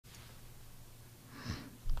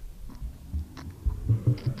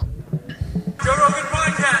Joe Rogan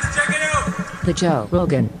Podcast, check it out. The Joe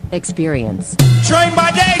Rogan Experience. Train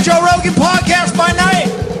by day, Joe Rogan Podcast by night,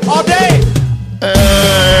 all day.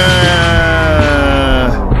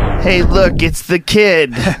 Hey, look, it's the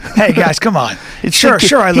kid. Hey, guys, come on. It's sure,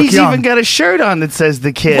 I look He's young. even got a shirt on that says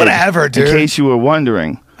the kid. Whatever, dude. In case you were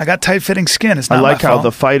wondering. I got tight-fitting skin. It's not I like my how fault.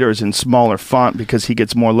 the fighter is in smaller font because he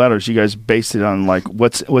gets more letters. You guys based it on, like,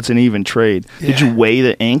 what's an even trade? Yeah. Did you weigh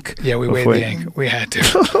the ink? Yeah, we weighed the ink. We had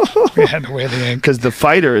to. We had to weigh the ink. Because the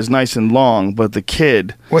fighter is nice and long, but the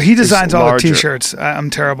kid Well, he designs is all the larger. T-shirts. I'm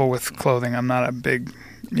terrible with clothing. I'm not a big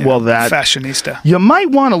fashionista. You might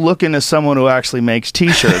want to look into someone who actually makes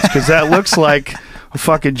T-shirts because that looks like a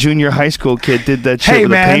fucking junior high school kid did that shit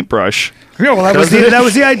with a paintbrush. Yeah, well, that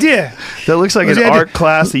was the idea. That looks like an art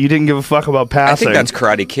class that you didn't give a fuck about passing. I think that's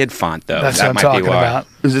Karate Kid font, though. That's that what I'm might talking be why. about.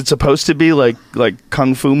 Is it supposed to be like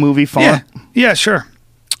Kung Fu movie font? Yeah, sure.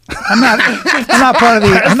 I'm not part of the.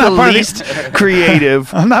 That's I'm not the part least of the,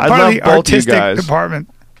 creative. I'm not I part love of the both you artistic guys. department.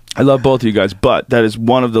 I love both of you guys, but that is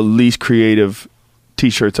one of the least creative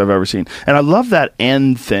T-shirts I've ever seen, and I love that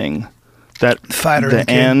end thing. That fighter, the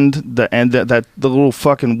end, that the little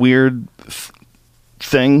fucking weird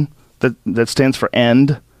thing that stands for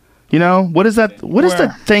end. You know what is that? What is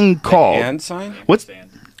that thing called? The and sign? What's is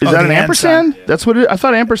that an the ampersand? sign. That's what I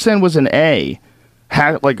thought. Ampersand was an A,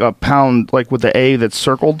 like a pound, like with the A that's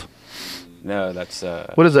circled. No, that's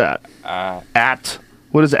What is that? At.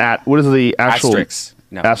 What is at? What is the actual asterisk?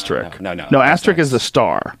 No, asterisk? No. No, asterisk is the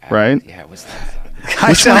star, right? Yeah, it was.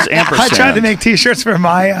 Which one's ampersand? I tried to make T-shirts for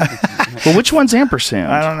my. Well, which one's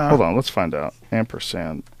ampersand? I don't know. Hold on, let's find out.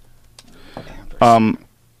 Ampersand.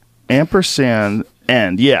 Ampersand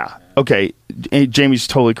end. Yeah. Okay. Jamie's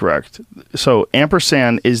totally correct. So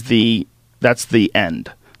ampersand is that's the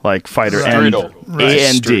end, like fighter end.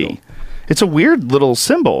 A-N-D. It's a weird little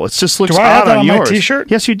symbol. It just looks Do I have odd that on on my yours.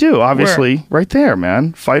 T-shirt? Yes, you do. Obviously, right there,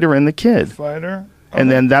 man. Fighter and the kid. Fighter. And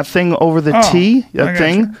then that thing over the T, I that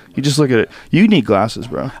thing, gotcha. you just look at it. You need glasses,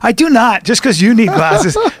 bro. I do not. Just because you need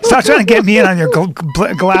glasses, stop trying to get me in on your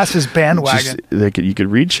glasses bandwagon. You could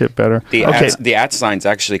read shit better. The at sign's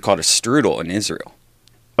actually called a strudel in Israel.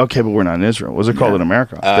 Okay, but we're not in Israel. What's it called in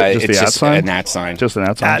America? It's the at just sign? an at sign. Just an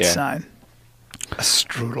at sign? At sign. A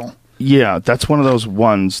strudel. Yeah, that's one of those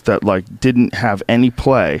ones that like didn't have any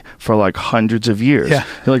play for like hundreds of years. Yeah.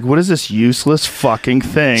 You're like, what is this useless fucking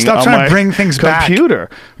thing? Stop on trying to my bring things back. computer.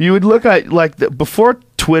 You would look at like before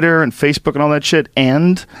Twitter and Facebook and all that shit,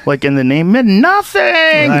 and like in the name meant nothing.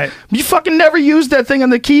 Right. You fucking never used that thing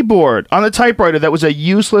on the keyboard, on the typewriter. That was a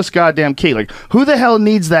useless goddamn key. Like, who the hell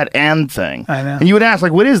needs that and thing? I know. And you would ask,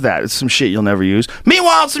 like, what is that? It's some shit you'll never use.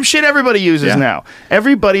 Meanwhile, it's some shit everybody uses now.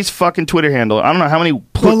 Everybody's fucking Twitter handle. I don't know how many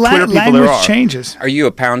Twitter people there language are. changes. Are you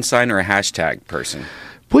a pound sign or a hashtag person?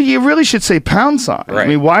 Well, you really should say pound sign. Right. I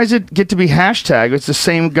mean, why does it get to be hashtag? It's the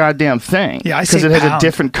same goddamn thing. Yeah, I say because it has a pound.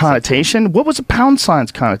 different connotation. What was a pound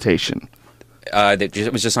sign's connotation?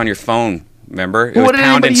 It was just on your phone. Remember? It Well, was what did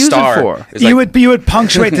pound anybody and use it star. for? It was like, You would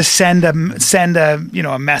punctuate to send a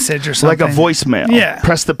a message or something. Like a voicemail. Yeah.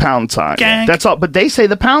 Press the pound sign. Gang. That's all. But they say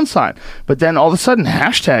the pound sign. But then all of a sudden,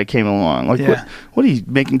 hashtag came along. Like, Yeah. what are you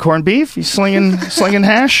making corned beef? You slinging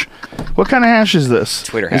hash? What kind of hash is this?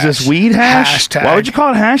 Twitter Is hash. this weed hash? Hashtag. Why would you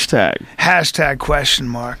call it hashtag? Hashtag question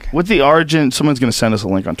mark. What's the origin? Someone's going to send us a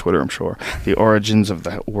link on Twitter, I'm sure. The origins of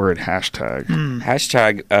the word hashtag.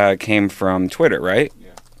 hashtag came from Twitter, right?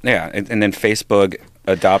 Yeah, and then Facebook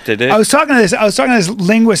adopted it. I was talking to this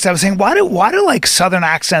linguist. I was saying, why do like Southern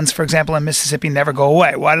accents, for example, in Mississippi, never go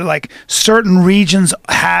away? Why do like certain regions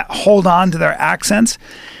hold on to their accents?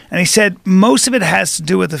 And he said most of it has to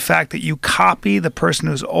do with the fact that you copy the person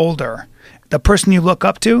who's older. The person you look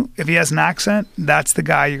up to, if he has an accent, that's the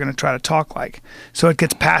guy you're going to try to talk like. So it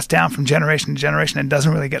gets passed down from generation to generation and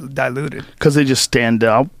doesn't really get diluted. Because they just stand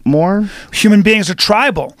out more? Human beings are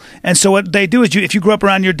tribal. And so what they do is if you grew up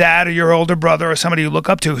around your dad or your older brother or somebody you look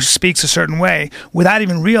up to who speaks a certain way, without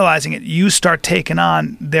even realizing it, you start taking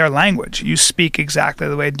on their language. You speak exactly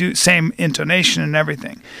the way they do, same intonation and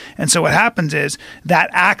everything. And so what happens is that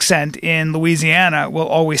accent in Louisiana will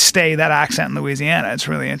always stay that accent in Louisiana. It's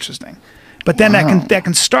really interesting. But then that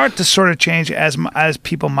can start to sort of change as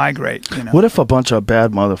people migrate. You know? What if a bunch of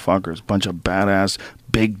bad motherfuckers, bunch of badass,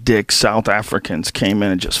 big dick South Africans came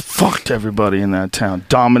in and just fucked everybody in that town,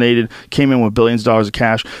 dominated, came in with billions of dollars of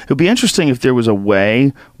cash? It would be interesting if there was a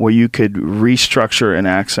way where you could restructure an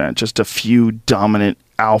accent, just a few dominant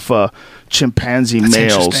alpha chimpanzee That's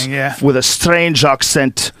males interesting, yeah. with a strange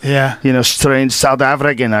accent. Yeah. Strange South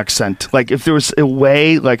African accent. Like if there was a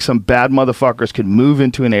way like some bad motherfuckers could move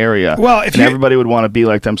into an area and everybody would want to be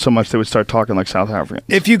like them so much they would start talking like South Africans.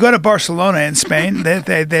 If you go to Barcelona in Spain,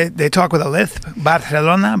 they talk with a lisp.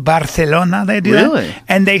 Barcelona, they do Really? that.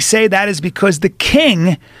 And they say that is because the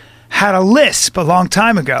king had a lisp a long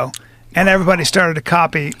time ago. And everybody started to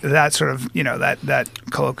copy that sort of, that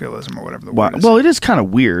colloquialism or whatever the word is. Well, it is kind of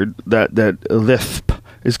weird that lisp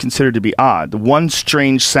is considered to be odd. The one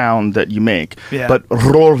strange sound that you make, but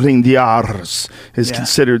rolling the R's is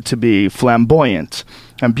considered to be flamboyant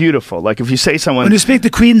and beautiful. Like if you say someone, when you speak the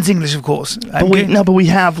Queen's English, of course. But we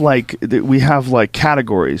have like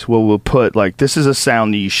categories where we'll put like this is a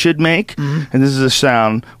sound that you should make, and this is a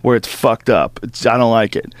sound where it's fucked up. I don't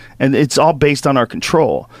like it, and it's all based on our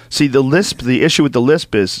control. See, the issue with the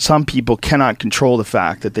lisp is some people cannot control the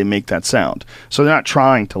fact that they make that sound, so they're not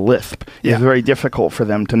trying to lisp. Yeah. It's very difficult for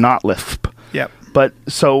them to not lisp. Yep. But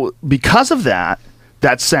so because of that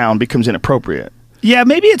sound becomes inappropriate. Yeah,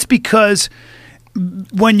 maybe it's because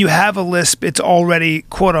when you have a lisp, it's already,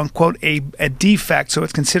 quote unquote, a defect, so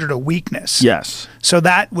it's considered a weakness. Yes. So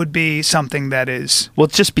that would be something that is... Well,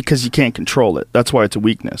 it's just because you can't control it. That's why it's a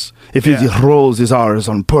weakness. If he rolls his R's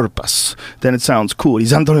on purpose, then it sounds cool.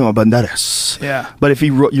 He's Antonio Banderas. Yeah. But if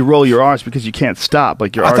you roll your R's because you can't stop,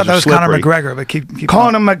 like your R's I thought that was slippery. Conor McGregor, but keep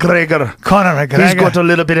Conor McGregor. He's got a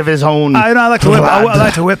little bit of his own. I like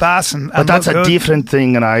to whip ass, but that's a different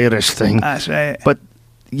thing, an Irish thing. That's right. But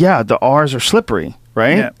yeah, the R's are slippery,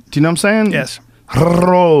 right? Yeah. Do you know what I'm saying? Yes.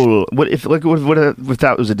 Roll. What if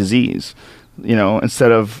that was a disease?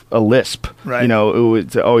 Instead of a lisp, right?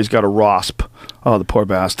 It's always got a rasp. Oh, the poor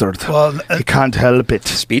bastard. Well, he can't help it.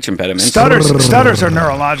 Speech impediments. Stutters are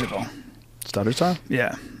neurological. Stutters are?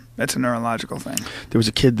 Yeah, that's a neurological thing. There was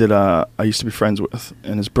a kid that I used to be friends with,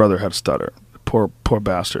 and his brother had a stutter. Poor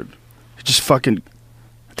bastard. He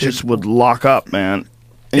just would lock up, man.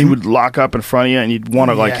 And he would lock up in front of you, and you'd want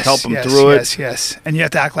to help him through it. Yes. And you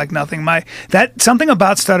have to act like nothing. Something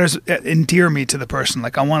about stutters endear me to the person.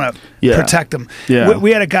 Like I want to protect them. Yeah.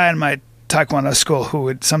 We had a guy in my Taekwondo school who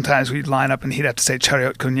would sometimes we'd line up and he'd have to say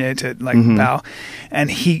chariot kunye to bow, and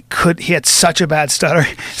he had such a bad stutter,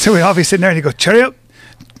 so we'd all be sitting there and he'd go chariot,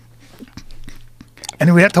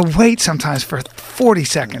 and we'd have to wait sometimes for 40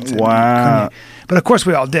 seconds. Wow. But of course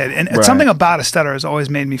we all did. And something about a stutter has always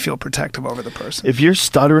made me feel protective over the person. If you're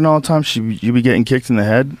stuttering all the time, should you be getting kicked in the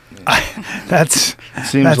head? That's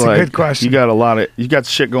like a good question. You got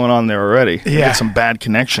shit going on there already. You got some bad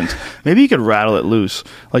connections. Maybe you could rattle it loose.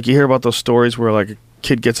 Like you hear about those stories where like a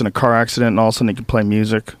kid gets in a car accident and all of a sudden he can play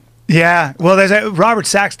music. Yeah. Well, Robert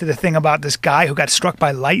Sachs did a thing about this guy who got struck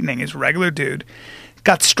by lightning, his regular dude,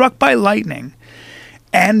 got struck by lightning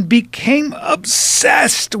and became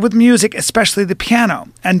obsessed with music, especially the piano,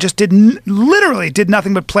 and just literally did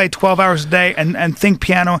nothing but play 12 hours a day and think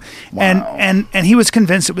piano. Wow. And he was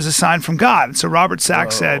convinced it was a sign from God. So Robert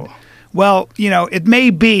Sachs said, well, it may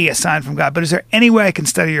be a sign from God, but is there any way I can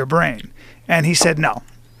study your brain? And he said, no,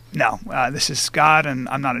 this is God, and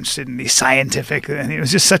I'm not interested in the scientific. And it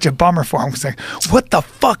was just such a bummer for him. It was like, what the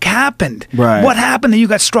fuck happened? Right. What happened that you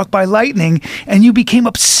got struck by lightning and you became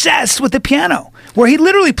obsessed with the piano, where he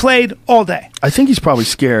literally played all day? I think he's probably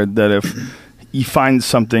scared that if you find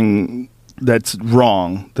something that's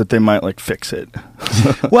wrong, that they might fix it.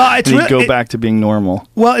 Well, it's and go back to being normal.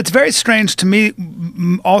 Well, it's very strange to me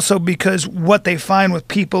also because what they find with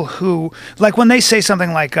people who, like when they say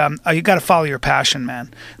something like, you got to follow your passion,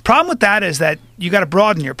 man. The problem with that is that you got to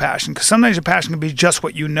broaden your passion, because sometimes your passion can be just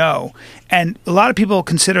what you know. And a lot of people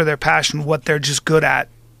consider their passion what they're just good at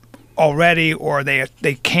already, or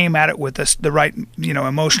they came at it with the right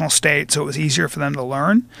emotional state, so it was easier for them to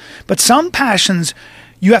learn. But some passions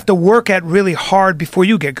you have to work at really hard before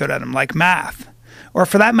you get good at them, like math, or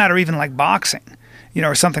for that matter, even like boxing,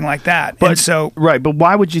 or something like that. But, and so, right, but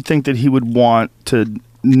why would you think that he would want to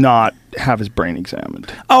not have his brain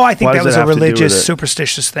examined? Oh, I think that was a religious,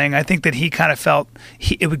 superstitious thing. I think that he kind of felt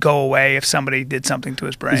it would go away if somebody did something to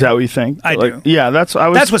his brain. Is that what you think? I do. Yeah, that's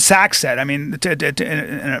what Sachs said. I mean,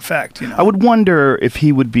 in effect, I would wonder if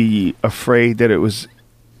he would be afraid that it was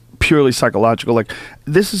purely psychological. Like,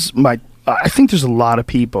 this is I think there's a lot of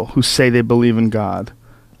people who say they believe in God,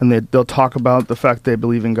 and they'll talk about the fact they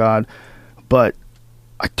believe in God, but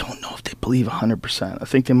I don't know if they believe 100%. I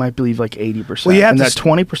think they might believe 80%. Well, and that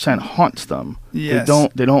 20% haunts them. Yes.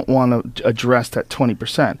 They don't want to address that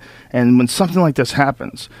 20%. And when something like this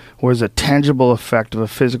happens, where there's a tangible effect of a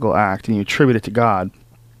physical act and you attribute it to God,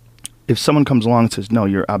 if someone comes along and says, no,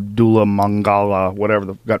 you're Abdullah Mangala,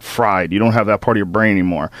 whatever, got fried. You don't have that part of your brain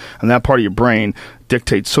anymore. And that part of your brain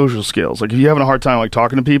dictates social skills. Like if you're having a hard time like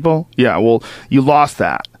talking to people, yeah, well, you lost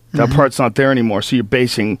that. That part's not there anymore. So you're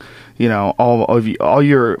basing, all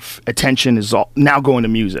your attention is now going to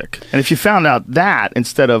music. And if you found out that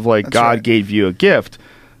instead of like That's God right. gave you a gift,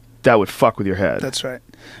 that would fuck with your head. That's right.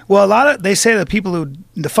 Well, they say the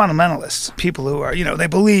fundamentalists, people who are, they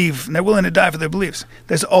believe and they're willing to die for their beliefs.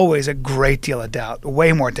 There's always a great deal of doubt,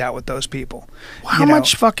 way more doubt with those people. How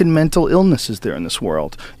much fucking mental illness is there in this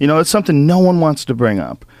world? It's something no one wants to bring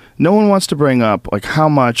up. No one wants to bring up like how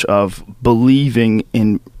much of believing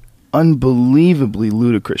in unbelievably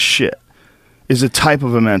ludicrous shit is a type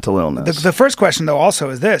of a mental illness. The first question, though, also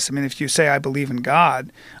is this. I mean, if you say, I believe in God,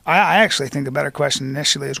 I actually think the better question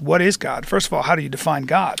initially is, what is God? First of all, how do you define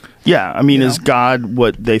God? Yeah, I mean, is God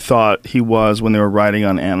what they thought he was when they were writing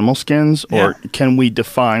on animal skins? Or can we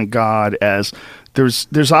define God as,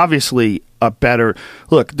 there's obviously a better,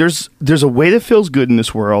 look, there's a way that feels good in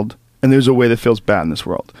this world, and there's a way that feels bad in this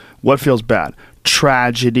world. What feels bad?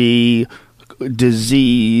 Tragedy,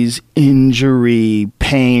 disease, injury,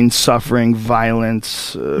 pain, suffering,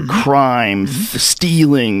 violence, crime,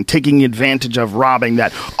 stealing, taking advantage of, robbing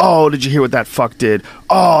that. Oh, did you hear what that fuck did?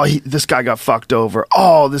 Oh, this guy got fucked over.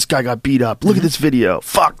 Oh, this guy got beat up. Look at this video.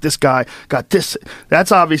 Fuck, this guy got this.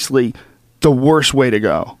 That's obviously the worst way to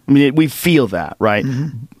go. I mean, we feel that, right?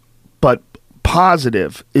 But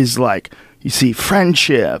positive is like, you see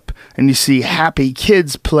friendship, and you see happy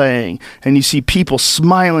kids playing, and you see people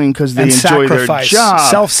smiling because they enjoy their job.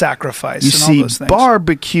 Self-sacrifice. You and see all those things.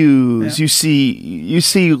 barbecues. Yeah. You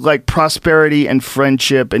see like prosperity and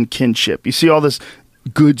friendship and kinship. You see all this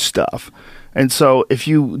good stuff. And so if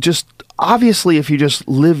you just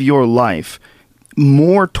live your life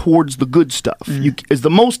more towards the good stuff, is the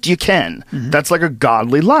most you can. That's like a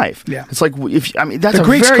godly life. Yeah, it's like that's the a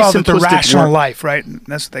Greeks very called it the simplistic rational word. life, right?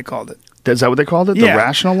 That's what they called it. Is that what they called it? Yeah. The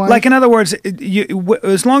rational life? Like, in other words,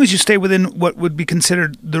 as long as you stay within what would be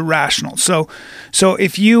considered the rational. So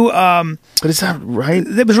if you... but is that right?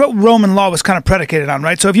 That was what Roman law was kind of predicated on,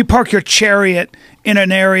 right? So if you park your chariot in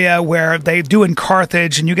an area where they do in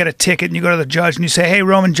Carthage, and you get a ticket, and you go to the judge, and you say, hey,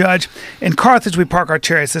 Roman judge, in Carthage we park our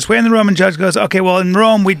chariots this way. And the Roman judge goes, okay, well, in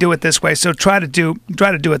Rome we do it this way, so try to do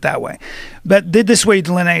it that way. But this way you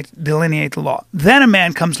delineate the law. Then a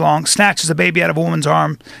man comes along, snatches a baby out of a woman's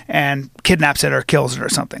arm, and kidnaps it or kills it or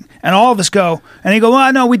something. And all of us go, and they go,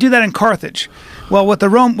 well, no, we do that in Carthage. Well, what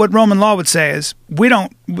Roman law would say is,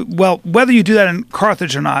 whether you do that in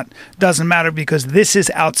Carthage or not doesn't matter, because this is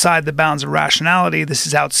outside the bounds of rationality. This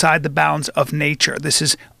is outside the bounds of nature. This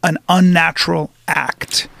is an unnatural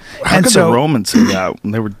act. How could the Romans say that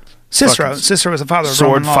when they were Cicero was the father of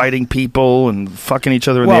Roman law. sword fighting people and fucking each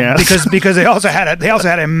other in the ass? because they also had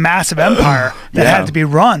a massive empire that had to be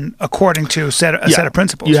run according to a set of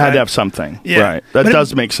principles. You had to have something, right? That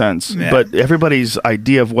does make sense. Yeah. But everybody's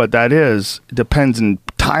idea of what that is depends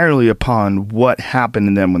entirely upon what happened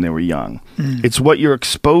to them when they were young. It's what you're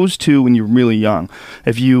exposed to when you're really young.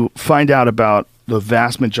 If you find out about the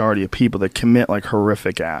vast majority of people that commit like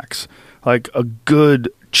horrific acts, like a good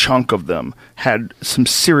chunk of them had some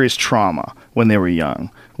serious trauma when they were young,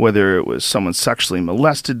 whether it was someone sexually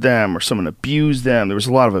molested them or someone abused them. There was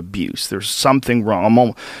a lot of abuse. There's something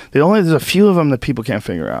wrong. There's a few of them that people can't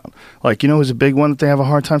figure out. Like, who's a big one that they have a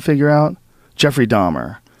hard time figuring out? Jeffrey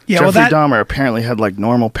Dahmer. Yeah, Jeffrey Dahmer apparently had like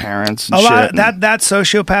normal parents and that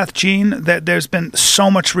sociopath gene, that there's been so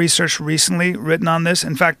much research recently written on this.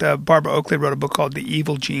 In fact, Barbara Oakley wrote a book called The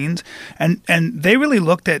Evil Genes, and they really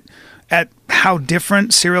looked at how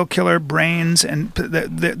different serial killer brains, and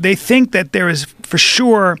they think that there is for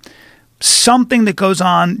sure something that goes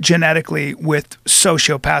on genetically with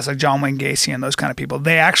sociopaths like John Wayne Gacy and those kind of people.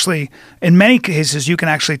 They actually, in many cases, you can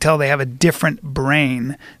actually tell they have a different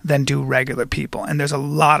brain than do regular people. And there's a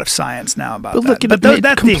lot of science now about that. But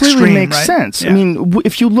that's completely the extreme, makes sense. Yeah. I mean,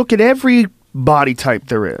 if you look at every body type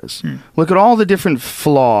there is, look at all the different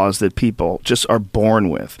flaws that people just are born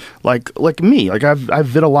with. Like me, like I've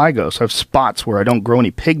vitiligo, so I have spots where I don't grow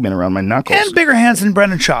any pigment around my knuckles. And bigger hands than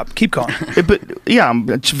Brendan Schaub. Keep going. But yeah,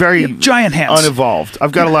 it's very giant hands, unevolved.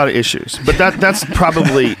 I've got a lot of issues, but that's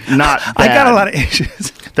probably not bad. I got a lot of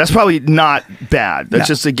issues. That's probably not bad. That's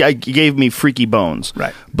just gave me freaky bones.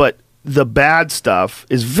 Right. But the bad stuff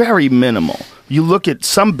is very minimal. You look at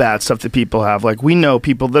some bad stuff that people have, like we know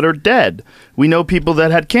people that are dead. We know people that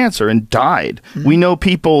had cancer and died. We know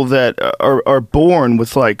people that are born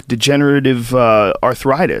with like degenerative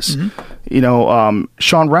arthritis.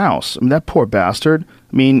 Sean Rouse, that poor bastard.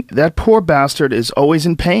 That poor bastard is always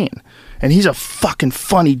in pain. and he's a fucking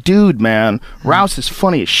funny dude, man. Rouse is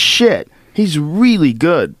funny as shit. He's really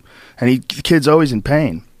good, and the kid's always in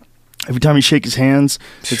pain. Every time you shake his hands,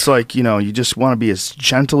 it's like, you just want to be as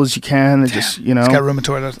gentle as you can. And just, He's got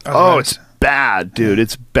rheumatoid arthritis. Oh, it's bad, dude.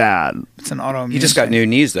 It's bad. It's an autoimmune. He just got new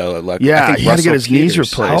knees, though. Like, Yeah, I think he had to get his knees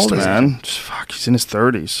Peters- replaced, How old is man. Fuck, he's in his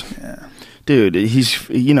 30s. Yeah. Dude, he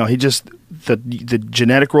just, the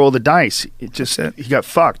genetic roll of the dice, he got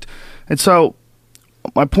fucked. And so,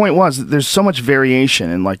 my point was that there's so much variation,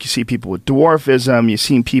 and like you see people with dwarfism, you've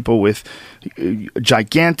seen people with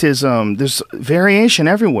gigantism. There's variation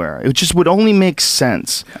everywhere. It just would only make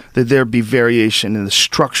sense that there be variation in the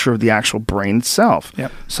structure of the actual brain itself.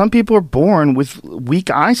 Yep. Some people are born with weak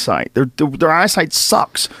eyesight. Their eyesight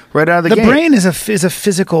sucks right out of the gate. The brain is a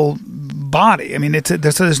physical body. I mean,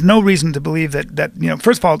 there's no reason to believe that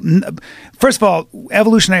first of all,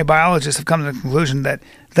 evolutionary biologists have come to the conclusion that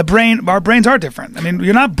our brains are different. I mean,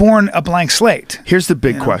 you're not born a blank slate. Here's the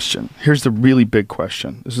big question. Here's the really big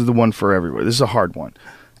question. This is the one for everybody. This is a hard one.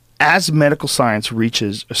 As medical science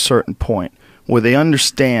reaches a certain point where they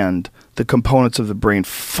understand the components of the brain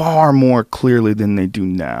far more clearly than they do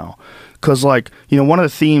now, because one of the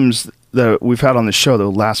themes that we've had on the show the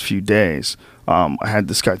last few days, I had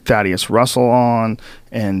this guy Thaddeus Russell on,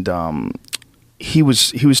 and he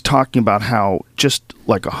was talking about how just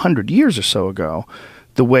like 100 years or so ago,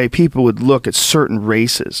 the way people would look at certain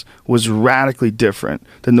races was radically different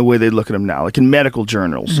than the way they look at them now. Like in medical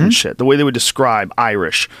journals and shit, the way they would describe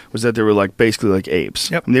Irish was that they were basically like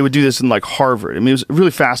apes. Yep. And they would do this in Harvard. I mean, it was a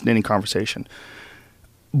really fascinating conversation.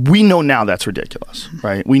 We know now that's ridiculous,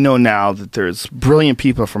 right? We know now that there's brilliant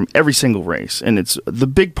people from every single race, and it's the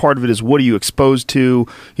big part of it is what are you exposed to?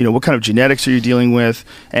 What kind of genetics are you dealing with,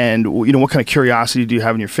 and what kind of curiosity do you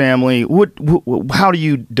have in your family? How do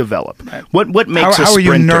you develop? Right. What makes a sprinter? How are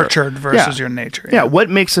you nurtured versus your nature? Yeah. What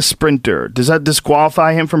makes a sprinter? Does that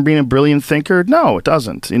disqualify him from being a brilliant thinker? No, it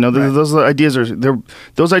doesn't. Those ideas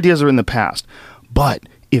are in the past. But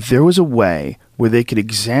if there was a way where they could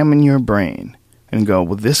examine your brain and go,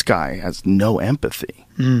 well, this guy has no empathy.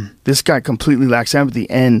 This guy completely lacks empathy,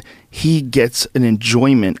 and he gets an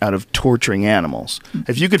enjoyment out of torturing animals.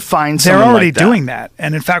 If you could find someone they're already like that, doing that.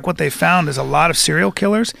 And in fact, what they found is a lot of serial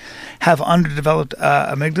killers have underdeveloped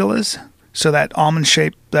amygdalas, so that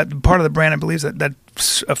almond-shaped, that part of the brain, I believe, that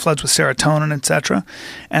floods with serotonin, etc.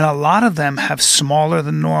 And a lot of them have smaller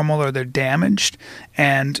than normal, or they're damaged.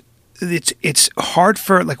 And it's hard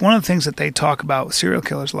for, one of the things that they talk about with serial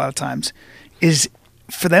killers a lot of times is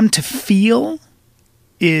for them to feel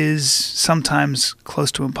is sometimes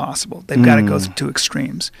close to impossible. They've got to go to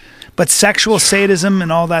extremes. But sexual sadism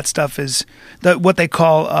and all that stuff is what they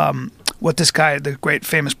call, what this guy, the great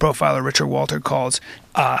famous profiler Richard Walter, calls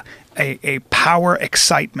a power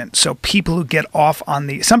excitement. So people who get off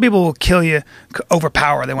on some people will kill you over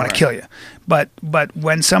power. They want to kill you. But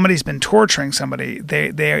when somebody's been torturing somebody,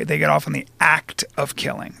 they get off on the act of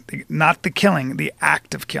killing. Not the killing, the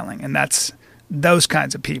act of killing. And those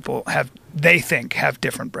kinds of people have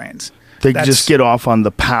different brains. They just get off on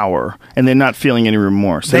the power, and they're not feeling any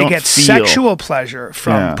remorse. They get sexual pleasure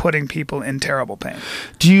from putting people in terrible pain.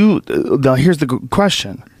 Now here's the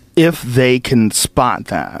question. If they can spot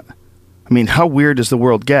that, I mean, how weird does the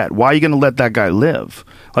world get? Why are you going to let that guy live?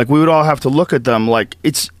 We would all have to look at them like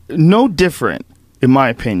it's no different, in my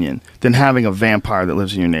opinion, than having a vampire that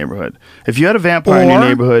lives in your neighborhood. If you had a vampire in your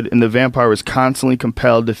neighborhood and the vampire was constantly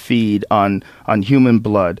compelled to feed on human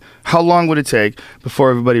blood, how long would it take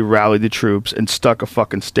before everybody rallied the troops and stuck a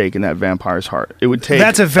fucking stake in that vampire's heart? It would take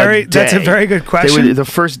That's a very good question. The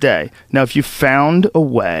first day. Now, if you found a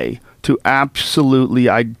way to absolutely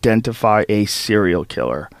identify a serial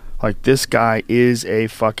killer, this guy is a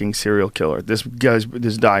fucking serial killer. This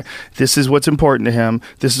is what's important to him.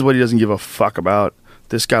 This is what he doesn't give a fuck about.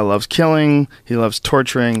 This guy loves killing. He loves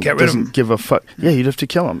torturing. Get rid of him. Doesn't give a fuck. Yeah, you'd have to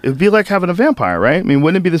kill him. It would be like having a vampire, right? I mean,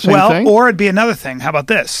 wouldn't it be the same thing? Well, or it'd be another thing. How about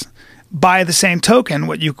this? By the same token,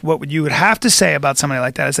 what you would have to say about somebody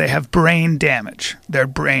like that is they have brain damage. Their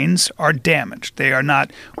brains are damaged. They are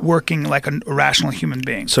not working like a rational human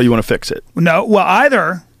being. So you want to fix it? No. Well,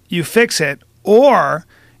 either you fix it or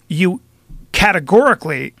you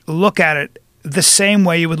categorically look at it the same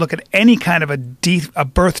way you would look at any kind of a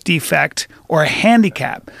birth defect or a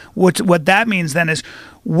handicap. What that means then is,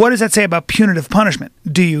 what does that say about punitive punishment?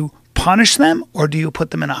 Do you punish them or do you put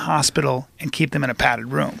them in a hospital and keep them in a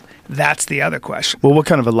padded room? That's the other question. Well, what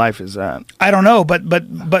kind of a life is that? I don't know, but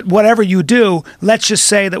whatever you do, let's just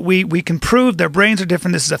say that we can prove their brains are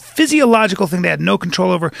different. This is a physiological thing they had no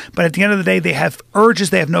control over, but at the end of the day, they have urges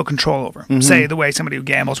they have no control over. Say the way somebody who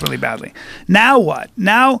gambles really badly. Now what?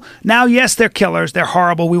 Now, yes, they're killers. They're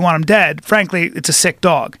horrible. We want them dead. Frankly, it's a sick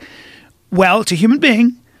dog. Well, it's a human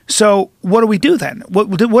being. So what do we do then?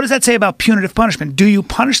 What does that say about punitive punishment? Do you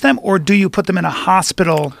punish them or do you put them in a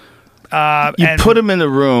hospital? You put him in the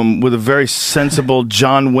room with a very sensible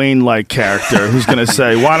John Wayne-like character who's going to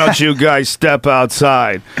say, why don't you guys step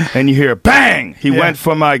outside? And you hear, bang! He went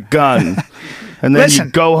for my gun. And then you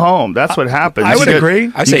go home. That's what happens. I would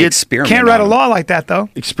agree. I say experiment. Can't write a law like that, though.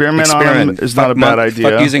 Experiment on him is not a bad idea.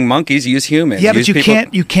 Fuck using monkeys, use humans. Yeah, but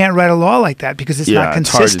you can't write a law like that because it's not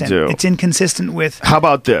consistent. It's hard to do. It's inconsistent with... How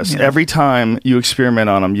about this? Every time you experiment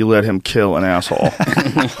on him, you let him kill an asshole.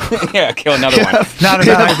 Yeah, kill another one. Not a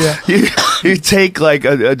bad idea. You take like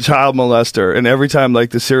a child molester, and every time like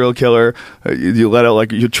the serial killer, you let it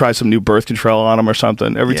like you try some new birth control on him or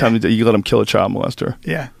something. Every time you let him kill a child molester.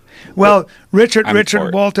 Yeah. Well, Richard for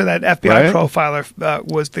it. Walter, that FBI profiler,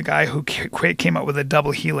 was the guy who came up with a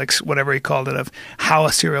double helix, whatever he called it, of how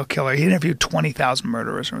a serial killer. He interviewed 20,000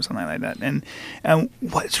 murderers or something like that. And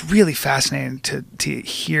what's really fascinating to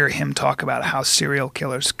hear him talk about how serial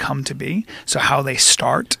killers come to be, so how they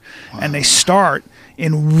start. Wow. And they start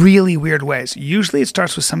in really weird ways. Usually it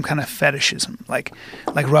starts with some kind of fetishism, like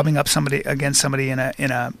rubbing up against somebody in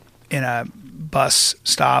a bus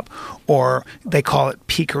stop, or they call it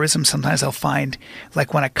peakerism. Sometimes they'll find,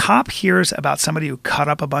 like when a cop hears about somebody who cut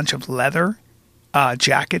up a bunch of leather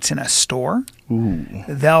jackets in a store,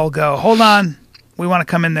 they'll go, hold on, we want to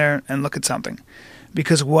come in there and look at something.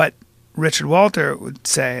 Because what Richard Walter would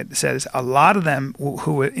say is a lot of them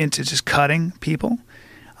who were into just cutting people,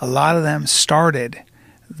 a lot of them started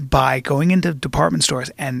by going into department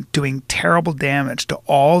stores and doing terrible damage to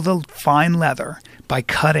all the fine leather by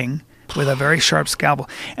cutting with a very sharp scalpel.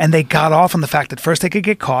 And they got off on the fact that first they could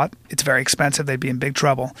get caught. It's very expensive. They'd be in big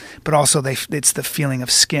trouble. But also it's the feeling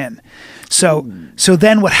of skin. So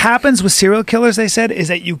then what happens with serial killers, they said, is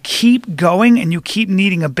that you keep going and you keep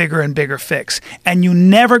needing a bigger and bigger fix. And you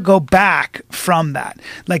never go back from that.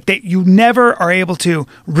 You never are able to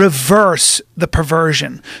reverse the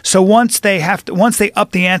perversion. So once they up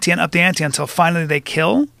the ante until finally they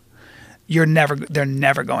kill, they're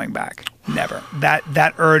never going back. Never.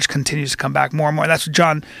 That urge continues to come back more and more. That's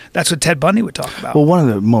what Ted Bundy would talk about. Well, one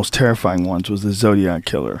of the most terrifying ones was the Zodiac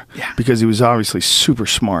Killer. Yeah. Because he was obviously super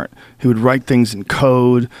smart. He would write things in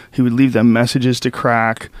code. He would leave them messages to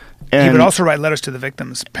crack. And he would also write letters to the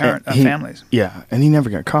victims' families. Yeah, and he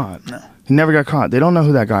never got caught. No. He never got caught. They don't know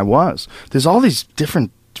who that guy was. There's all these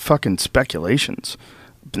different fucking speculations.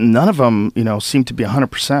 None of them, seem to be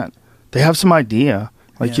 100%. They have some idea.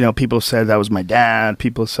 People said that was my dad.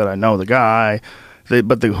 People said I know the guy.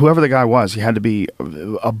 Whoever the guy was, he had to be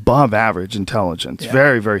above average intelligence. Yeah.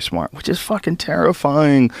 Very, very smart, which is fucking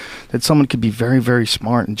terrifying that someone could be very, very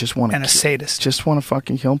smart and just want to... And a sadist. Just want to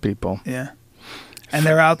fucking kill people. Yeah. And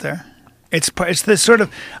they're out there. It's this sort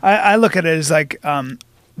of... I look at it as like...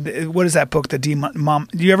 what is that book? Do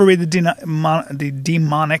you ever read the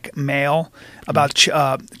Demonic Male about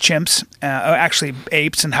chimps, actually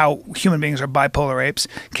apes, and how human beings are bipolar apes,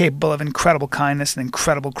 capable of incredible kindness and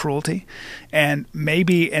incredible cruelty? And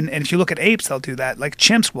maybe, and if you look at apes, they'll do that. Like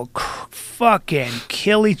chimps will fucking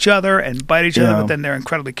kill each other and bite each other, but then they're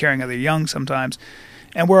incredibly caring of their young sometimes.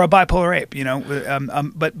 And we're a bipolar ape,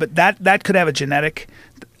 but that could have a genetic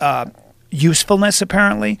usefulness,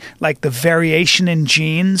 apparently, like the variation in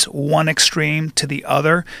genes, one extreme to the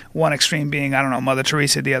other, one extreme being, I don't know, Mother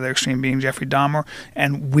Teresa, the other extreme being Jeffrey Dahmer,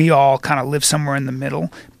 and we all kind of live somewhere in the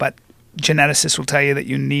middle, but geneticists will tell you that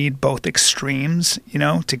you need both extremes,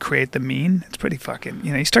 to create the mean. It's pretty fucking,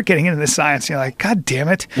 you start getting into the science, and you're like, God damn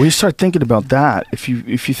it. Well, you start thinking about that, if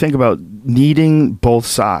you think about needing both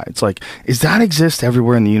sides, like, does that exist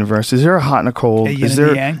everywhere in the universe? Is there a hot and a cold? Is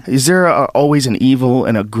there always an evil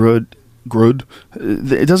and a good?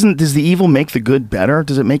 Does the evil make the good better?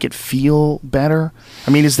 Does it make it feel better?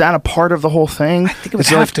 I mean, is that a part of the whole thing? I think it would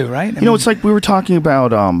have to, right? It's like we were talking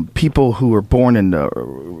about people who were born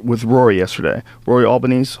with Rory yesterday. Rory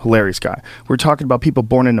Albanese, hilarious guy. We were talking about people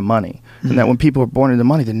born into money, and that when people are born into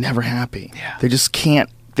money, they're never happy. Yeah. They just can't.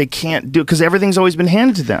 They can't do it because everything's always been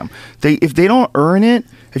handed to them. If they don't earn it,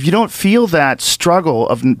 if you don't feel that struggle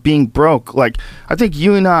of being broke, like I think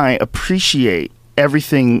you and I appreciate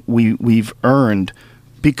everything we've earned,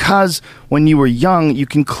 because when you were young, you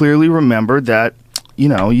can clearly remember that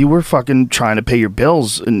you were fucking trying to pay your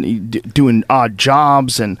bills and doing odd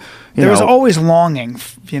jobs, and There was always longing,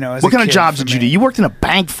 as What a kind of kid jobs for did you me. do? You worked in a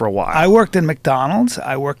bank for a while. I worked in McDonald's.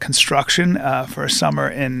 I worked construction for a summer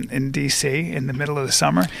in D.C. in the middle of the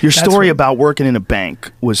summer. Your That's story what- about working in a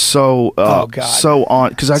bank was so Oh, God. so on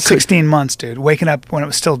because I could 16 months, dude. Waking up when it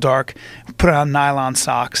was still dark, put on nylon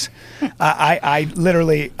socks. I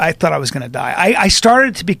literally, I thought I was going to die. I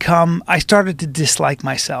started to dislike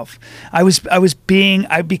myself. I wasn't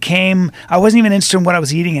even interested in what I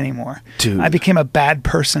was eating anymore. Dude. I became a bad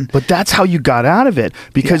person. But that's how you got out of it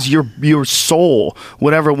because your soul,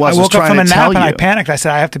 whatever it was, I was woke up trying from to a nap tell and you. I panicked. I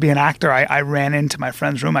said, I have to be an actor. I ran into my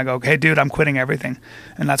friend's room. I go, hey, dude, I'm quitting everything.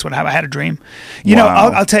 And that's what happened. I had a dream.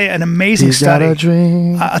 Wow. I'll tell you an amazing You got study. a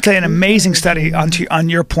dream. I'll tell you an amazing study on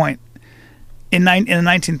your point. In the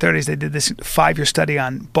 1930s, they did this 5-year study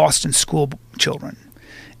on Boston school children.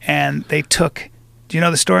 And they took, do you know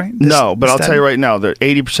the story? No, but I'll tell you right now,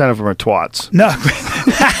 80% of them are twats. No.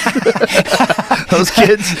 Those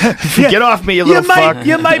kids, get off me, you little fuck.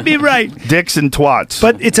 You might be right. Dicks and twats.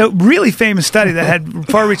 But it's a really famous study that had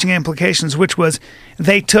far-reaching implications, which was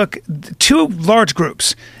they took 2 large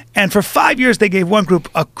groups, and for 5 years they gave one group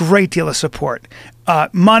a great deal of support,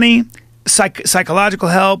 money, psychological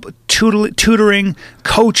help, tutoring,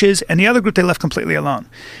 coaches, and the other group they left completely alone.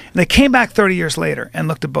 And they came back 30 years later and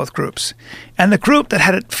looked at both groups, and the group that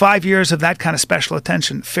had 5 years of that kind of special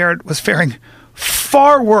attention was faring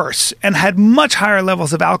far worse and had much higher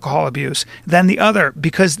levels of alcohol abuse than the other,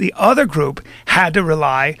 because the other group had to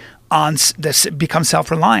rely on this, become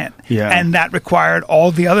self-reliant. Yeah. And that required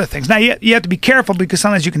all the other things. Now, you have to be careful because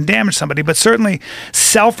sometimes you can damage somebody, but certainly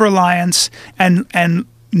self-reliance and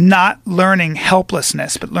not learning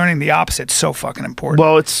helplessness, but learning the opposite is so fucking important.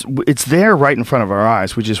 Well, it's there right in front of our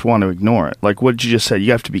eyes. We just want to ignore it. Like what you just said,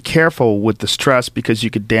 you have to be careful with the stress because you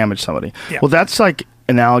could damage somebody. Yeah. Well, that's like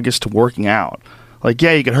analogous to working out. Like,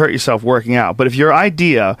 yeah, you could hurt yourself working out, but if your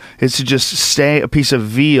idea is to just stay a piece of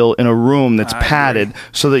veal in a room that's padded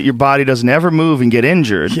so that your body doesn't ever move and get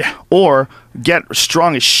injured, or get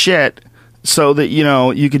strong as shit so that,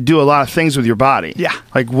 you could do a lot of things with your body. Yeah.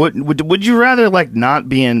 Like, would you rather, like, not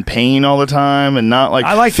be in pain all the time and not,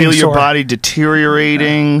 I like feel being your sore. body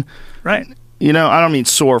deteriorating? Right. I don't mean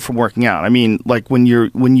sore from working out. I mean, like, when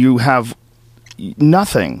you have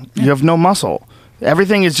nothing, you have no muscle.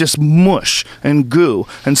 Everything is just mush and goo,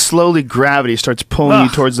 and slowly gravity starts pulling you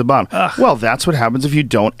towards the bottom. Well, that's what happens if you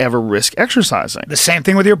don't ever risk exercising. The same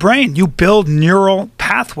thing with your brain. You build neural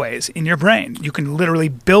pathways in your brain. You can literally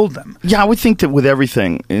build them. Yeah, I would think that with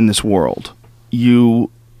everything in this world,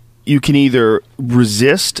 you can either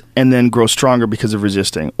resist and then grow stronger because of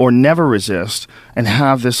resisting, or never resist and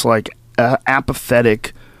have this like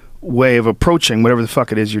apathetic way of approaching whatever the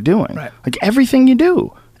fuck it is you're doing. Right. Like everything you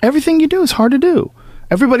do is hard to do.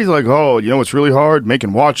 Everybody's like, oh, it's really hard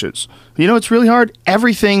making watches. It's really hard?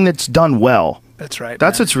 Everything that's done well. That's right.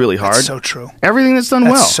 That's man. what's really hard. That's so true. Everything that's done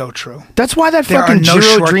That's well. so true. That's why that There are fucking no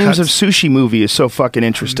Jiro Dreams of shortcuts. Sushi movie is so fucking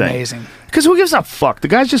interesting. Amazing. Because who gives a fuck? The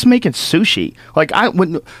guy's just making sushi. Like, And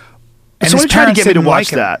somebody his tried to parents get me to didn't watch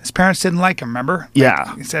like him. that. His parents didn't like him, remember?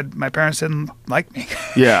 Yeah. He said, my parents didn't like me.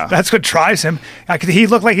 Yeah. That's what drives him. He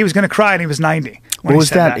looked like he was going to cry and he was 90. What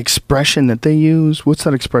was that expression that they use? What's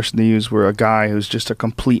that expression they use where a guy who's just a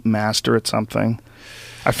complete master at something?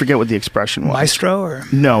 I forget what the expression was. Maestro or?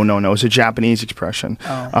 No. It was a Japanese expression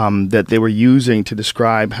that they were using to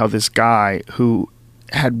describe how this guy who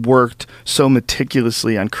had worked so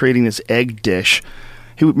meticulously on creating this egg dish.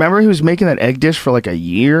 Remember he was making that egg dish for like a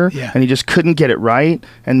year, and he just couldn't get it right.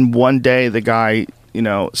 And one day the guy,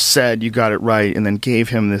 said you got it right, and then gave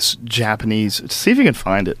him this Japanese. See if you can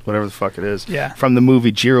find it, whatever the fuck it is. Yeah. From the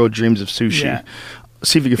movie Jiro Dreams of Sushi. Yeah.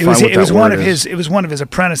 See if you can find what that word is. It was one of his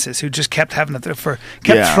apprentices who just kept having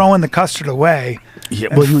throwing the custard away. Yeah,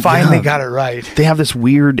 and finally got it right. They have this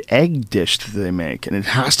weird egg dish that they make, and it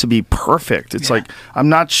has to be perfect. It's like, I'm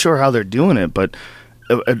not sure how they're doing it, but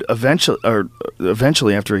eventually,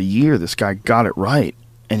 after a year, this guy got it right,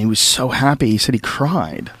 and he was so happy. He said he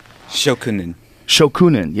cried. Shokunin.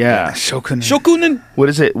 Yeah. Shokunin. What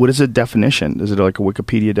is it? What is the definition? Is it like a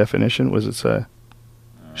Wikipedia definition? What does it say?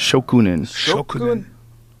 Shokunin.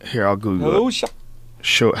 Here, I'll Google it.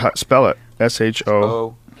 Spell it.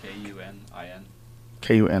 SHO.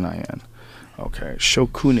 Kunin. Okay,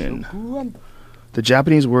 shokunin. The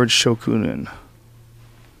Japanese word shokunin.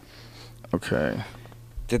 Okay.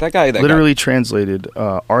 Did that guy literally translated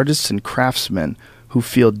artists and craftsmen who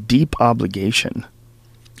feel deep obligation.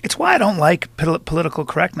 It's why I don't like political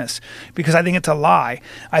correctness, because I think it's a lie.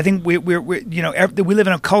 I think we live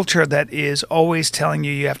in a culture that is always telling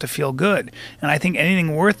you have to feel good, and I think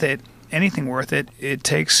anything worth it anything worth it, it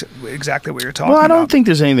takes exactly what you're talking Well, I about. don't think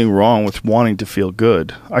there's anything wrong with wanting to feel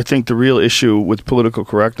good. I think the real issue with political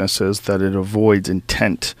correctness is that it avoids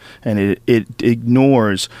intent and it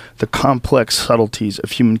ignores the complex subtleties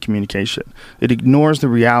of human communication. It ignores the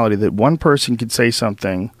reality that one person could say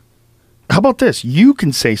something. How about this? You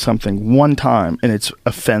can say something one time and it's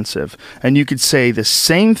offensive. And you could say the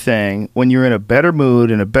same thing when you're in a better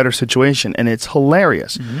mood, in a better situation, and it's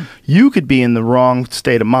hilarious. Mm-hmm. You could be in the wrong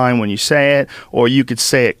state of mind when you say it, or you could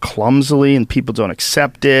say it clumsily and people don't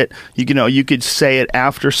accept it. You could say it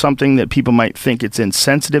after something that people might think it's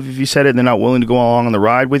insensitive if you said it and they're not willing to go along on the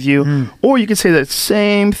ride with you. Mm. Or you could say that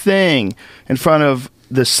same thing in front of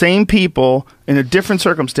the same people in a different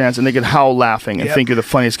circumstance, and they could howl laughing and think you're the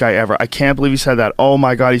funniest guy ever. I can't believe he said that. Oh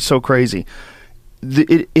my God, he's so crazy.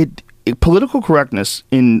 Political correctness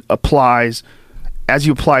applies as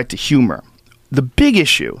you apply it to humor. The big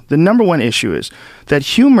issue, the number one issue, is that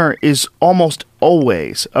humor is almost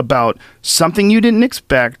always about something you didn't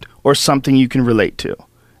expect or something you can relate to.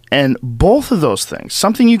 And both of those things,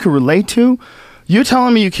 something you can relate to, you're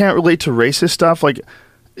telling me you can't relate to racist stuff? Like,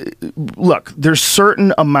 look, there's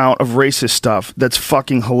certain amount of racist stuff that's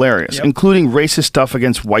fucking hilarious, including racist stuff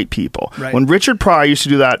against white people. Right. When Richard Pryor used to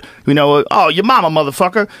do that, oh, your mama,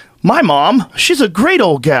 motherfucker. My mom, she's a great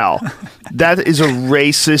old gal. That is a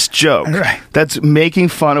racist joke. Right. That's making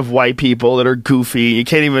fun of white people that are goofy. You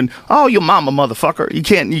can't even, oh, your mama, motherfucker. You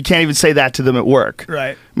can't even say that to them at work.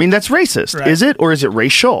 Right. I mean, that's racist. Right. Is it? Or is it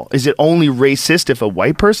racial? Is it only racist if a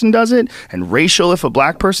white person does it and racial if a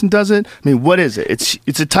black person does it? I mean, what is it?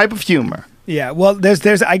 It's a type of humor. Yeah, well,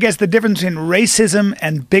 there's I guess the difference between racism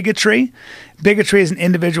and bigotry. Bigotry is an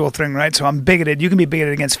individual thing, right? So I'm bigoted. You can be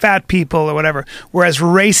bigoted against fat people or whatever. Whereas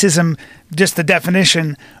racism, just the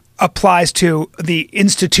definition, applies to the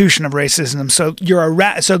institution of racism. So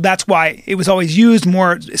so that's why it was always used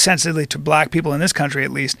more sensitively to black people in this country,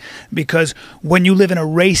 at least, because when you live in a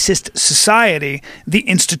racist society, the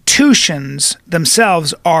institutions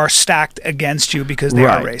themselves are stacked against you because they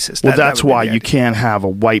are racist. Well, that's why you can't have a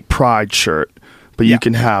white pride shirt, but you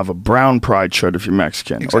can have a brown pride shirt if you're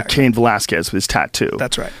Mexican, or Cain Velasquez with his tattoo.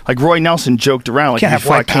 That's right. Like Roy Nelson joked around like he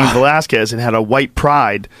fought Cain Velasquez and had a white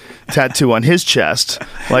pride tattoo on his chest,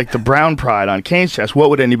 like the brown pride on Cain's chest.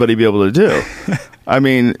 What would anybody be able to do? I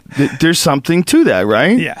mean, there's something to that,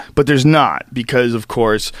 right? Yeah. But there's not, because, of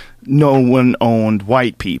course, no one owned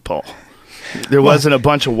white people. There wasn't a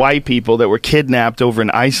bunch of white people that were kidnapped over in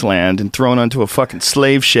Iceland and thrown onto a fucking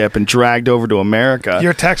slave ship and dragged over to America.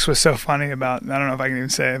 Your text was so funny about, I don't know if I can even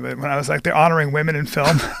say it, but when I was like, they're honoring women in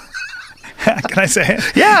film. Can I say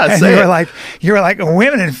it? Yeah, and you were like,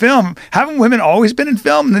 women in film. Haven't women always been in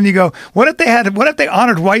film? And then you go, what if they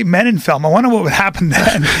honored white men in film? I wonder what would happen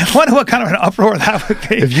then. I wonder what kind of an uproar that would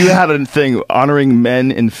be. If you had a thing honoring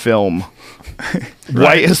men in film.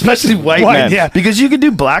 White, especially white men, because you could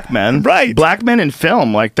do black men, black men in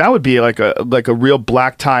film, like that would be like a real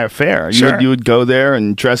black tie affair. You would go there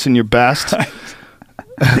and dress in your best,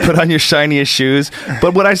 put on your shiniest shoes.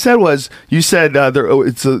 But what I said was, you said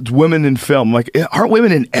it's women in film. Like, aren't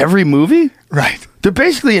women in every movie? Right, they're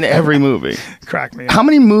basically in every movie. Crack me up. How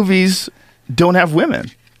many movies don't have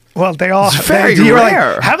women? Well, they all it's very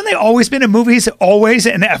rare. Like, haven't they always been in movies, always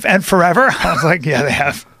and forever? I was like, yeah, they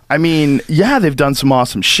have. I mean, yeah, they've done some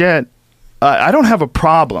awesome shit. I don't have a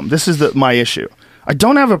problem. This is my issue. I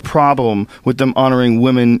don't have a problem with them honoring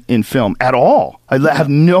women in film at all. I have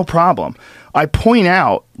no problem. I point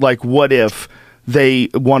out, like, what if they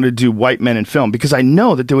wanted to do white men in film? Because I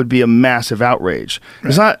know that there would be a massive outrage.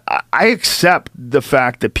 It's not. I accept the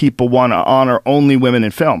fact that people want to honor only women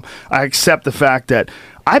in film. I accept the fact that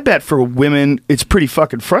I bet for women it's pretty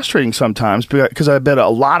fucking frustrating sometimes, because I bet a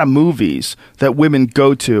lot of movies that women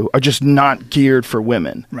go to are just not geared for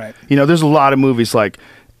women. Right. There's a lot of movies, like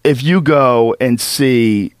if you go and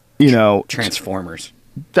see, Transformers.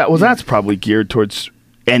 That's probably geared towards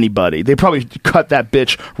anybody. They probably cut that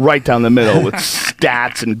bitch right down the middle with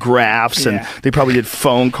stats and graphs, and they probably did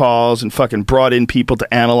phone calls and fucking brought in people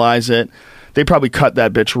to analyze it. They probably cut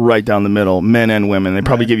that bitch right down the middle, men and women. They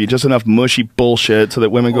probably give you just enough mushy bullshit so that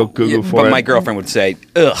women go Google for it. But my girlfriend would say,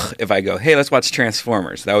 ugh, if I go, hey, let's watch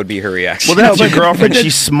Transformers. That would be her reaction. Well, that's your girlfriend.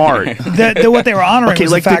 She's smart. What they were honoring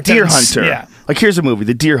was like the fact The Deer Hunter. Yeah. Like, here's a movie,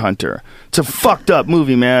 The Deer Hunter. It's a fucked up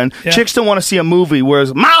movie, man. Yeah. Chicks don't want to see a movie where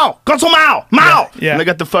it's Mao, Gonzo Mao, Mao. Yeah. And they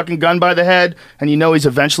got the fucking gun by the head, and he's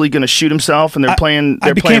eventually going to shoot himself, and they're playing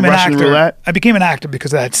Russian roulette. I became an actor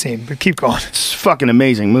because of that scene, but keep going. It's a fucking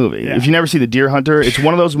amazing movie. Yeah. If you never see The Deer Hunter, it's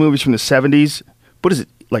one of those movies from the 70s. What is it,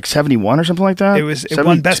 like 71 or something like that? It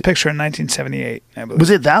won Best Picture in 1978, I believe. Was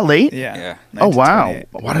it that late? Yeah. Oh, wow.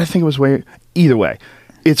 Why did I think it was way... Either way.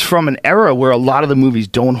 it's from an era where a lot of the movies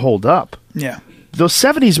don't hold up. Yeah. Those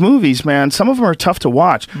 70s movies, man, some of them are tough to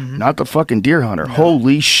watch. Not the fucking Deer Hunter. No.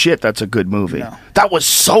 Holy shit, that's a good movie. No. That was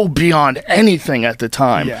so beyond anything at the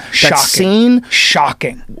time. Yeah. That Shocking. scene.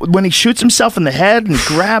 Shocking. When he shoots himself in the head and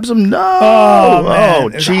grabs him. No. Oh,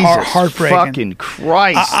 man. Jesus. Heartbreaking. Fucking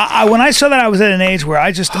Christ. When I saw that, I was at an age where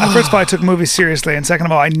I just, first of all, I took movies seriously. And second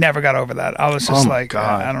of all, I never got over that. I was just I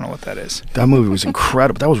don't know what that is. That movie was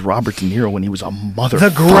incredible. That was Robert De Niro when he was a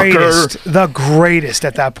motherfucker. The greatest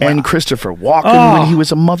at that point. And Christopher Walken when he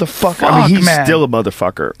was a motherfucker. I mean, he's still a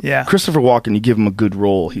motherfucker. Yeah. Christopher Walken, you give him a good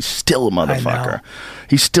role, he's still a motherfucker.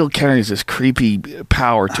 He still carries this creepy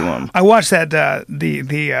power to him. I watched that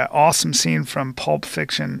the awesome scene from Pulp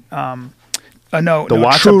Fiction. True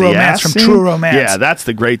Romance from True Romance. Yeah, that's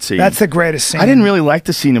the great scene. That's the greatest scene. I didn't really like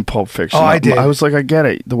the scene in Pulp Fiction. Oh, I did. I was like, I get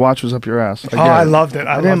it. The watch was up your ass. I loved it.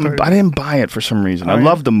 I didn't buy it for some reason. I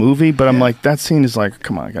loved the movie, but I'm like, that scene is like,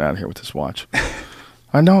 come on, get out of here with this watch.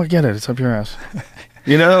 I know, I get it. It's up your ass.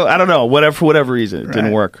 I don't know. For whatever reason, it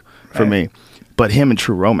didn't work for me. But him in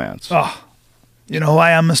True Romance. Oh, you know who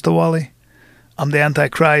I am, Mr. Wally? I'm the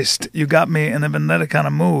Antichrist. You got me in a vendetta kind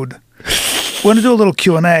of mood. We're going to do a little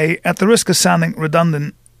Q&A. At the risk of sounding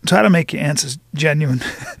redundant, try to make your answers genuine.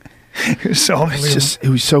 It was so unbelievable. It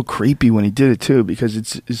was so creepy when he did it too, because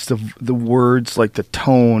it's the words, like the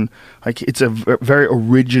tone, like it's a very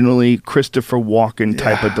originally Christopher Walken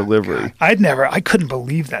type of delivery. God. I couldn't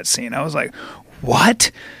believe that scene. I was like,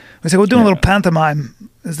 what? I was like, we're doing a little pantomime.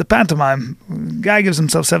 It's the pantomime. Guy gives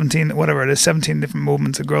himself 17 different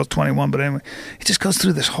movements. A girl's 21, but anyway, he just goes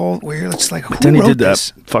through this whole weird. It's like, who then he wrote did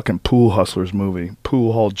this? That fucking Pool Hustlers movie,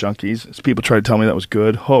 Pool Hall Junkies. People tried to tell me that was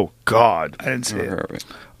good. Oh God, I didn't see it.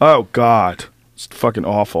 Oh God, it's fucking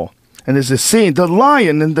awful. And there's this scene, the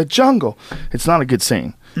lion in the jungle. It's not a good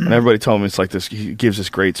scene. And everybody told me it's like this. He gives this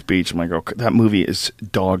great speech. I'm like, oh, that movie is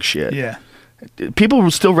dog shit. Yeah. People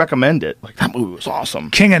will still recommend it. Like, that movie was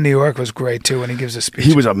awesome. King of New York was great too when he gives a speech.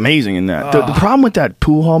 He was amazing in that. The problem with that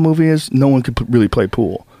pool hall movie is no one could really play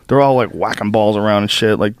pool. They're all like whacking balls around and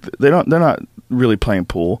shit. Like they're not really playing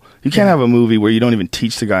pool. You can't have a movie where you don't even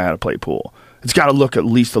teach the guy how to play pool. It's got to look at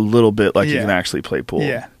least a little bit like you can actually play pool.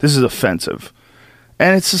 Yeah. This is offensive.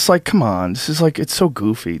 And it's just like, come on. This is like, it's so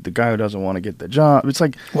goofy. The guy who doesn't want to get the job. It's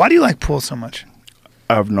like, why do you like pool so much?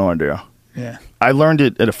 I have no idea. Yeah. I learned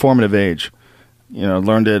it at a formative age.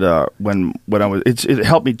 Learned it when I was. It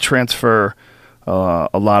helped me transfer a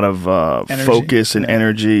lot of focus and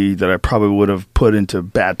energy that I probably would have put into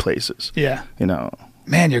bad places. Yeah.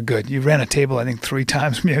 Man, you're good. You ran a table, I think, 3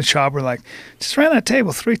 times. Me and Schaub were like, just ran that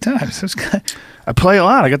table 3 times. It was good. I play a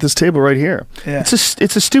lot. I got this table right here. Yeah.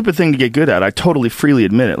 It's a stupid thing to get good at. I totally freely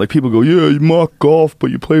admit it. Like, people go, yeah, you mock golf,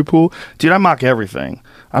 but you play pool. Dude, I mock everything.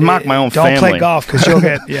 I mock my own family. Don't play golf because you'll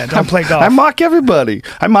get. Yeah, don't play golf. I mock everybody.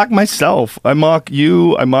 I mock myself. I mock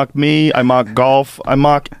you. I mock me. I mock golf. I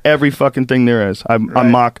mock every fucking thing there is. I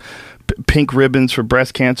mock pink ribbons for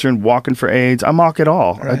breast cancer and walking for AIDS. I mock it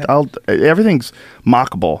all. Right. Everything's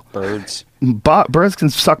mockable. Birds. Birds can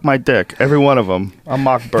suck my dick. Every one of them. I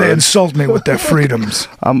mock birds. They insult me with their freedoms.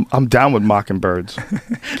 I'm down with mocking birds.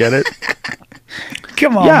 Get it?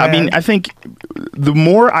 Come on, yeah, man. I mean, I think the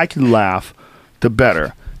more I can laugh, the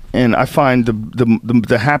better. And I find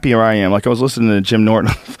the happier I am. Like, I was listening to Jim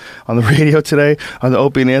Norton on the radio today on the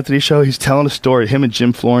Opie and Anthony show. He's telling a story, him and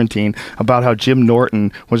Jim Florentine, about how Jim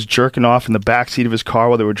Norton was jerking off in the backseat of his car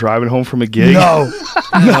while they were driving home from a gig. No.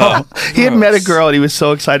 He had met a girl and he was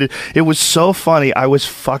so excited. It was so funny. I was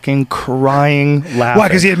fucking crying laughing. Why?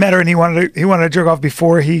 Because he had met her and he wanted to jerk off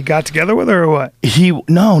before he got together with her, or what?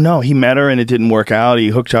 No. He met her and it didn't work out. He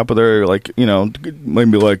hooked up with her, like,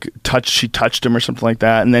 maybe like she touched him or something like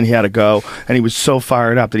that, and then he had to go, and he was so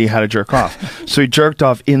fired up that he had to jerk off. So he jerked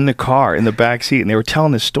off in the car, in the back seat, and they were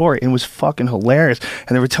telling this story, and it was fucking hilarious.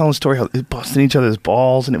 And they were telling the story how they busted each other's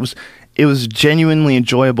balls, and it was genuinely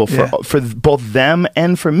enjoyable for both them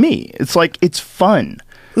and for me. It's like, it's fun.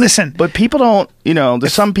 Listen, but people don't.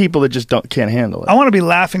 There's some people that just can't handle it. I want to be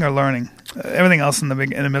laughing or learning. Everything else in the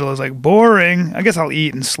middle is like boring. I guess I'll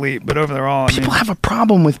eat and sleep, but overall, people have a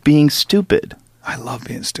problem with being stupid. I love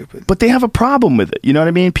being stupid. But they have a problem with it. You know what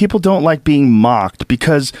I mean? People don't like being mocked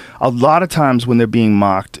because a lot of times when they're being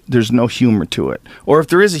mocked, there's no humor to it. Or if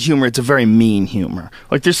there is a humor, it's a very mean humor.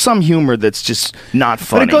 Like, there's some humor that's just not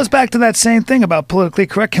funny. But it goes back to that same thing about politically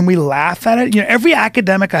correct. Can we laugh at it? Every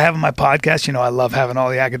academic I have on my podcast, I love having all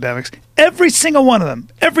the academics. Every single one of them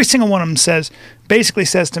basically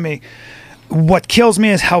says to me, what kills me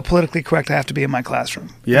is how politically correct I have to be in my classroom.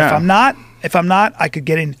 Yeah. If I'm not, I could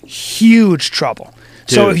get in huge trouble.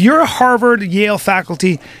 So if you're a Harvard, Yale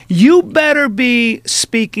faculty, you better be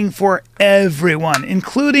speaking for everyone,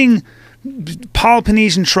 including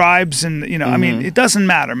Peloponnesian tribes, and I mean, it doesn't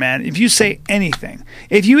matter, man. If you say anything,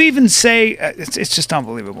 if you even say, it's just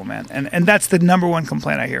unbelievable, man. And that's the number one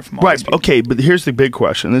complaint I hear from all these people. Okay, but here's the big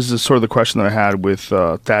question. This is sort of the question that I had with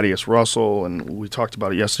Thaddeus Russell, and we talked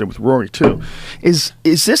about it yesterday with Rory too. Is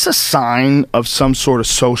this a sign of some sort of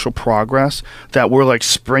social progress that we're like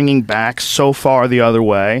springing back so far the other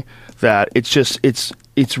way that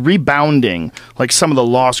it's rebounding like some of the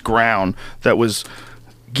lost ground that was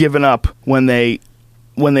given up when they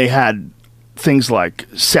had things like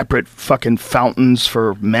separate fucking fountains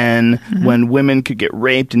for men, when women could get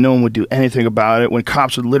raped and no one would do anything about it, when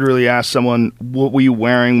cops would literally ask someone, what were you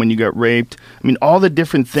wearing when you got raped? I mean, all the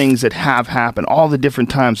different things that have happened, all the different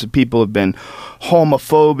times that people have been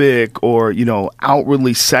homophobic or,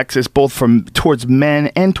 outwardly sexist, both towards men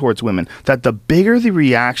and towards women, that the bigger the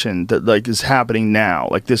reaction that like is happening now,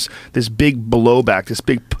 like this big blowback, this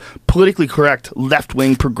big politically correct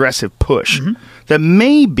left-wing progressive push, that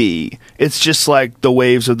maybe it's just like the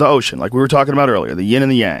waves of the ocean, like we were talking about earlier, the yin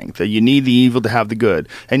and the yang, that you need the evil to have the good,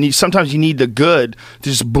 and sometimes you need the good to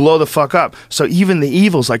just blow the fuck up. So even the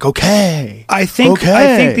evil's like, okay. I think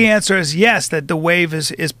the answer is yes, that the wave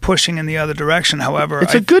is pushing in the other direction. However,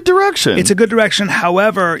 it's a good direction. It's a good direction.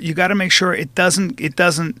 However, you got to make sure it doesn't get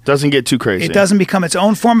too crazy. It doesn't become its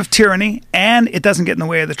own form of tyranny, and it doesn't get in the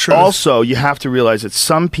way of the truth. Also, you have to realize that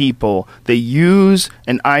some people, they use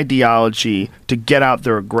an ideology to get out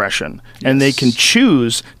their aggression, and they can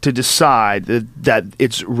choose to decide that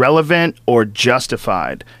it's relevant or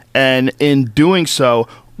justified. And in doing so,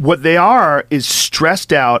 what they are is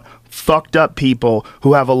stressed out, fucked up people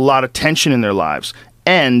who have a lot of tension in their lives.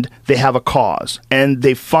 And they have a cause. And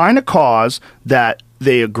they find a cause that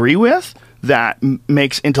they agree with, that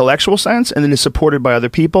makes intellectual sense, and then is supported by other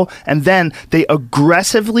people. And then they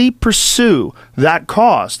aggressively pursue that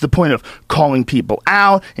cause, to the point of calling people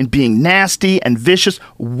out and being nasty and vicious.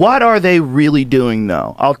 What are they really doing,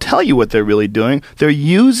 though? I'll tell you what they're really doing. They're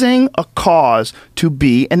using a cause to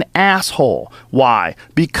be an asshole. Why?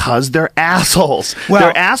 Because they're assholes. Well,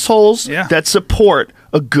 they're assholes that support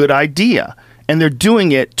a good idea. And they're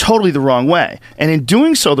doing it totally the wrong way. And in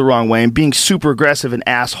doing so the wrong way and being super aggressive and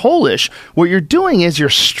asshole-ish, what you're doing is you're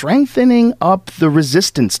strengthening up the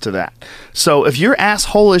resistance to that. So if you're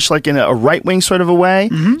asshole-ish, like in a right-wing sort of a way,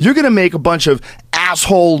 you're going to make a bunch of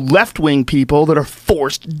asshole left-wing people that are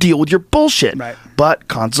forced to deal with your bullshit. Right. But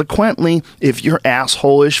consequently, if you're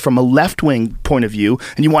asshole-ish from a left-wing point of view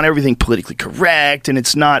and you want everything politically correct and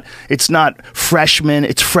it's not freshmen,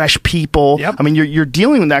 it's fresh people. Yep. I mean, you're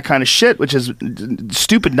dealing with that kind of shit, which is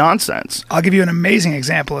stupid nonsense. I'll give you an amazing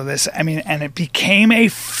example of this. I mean, and it became a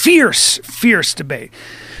fierce debate.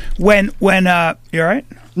 When you all right?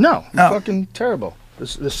 No, fucking terrible.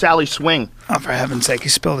 The Sally Swing. Oh, for heaven's sake,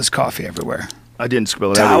 you spilled his coffee everywhere. I didn't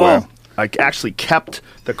spill it Towel. everywhere. I actually kept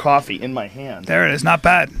the coffee in my hand. There it is. Not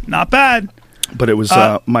bad. Not bad. But it was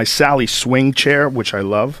my Sally Swing chair, which I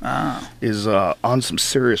love, is on some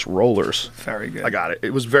serious rollers. Very good. I got it.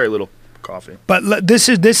 It was very little coffee. But this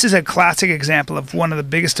is a classic example of one of the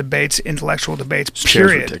biggest debates, intellectual debates,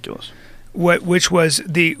 period. It's ridiculous. Which was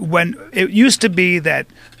when it used to be that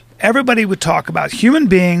everybody would talk about human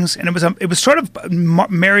beings, and it was sort of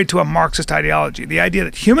married to a Marxist ideology, the idea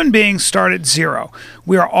that human beings start at zero.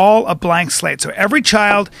 We are all a blank slate. So every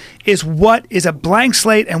child is a blank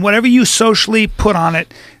slate, and whatever you socially put on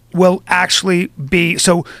it will actually be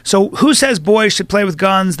so who says boys should play with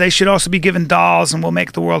guns? They should also be given dolls, and we'll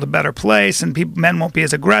make the world a better place, and men won't be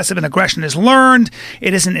as aggressive, and aggression is learned.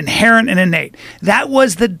 It isn't inherent and innate. That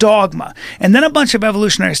was the dogma. And then a bunch of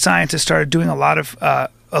evolutionary scientists started doing a lot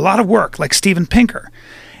of work, like Steven Pinker.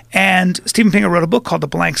 And Steven Pinker wrote a book called The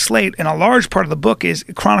Blank Slate, and a large part of the book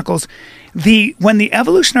chronicles when the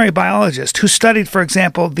evolutionary biologist who studied, for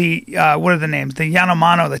example, the what are the names? The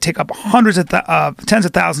Yanomamo that take up tens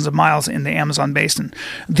of thousands of miles in the Amazon basin.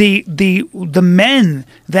 The men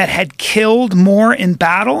that had killed more in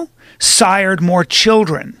battle sired more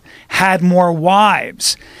children, had more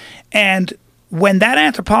wives, and when that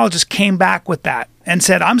anthropologist came back with that and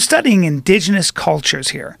said, I'm studying indigenous cultures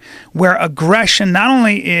here, where aggression not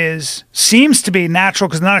only seems to be natural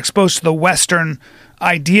because they're not exposed to the Western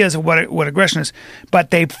ideas of what aggression is,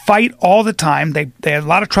 but they fight all the time. They have a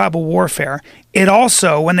lot of tribal warfare. It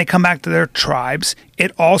also, when they come back to their tribes,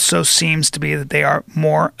 it also seems to be that they are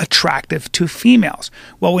more attractive to females.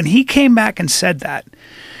 Well, when he came back and said that,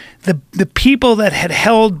 the people that had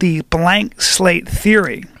held the blank slate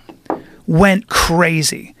theory went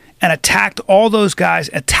crazy and attacked all those guys,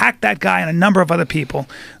 attacked that guy and a number of other people.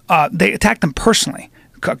 They attacked them personally.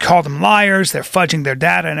 called them liars. They're fudging their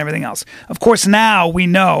data and everything else. Of course, now we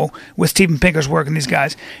know with Steven Pinker's work and these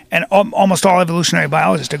guys, and almost all evolutionary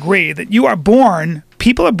biologists agree that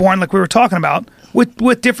people are born, like we were talking about,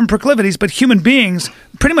 with different proclivities, but human beings,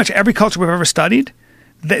 pretty much every culture we've ever studied,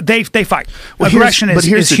 they fight. Aggression is human. But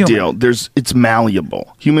here's the deal. It's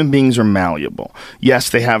malleable. Human beings are malleable.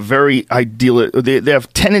 Yes, they have very they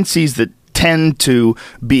have tendencies that tend to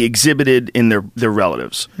be exhibited in their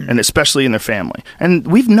relatives, and especially in their family. And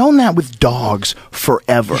we've known that with dogs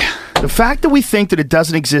forever. Yeah. The fact that we think that it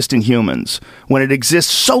doesn't exist in humans when it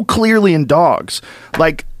exists so clearly in dogs,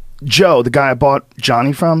 like Joe, the guy I bought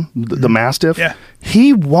Johnny from, the Mastiff,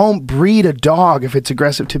 he won't breed a dog if it's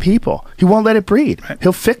aggressive to people. He won't let it breed. Right.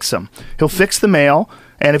 He'll fix them. He'll fix the male,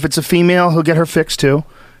 and if it's a female, he'll get her fixed too.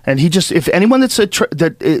 And if anyone if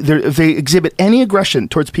they exhibit any aggression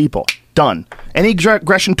towards people, done. Any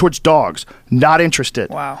aggression towards dogs, not interested.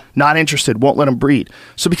 Wow. Not interested. Won't let him breed.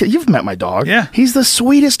 So because you've met my dog. Yeah. He's the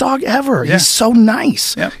sweetest dog ever. Yeah. He's so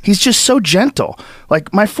nice. Yeah. He's just so gentle.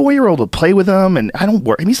 Like my 4-year-old will play with him, and I don't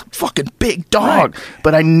worry. I mean, he's a fucking big dog,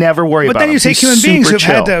 but I never worry about him. But then you take human beings who've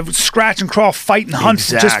chill. had to scratch and crawl, fight and hunt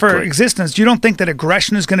just for existence. You don't think that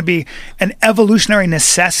aggression is going to be an evolutionary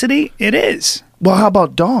necessity? It is. Well, how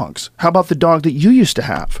about dogs? How about the dog that you used to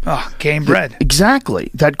have? Oh, game bred. Exactly.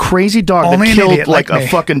 That crazy dog Only that killed like a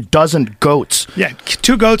fucking dozen goats. Yeah,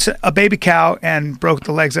 2 goats, a baby cow, and broke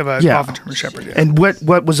the legs of a Golden German Shepherd. Yeah. And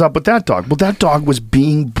what was up with that dog? Well, that dog was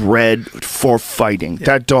being bred for fighting. Yep.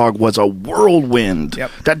 That dog was a whirlwind.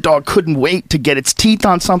 Yep. That dog couldn't wait to get its teeth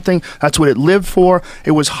on something. That's what it lived for.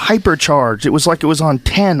 It was hypercharged. It was like it was on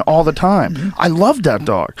 10 all the time. Mm-hmm. I loved that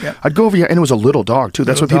dog. Yep. I'd go over here, and it was a little dog, too.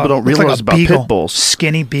 That's what people don't realize about pit bulls.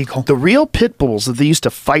 Skinny beagle. The real pit bulls that they used to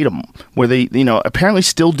fight them, where they, apparently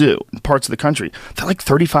still do in parts of the country, they're like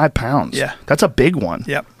 35 pounds. Yeah. That's a big one.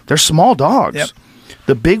 Yep. They're small dogs. Yep.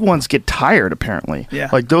 The big ones get tired, apparently. Yeah.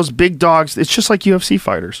 Like those big dogs, it's just like UFC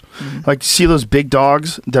fighters. Mm-hmm. Like, see those big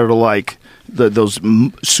dogs that are like those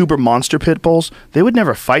super monster pit bulls? They would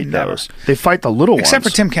never fight those. They fight the little ones. Except for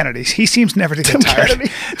Tim Kennedy. He seems never to get tired.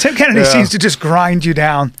 Tim Kennedy seems to just grind you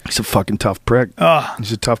down. He's a fucking tough prick.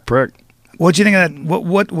 He's a tough prick. What do you think of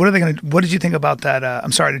that? What are they going to? What did you think about that?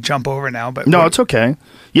 I'm sorry to jump over now, but no, it's okay.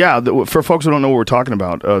 Yeah, for folks who don't know what we're talking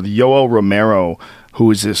about, the Yoel Romero, who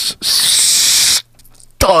is this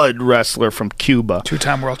stud wrestler from Cuba,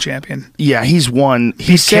 2-time world champion. Yeah, he's won.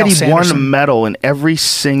 He said he Sanderson. won a medal in every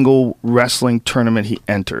single wrestling tournament he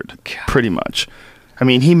entered. God. Pretty much. I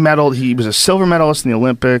mean, he medaled. He was a silver medalist in the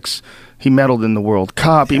Olympics. He medaled in the World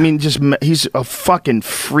Cup. Yeah. I mean, he's a fucking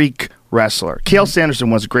freak wrestler. Cael Sanderson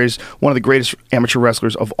was one of the greatest amateur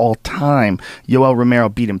wrestlers of all time. Yoel Romero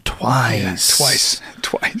beat him twice. Yeah,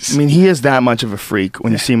 twice. I mean, he is that much of a freak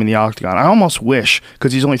when you see him in the octagon. I almost wish,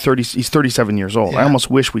 because he's only 37 years old. I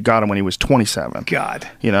almost wish we got him when he was 27. God.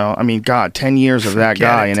 I mean, 10 years of that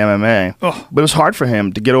guy in MMA. Ugh. But it was hard for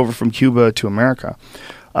him to get over from Cuba to America.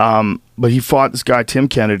 But he fought this guy, Tim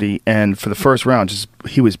Kennedy, and for the first round,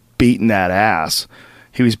 he was beating that ass.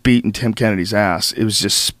 He was beating Tim Kennedy's ass. It was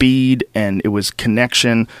just speed, and it was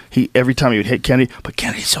connection. Every time he would hit Kennedy, but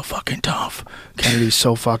Kennedy's so fucking tough. Kennedy's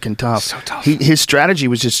so fucking tough. So tough. His strategy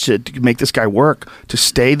was just to make this guy work, to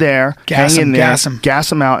stay there, gas hang in there,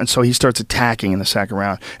 gas him out, and so he starts attacking in the second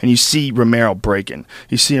round. And you see Romero breaking.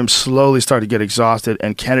 You see him slowly start to get exhausted,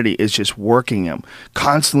 and Kennedy is just working him,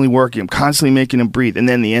 constantly making him breathe. And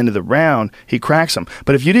then the end of the round, he cracks him.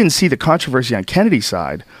 But if you didn't see the controversy on Kennedy's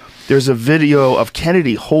side, there's a video of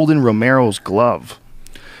Kennedy holding Romero's glove.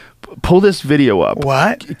 Pull this video up.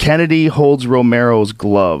 What? Kennedy holds Romero's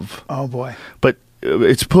glove. Oh boy! But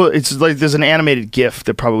it's like there's an animated GIF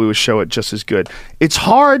that probably would show it just as good. It's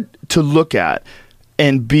hard to look at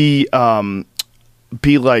and be objective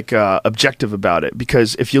about it,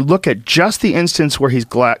 because if you look at just the instance where he's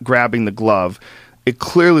grabbing the glove, it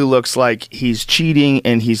clearly looks like he's cheating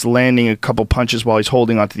and he's landing a couple punches while he's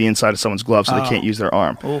holding onto the inside of someone's glove so they can't use their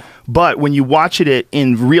arm. Ooh. But when you watch it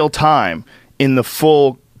in real time, in the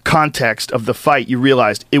full context of the fight, you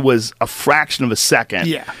realized it was a fraction of a second.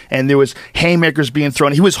 Yeah. And there was haymakers being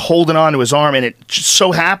thrown. He was holding on to his arm, and it just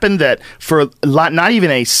so happened that for not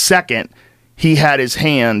even a second, he had his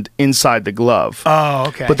hand inside the glove. Oh,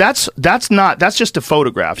 okay. But that's just a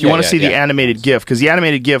photograph. You want to see the animated GIF, because the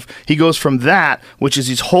animated GIF, he goes from that, which is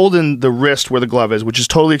he's holding the wrist where the glove is, which is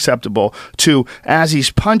totally acceptable, to as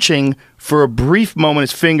he's punching, for a brief moment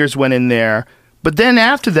his fingers went in there. But then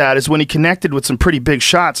after that is when he connected with some pretty big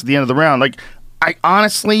shots at the end of the round. Like, I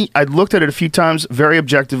looked at it a few times very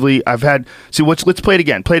objectively. Let's play it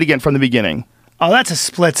again. Play it again from the beginning. Oh, that's a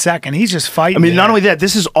split second. He's just fighting. I mean, not there. only that,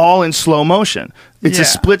 this is all in slow motion. It's a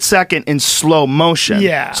split second in slow motion.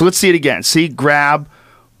 Yeah. So let's see it again. See, grab,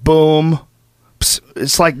 boom.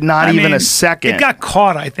 It's like not even a second. It got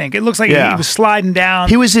caught, I think. It looks like he was sliding down.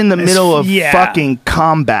 He was in the middle of fucking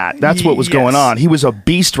combat. That's what was going on. He was a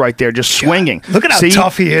beast right there, just swinging. Look at how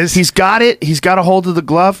tough he is. He's got it. He's got a hold of the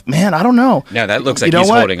glove. Man, I don't know. Yeah, that looks like he's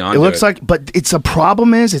holding on to it. It looks like, but it's a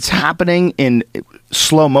problem is it's happening in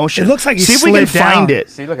slow motion. It looks like he See if we can slid down. find it.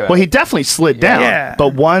 See, look at well, that. he definitely slid down. Yeah.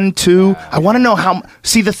 But 1, 2, I want to know how.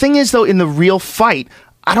 See, the thing is, though, in the real fight,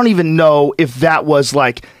 I don't even know if that was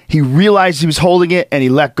like he realized he was holding it and he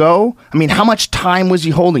let go. I mean, how much time was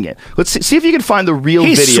he holding it? Let's see if you can find the real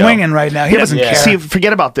video. He's swinging right now. He doesn't care. See,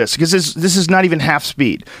 forget about this because this is not even half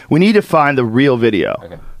speed. We need to find the real video.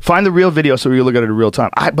 Okay. Find the real video so we can look at it in real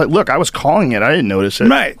time. But look, I was calling it. I didn't notice it.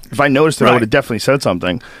 Right. If I noticed it, I would have definitely said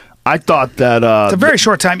something. I thought that it's a very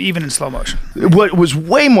short time, even in slow motion. What was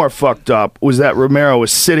way more fucked up was that Romero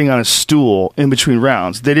was sitting on a stool in between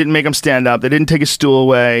rounds. They didn't make him stand up. They didn't take his stool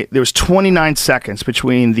away. There was 29 seconds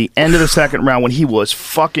between the end of the second round when he was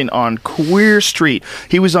fucking on Queer Street.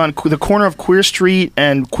 He was on the corner of Queer Street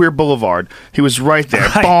and Queer Boulevard. He was right there.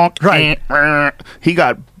 Right. Bonk. He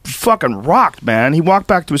got fucking rocked, man. He walked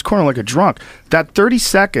back to his corner like a drunk. That 30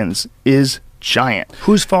 seconds is giant.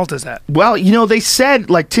 Whose fault is that? Well, they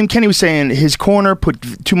said, like Tim Kenny was saying, his corner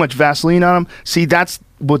put too much Vaseline on him. See, that's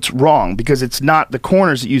what's wrong because it's not the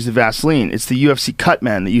corners that use the Vaseline. It's the UFC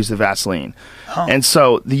cutmen that use the Vaseline. Oh. And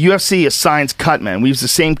so the UFC assigns cutmen. We use the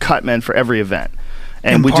same cutmen for every event.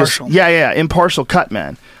 And impartial. Impartial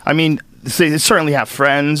cutmen. I mean, they certainly have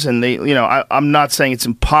friends, and they, I'm not saying it's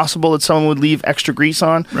impossible that someone would leave extra grease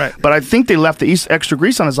on, right? But I think they left the extra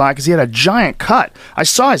grease on his eye because he had a giant cut. I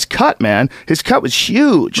saw his cut, man. His cut was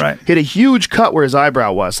huge. Right. He had a huge cut where his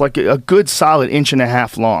eyebrow was, like a good solid 1.5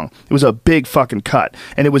 inches long. It was a big fucking cut,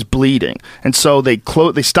 and it was bleeding. And so they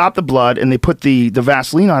stopped the blood and they put the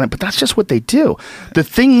Vaseline on it. But that's just what they do. The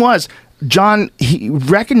thing was, John, he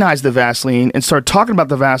recognized the Vaseline and started talking about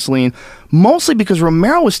the Vaseline mostly because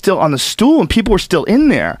Romero was still on the stool and people were still in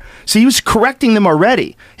there. So he was correcting them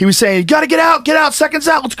already. He was saying, you got to get out, seconds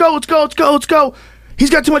out, let's go.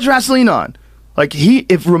 He's got too much Vaseline on. Like,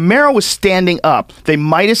 if Romero was standing up, they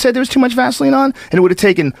might have said there was too much Vaseline on, and it would have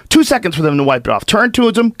taken 2 seconds for them to wipe it off. Turn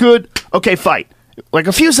towards him, good, okay, fight. Like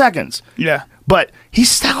a few seconds. Yeah. But he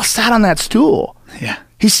still sat on that stool. Yeah.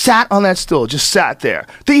 He sat on that stool, just sat there.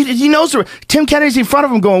 He knows Tim Kennedy's in front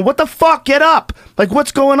of him going, what the fuck, get up. Like,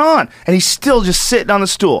 what's going on? And he's still just sitting on the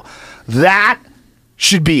stool. That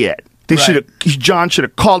should be it. John should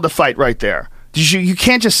have called the fight right there. You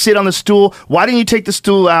can't just sit on the stool. Why didn't you take the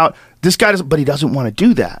stool out? This guy doesn't, but he doesn't want to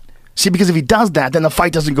do that. See, because if he does that, then the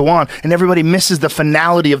fight doesn't go on, and everybody misses the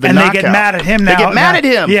finality of the knockout. And they get mad at him now. They get mad at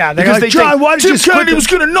him. Yeah, because like, they John, think, why did you Tim Kennedy was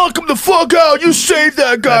going to knock him the fuck out. You saved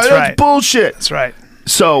that guy. That's right. Bullshit. That's right.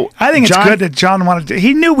 So I think it's good that John wanted to.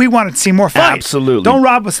 He knew we wanted to see more fight. Absolutely. Don't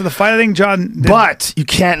rob us of the fight. I think John did. But you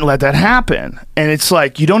can't let that happen. And it's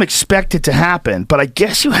like you don't expect it to happen. But I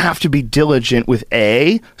guess you have to be diligent with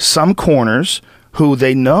some corners who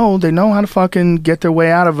they know how to fucking get their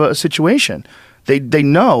way out of a situation. They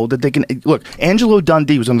know that they can. Look, Angelo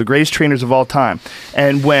Dundee was one of the greatest trainers of all time.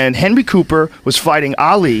 And when Henry Cooper was fighting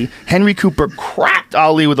Ali, Henry Cooper cracked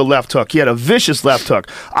Ali with a left hook. He had a vicious left hook.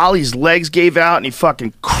 Ali's legs gave out and he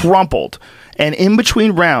fucking crumpled. And in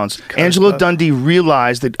between rounds, Angelo Dundee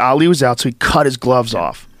realized that Ali was out, so he cut his gloves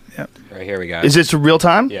off. Yep. Right, here we go. Is this in real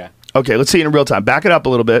time? Yeah. Okay, let's see it in real time. Back it up a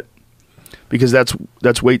little bit because that's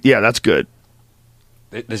that's good.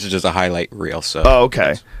 This is just a highlight reel, so. Oh,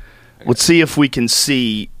 okay. Let's see if we can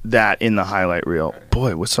see that in the highlight reel.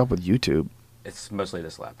 Boy, what's up with YouTube? It's mostly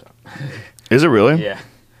this laptop. Is it really? Yeah.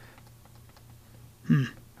 Hold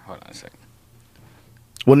on a second.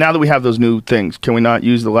 Well, now that we have those new things, can we not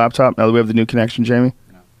use the laptop now that we have the new connection, Jamie?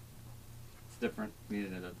 No. It's different. We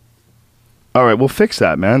needed it. All right, well, fix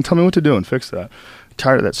that, man. Tell me what to do and fix that. I'm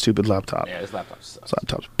tired of that stupid laptop. Yeah, this laptop sucks. This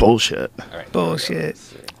laptop's bullshit. All right, bullshit.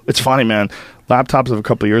 It's funny, man. Laptops of a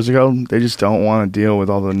couple years ago, they just don't want to deal with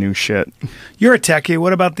all the new shit. You're a techie.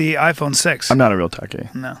 What about the iPhone 6? I'm not a real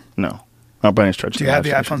techie. No. Not by any stretch. Do you have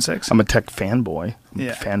the iPhone 6? I'm a tech fanboy.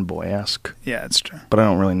 Yeah. Fanboy-esque. Yeah, that's true. But I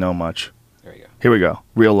don't really know much. There you go. Here we go.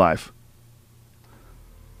 Real life.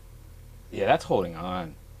 Yeah, that's holding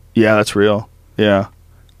on. Yeah, that's real. Yeah.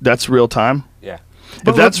 That's real time. Yeah.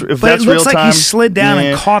 If that's it real looks like time, he slid down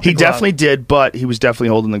and caught the He glove. definitely did, but he was definitely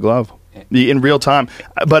holding the glove in real time.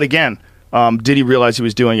 But again, did he realize he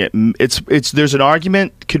was doing it? There's an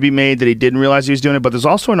argument could be made that he didn't realize he was doing it, but there's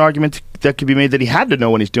also an argument that could be made that he had to know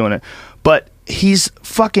when he's doing it. But he's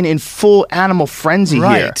fucking in full animal frenzy here.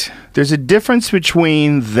 Right. There's a difference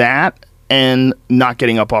between that and not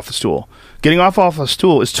getting up off the stool. Getting off a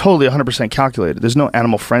stool is totally 100% calculated. There's no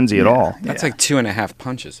animal frenzy at all. That's like 2.5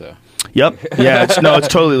 punches, though. Yep. Yeah. It's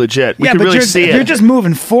totally legit. We can but really see it. You're just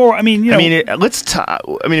moving forward. I mean,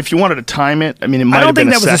 if you wanted to time it, it might I don't have been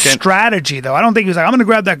think that a was second. a strategy, though. I don't think he was like, I'm going to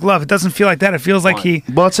grab that glove. It doesn't feel like that. It feels like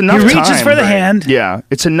It's enough he reaches time, for the hand. Yeah.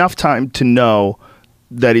 It's enough time to know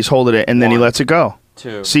that he's holding it, and then he lets it go.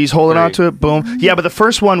 2. See, he's holding 3. on to it. Boom. Yeah, but the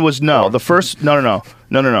first one was no. The first no.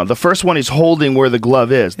 The first one he's holding where the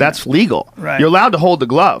glove is. That's legal. Right. You're allowed to hold the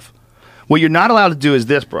glove. What you're not allowed to do is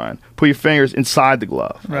this, Brian. Put your fingers inside the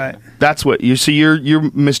glove. Right. That's what you see. You're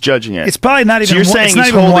misjudging it. It's probably not even. So you're saying it's not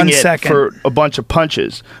he's even holding 1 it second. for a bunch of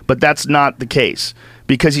punches, but that's not the case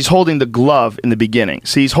because he's holding the glove in the beginning.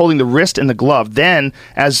 See, he's holding the wrist in the glove. Then,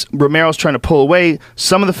 as Romero's trying to pull away,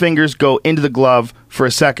 some of the fingers go into the glove for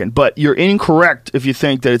a second. But you're incorrect if you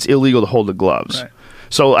think that it's illegal to hold the gloves. Right.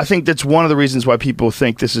 So I think that's one of the reasons why people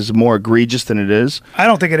think this is more egregious than it is. I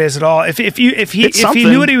don't think it is at all. If he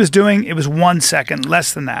knew what he was doing, it was 1 second,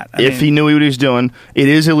 less than that. If he knew what he was doing, it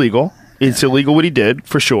is illegal. It's illegal what he did,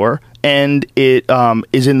 for sure. And it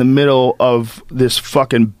is in the middle of this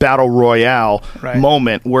fucking battle royale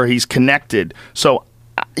moment where he's connected. So,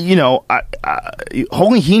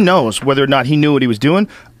 only he knows whether or not he knew what he was doing.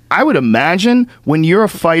 I would imagine when you're a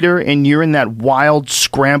fighter and you're in that wild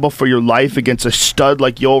scramble for your life against a stud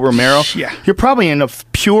like Yoel Romero, you're probably in a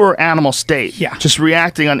pure animal state. Yeah. Just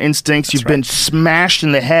reacting on instincts. You've been smashed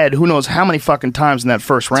in the head who knows how many fucking times in that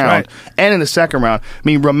first round and in the second round. I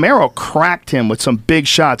mean, Romero cracked him with some big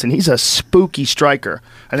shots, and he's a spooky striker.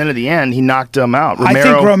 And then at the end, he knocked him out. I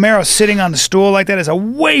think Romero sitting on the stool like that is a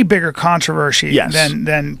way bigger controversy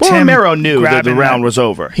than Tim. Romero knew that the round was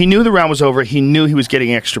over. He knew the round was over. He knew he was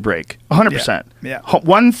getting extra break. 100%. Yeah.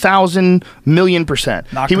 1,000 million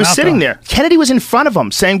 %. Knocked he him was out, sitting though. there. Kennedy was in front of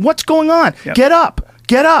him saying, "What's going on? Yep. Get up.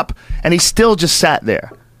 Get up." And he still just sat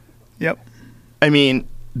there. Yep. I mean,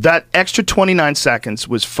 that extra 29 seconds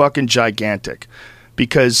was fucking gigantic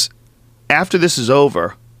because after this is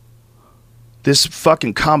over, this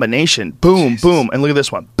fucking combination, boom, boom, and look at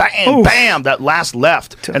this one. Bam, bam, that last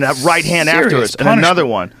left and that right hand afterwards and another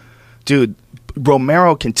one. Dude,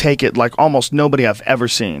 Romero can take it like almost nobody I've ever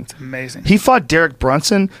seen. It's amazing. He fought Derek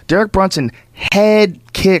Brunson. Derek Brunson head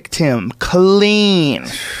kicked him clean.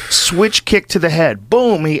 Switch kick to the head.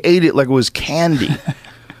 Boom, he ate it like it was candy.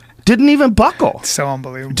 Didn't even buckle. So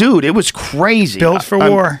unbelievable. Dude, it was crazy. Built for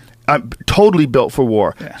war. I'm totally built for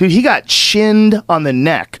war. Yeah. Dude, he got chinned on the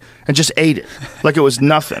neck and just ate it like it was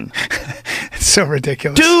nothing. It's so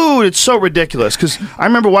ridiculous. Dude, it's so ridiculous because I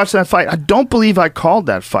remember watching that fight. I don't believe I called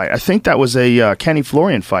that fight. I think that was a Kenny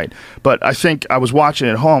Florian fight. But I think I was watching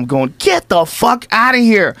it at home going, get the fuck out of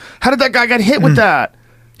here. How did that guy get hit with that?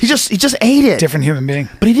 He just ate it. Different human being.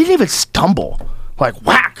 But he didn't even stumble. Like,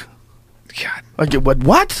 whack. God. Like,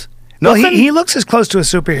 what? Well, Nothing? he looks as close to a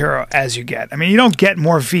superhero as you get. I mean, you don't get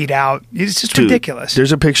more feet out. It's just ridiculous.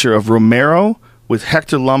 There's a picture of Romero with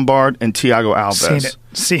Hector Lombard and Thiago Alves.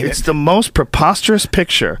 Seen it. It's the most preposterous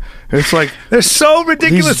picture. It's like they're so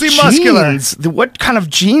ridiculously these muscular. Genes, what kind of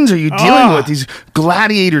genes are you dealing with? These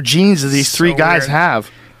gladiator genes that these three guys have.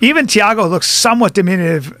 Even Thiago looks somewhat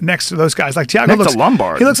diminutive next to those guys. Like Thiago looks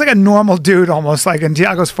Lombard. He looks like a normal dude almost, like, and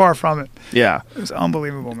Thiago's far from it. Yeah, it was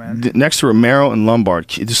unbelievable, man. Next to Romero and Lombard,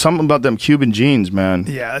 there's something about them Cuban genes, man.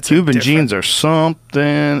 Yeah, that's Cuban genes are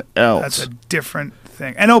something else. That's a different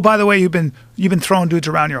thing. And oh, by the way, you've been throwing dudes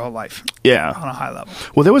around your whole life. Yeah, on a high level.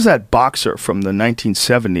 Well, there was that boxer from the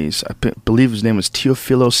 1970s. I believe his name was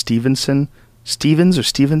Teofilo Stevenson,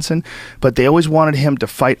 but they always wanted him to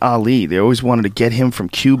fight Ali. They always wanted to get him from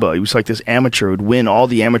Cuba. He was like this amateur who would win all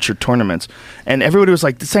the amateur tournaments. And everybody was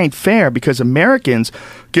like, this ain't fair because Americans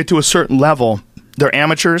get to a certain level. They're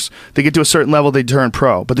amateurs. They get to a certain level, they turn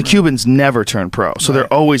pro. But the Cubans never turn pro. So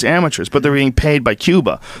they're always amateurs, but they're being paid by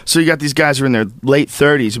Cuba. So you got these guys who are in their late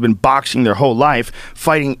 30s who've been boxing their whole life,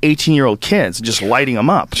 fighting 18-year-old kids and just lighting them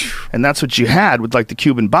up. And that's what you had with like the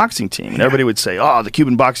Cuban boxing team. And everybody would say, oh, the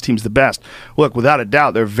Cuban boxing team's the best. Look, without a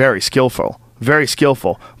doubt, they're very skillful.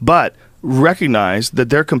 But recognize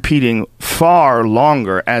that they're competing far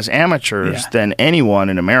longer as amateurs than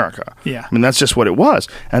anyone in America. Yeah. I mean, that's just what it was.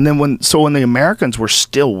 And then when the Americans were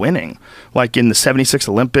still winning, like in the 76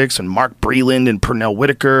 Olympics and Mark Breland and Pernell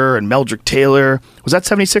Whitaker and Meldrick Taylor. Was that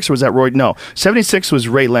 76 or was that Roy? No. 76 was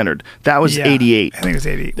Ray Leonard. That was 88. I think it was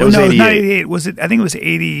 88. It was 88. Not 88. Was it? I think it was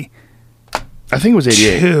 80. I think it was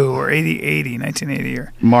 88. 82 or 80, 1980.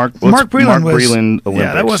 Or Mark Breland was. Breland Olympics.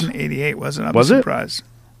 Yeah, that wasn't 88, was it? I was surprised.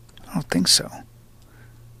 I don't think so.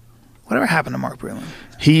 Whatever happened to Mark Breland?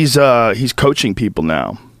 He's coaching people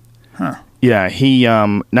now. Huh. Yeah, he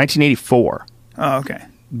 1984 Oh, okay.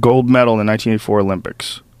 gold medal in the 1984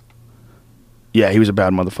 Olympics. Yeah, he was a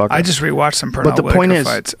bad motherfucker. I just rewatched some Pernell But the point Whitaker is,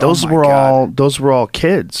 fights. those Oh my were God. all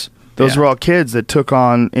kids. Those Yeah. were all kids that took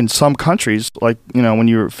on, in some countries, like, when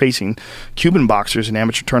you were facing Cuban boxers in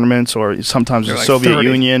amateur tournaments or sometimes They're the like Soviet 30.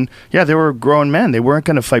 Union. Yeah, they were grown men. They weren't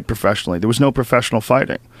going to fight professionally. There was no professional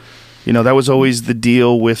fighting. That was always the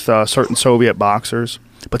deal with certain Soviet boxers.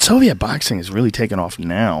 But Soviet boxing is really taken off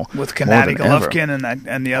now. With more Gennady than ever. Golovkin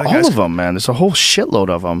and the other All guys. of them, man. There's a whole shitload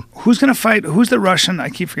of them. Who's going to fight? Who's the Russian? I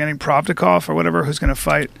keep forgetting Provnikov or whatever. Who's going to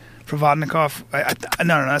fight Provodnikov?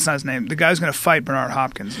 No, that's not his name. The guy who's going to fight Bernard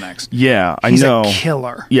Hopkins next. Yeah, He's I know. a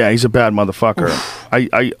killer. Yeah, he's a bad motherfucker.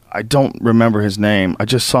 I don't remember his name. I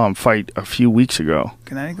just saw him fight a few weeks ago.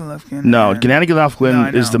 Gennady Golovkin. No, and- Gennady Golovkin No, I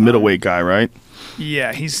is know. the middleweight guy, right?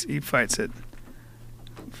 Yeah, he fights at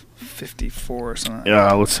 54 or something.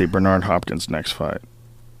 Yeah, let's see. Bernard Hopkins' next fight.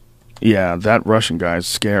 Yeah, that Russian guy is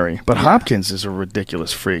scary. But Hopkins is a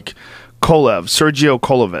ridiculous freak. Sergio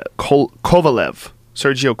Kovalev.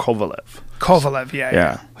 Sergio Kovalev. Kovalev,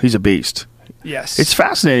 Yeah, he's a beast. Yes. It's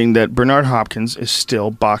fascinating that Bernard Hopkins is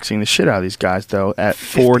still boxing the shit out of these guys, though, at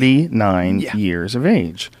 49 Yeah. years of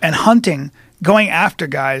age. and hunting, going after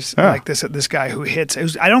guys Yeah. like this guy who hits. I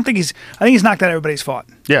think he's knocked out everybody's fought,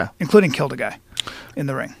 Yeah. including killed a guy in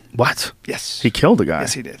the ring. What? Yes. He killed a guy?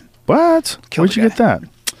 Yes, he did. What? Killed Where'd a you guy. get that?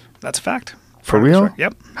 That's a fact. For Part of the real? story.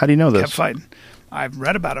 Yep. How do you know this? Kept fighting. I've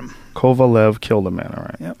read about him. Kovalev killed a man. All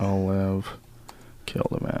right. Yep. Kovalev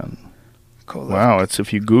killed a man. Kovalev. Wow, it's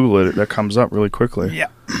if you Google it, that comes up really quickly. Yeah.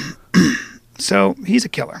 So he's a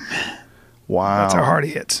killer. Wow. That's how hard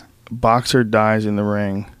he hits. Boxer dies in the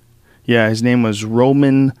ring. Yeah, his name was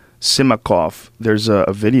Roman Simakov. There's a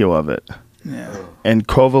video of it. Yeah. And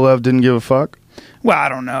Kovalev didn't give a fuck? Well, I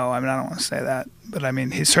don't know. I mean, I don't want to say that. But, I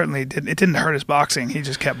mean, he certainly did. It didn't hurt his boxing. He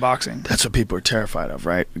just kept boxing. That's what people are terrified of,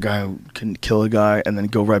 right? A guy who can kill a guy and then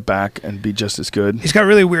go right back and be just as good. He's got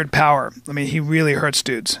really weird power. I mean, he really hurts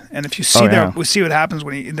dudes. And if you see we see what happens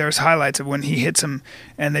when there's highlights of when he hits him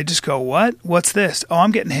and they just go, what? What's this? Oh,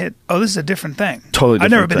 I'm getting hit. Oh, this is a different thing. Totally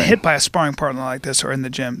I've never different been thing. hit by a sparring partner like this or in the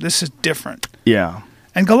gym. This is different. Yeah.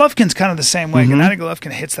 And Golovkin's kind of the same way. Gennady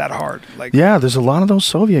Golovkin hits that hard. Like, Yeah, there's a lot of those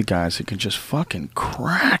Soviet guys that can just fucking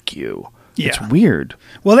crack you. It's Yeah. weird.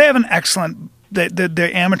 well, they have an excellent.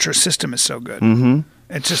 Their amateur system is so good. Mm-hmm.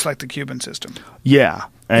 It's just like the Cuban system. Yeah.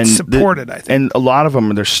 And It's supported, I think. And a lot of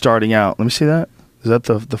them, they're starting out. Let me see that. Is that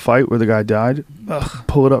the fight where the guy died? Ugh,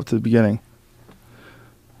 Pull it up to the beginning.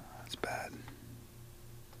 it's bad.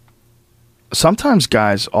 Sometimes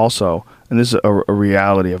guys also, and this is a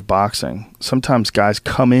reality of boxing, sometimes guys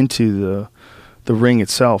come into the ring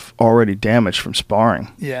itself already damaged from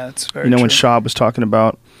sparring. Yeah, it's very. You know, true. when Schaub was talking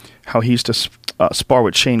about how he used to spar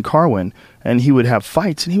with Shane Carwin, and he would have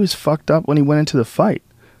fights, and he was fucked up when he went into the fight.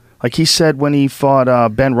 Like he said when he fought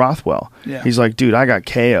Ben Rothwell. Yeah. He's like, dude, I got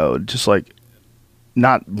KO'd just like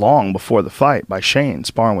not long before the fight by Shane,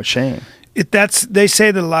 sparring with Shane. They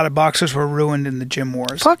say that a lot of boxers were ruined in the gym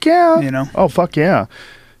wars. Fuck yeah. You know? Oh, fuck yeah.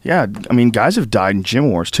 Yeah, I mean, guys have died in gym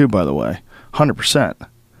wars too, by the way. 100%.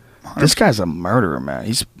 This guy's a murderer, man.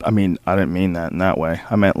 I didn't mean that in that way.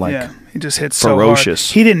 I meant like yeah, he just hits ferocious.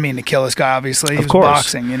 So hard. He didn't mean to kill this guy. Obviously, he Of was course.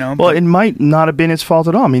 boxing. You know. Well, but- it might not have been his fault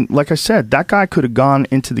at all. I mean, like I said, that guy could have gone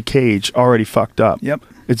into the cage already fucked up. Yep.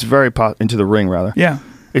 It's very into the ring rather. yeah.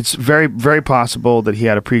 It's very, very possible that he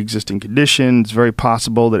had a pre-existing condition. It's very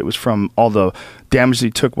possible that it was from all the damage that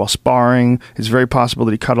he took while sparring. It's very possible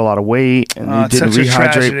that he cut a lot of weight and he It's didn't such a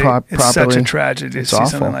tragedy. rehydrate properly. It's such a tragedy to It's see awful.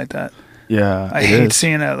 something like that. Yeah, I it hate is.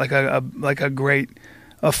 seeing a great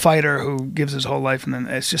fighter who gives his whole life and then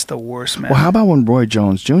it's just the worst, man. Well, how about when Roy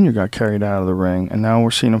Jones Jr. got carried out of the ring, and now we're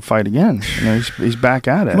seeing him fight again? You know, he's back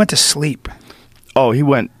at it. He went to sleep. Oh, he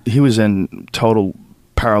was in total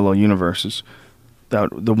parallel universes.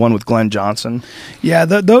 The one with Glenn Johnson. Yeah,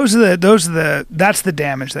 those are the that's the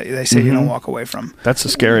damage that they say you don't walk away from. That's the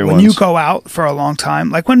scary one. When you go out for a long time,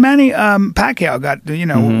 like when Manny Pacquiao got,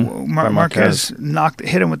 By Marquez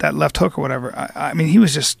hit him with that left hook or whatever. I mean, he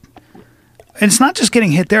was just. And it's not just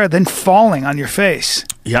getting hit there, then falling on your face.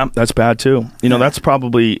 Yeah, that's bad too. You know, that's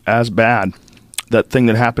probably as bad. That thing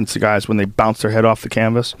that happens to guys when they bounce their head off the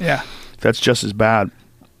canvas. Yeah. That's just as bad.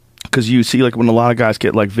 Because you see, like, when a lot of guys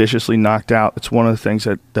get, like, viciously knocked out, it's one of the things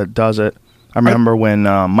that does it. I remember when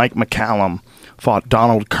Mike McCallum fought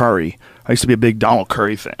Donald Curry. I used to be a big Donald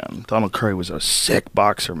Curry fan. Donald Curry was a sick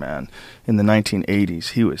boxer, man, in the 1980s.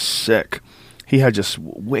 He was sick. He had just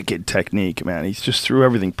wicked technique, man. He just threw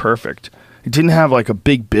everything perfect. He didn't have, like, a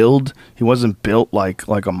big build. He wasn't built like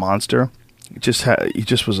a monster. He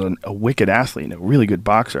just was a wicked athlete and a really good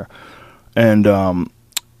boxer. And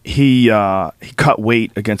he cut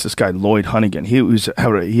weight against this guy Lloyd Hunnigan.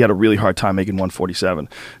 He had a really hard time making 147,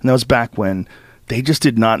 and that was back when they just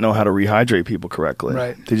did not know how to rehydrate people correctly.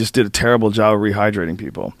 Right. They just did a terrible job of rehydrating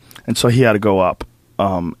people, and so he had to go up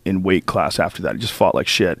in weight class after that. He just fought like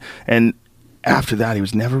shit, and after that, he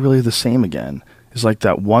was never really the same again. It's like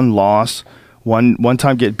that one loss, one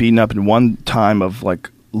time get beaten up, and one time of like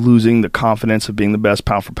losing the confidence of being the best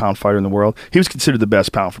pound for pound fighter in the world. He was considered the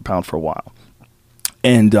best pound for pound for a while.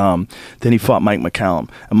 And then he fought Mike McCallum,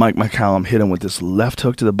 and Mike McCallum hit him with this left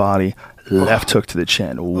hook to the body, left hook to the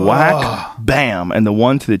chin, whack, bam, and the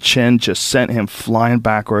one to the chin just sent him flying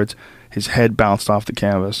backwards. His head bounced off the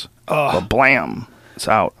canvas, blam, it's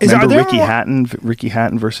out. Remember Ricky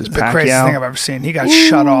Hatton versus Pacquiao? The craziest thing I've ever seen. He got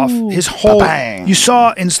shut off. His whole, you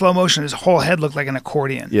saw in slow motion, his whole head looked like an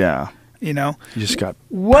accordion. Yeah. You know, he just got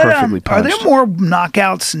perfectly punched. Are there more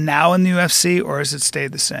knockouts now in the UFC, or has it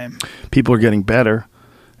stayed the same? People are getting better.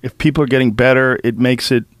 If people are getting better, it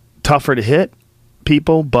makes it tougher to hit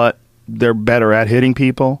people, but they're better at hitting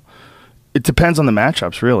people. It depends on the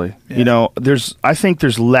matchups, really. Yeah. You know, I think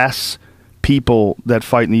there's less people that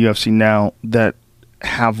fight in the UFC now that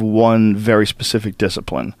have one very specific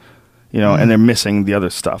discipline. You know, and they're missing the other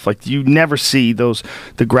stuff. Like you never see the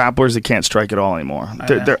grapplers that can't strike at all anymore.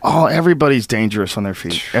 Everybody's dangerous on their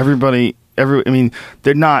feet. I mean,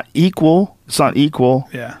 they're not equal. It's not equal.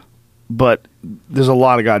 Yeah. But there's a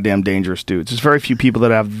lot of goddamn dangerous dudes. There's very few people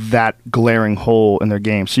that have that glaring hole in their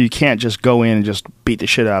game. So you can't just go in and just beat the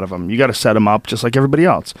shit out of them. You got to set them up just like everybody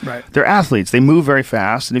else. Right. They're athletes. They move very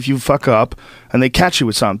fast. And if you fuck up and they catch you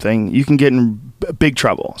with something, you can get in big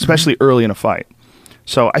trouble, especially early in a fight.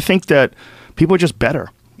 So I think that people are just better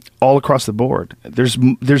all across the board. There's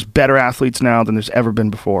better athletes now than there's ever been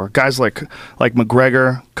before. Guys like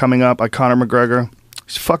McGregor coming up, like Conor McGregor.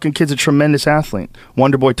 This fucking kid's a tremendous athlete.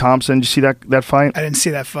 Wonderboy Thompson, did you see that fight? I didn't see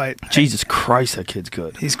that fight. Jesus Christ, that kid's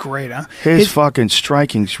good. He's great, huh? His fucking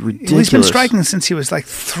striking's ridiculous. He's been striking since he was like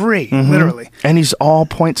 3, literally. And he's all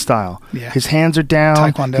point style. Yeah. His hands are down.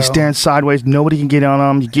 Taekwondo. He's staring sideways. Nobody can get on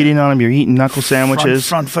him. You get in on him, you're eating knuckle sandwiches.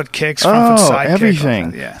 Front foot kicks, front foot side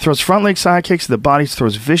everything. kicks. Yeah. Throws front leg side kicks to the body,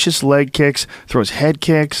 throws vicious leg kicks, throws head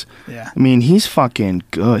kicks. Yeah. I mean, he's fucking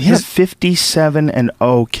good. He has a 57-0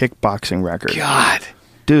 kickboxing record. God.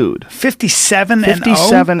 Dude,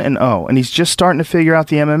 57-0, and he's just starting to figure out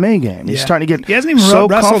the MMA game. He's starting to get he hasn't even so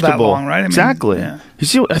wrestled comfortable. that long, right? I mean, exactly. Yeah. You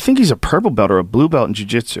see, I think he's a purple belt or a blue belt in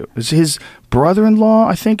jiu-jitsu. His brother-in-law,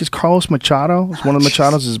 I think, is Carlos Machado. It's one of the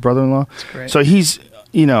Machados is his brother-in-law. So he's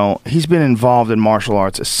been involved in martial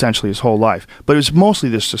arts essentially his whole life, but it was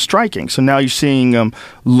mostly just the striking. So now you're seeing him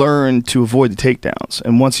learn to avoid the takedowns,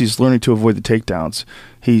 and once he's learning to avoid the takedowns,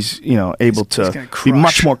 he's able to be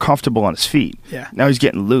much more comfortable on his feet. Yeah. Now he's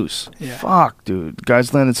getting loose. Yeah. Fuck, dude. The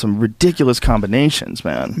guy's landed some ridiculous combinations,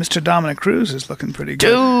 man. Mr. Dominic Cruz is looking pretty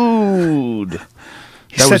good. Dude.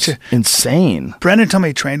 That was insane. Brendan told me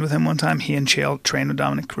he trained with him one time. He and Chael trained with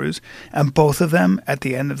Dominic Cruz, and both of them at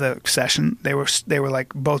the end of the session, they were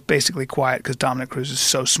like both basically quiet because Dominic Cruz is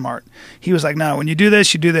so smart. He was like, "No, when you do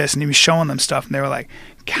this, and he was showing them stuff, and they were like,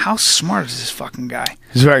 "How smart is this fucking guy?"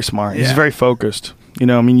 He's very smart. Yeah. He's very focused. You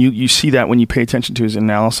know, I mean, you see that when you pay attention to his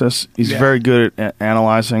analysis. He's very good at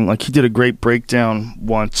analyzing. Like, he did a great breakdown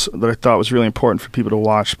once that I thought was really important for people to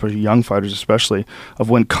watch, for young fighters especially, of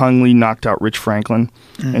when Kung Lee knocked out Rich Franklin.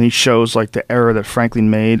 And he shows, like, the error that Franklin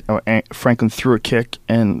made. Franklin threw a kick,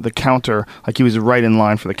 and the counter, like, he was right in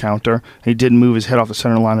line for the counter. And he didn't move his head off the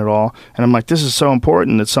center line at all. And I'm like, this is so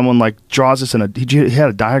important that someone, like, draws this in he had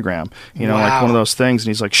a diagram, like one of those things, and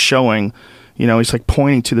he's, like, showing... he's like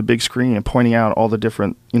pointing to the big screen and pointing out all the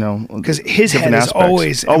different, because his head is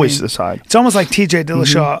always to the side. It's almost like T.J.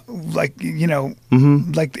 Dillashaw, like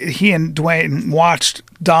like he and Dwayne watched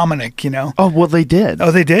Dominic. Oh well, they did.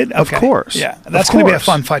 Oh, they did. Okay. Of course. Yeah, that's going to be a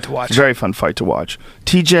fun fight to watch. It's a very fun fight to watch.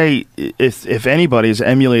 T.J. If anybody has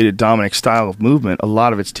emulated Dominic's style of movement, a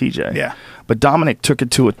lot of it's T.J. Yeah. But Dominic took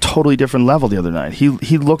it to a totally different level the other night. He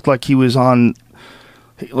looked like he was from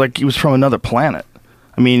another planet.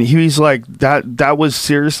 I mean, he was like that was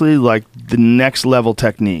seriously like the next level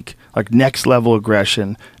technique, like next level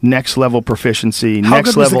aggression, next level proficiency,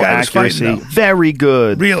 next level accuracy. Very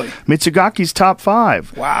good. Really? Mitsugaki's top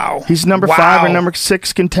 5. Wow. He's number 5 or number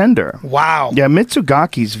 6 contender. Wow. Yeah,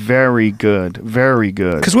 Mitsugaki's very good. Very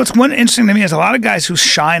good. Because what's one interesting to me is a lot of guys who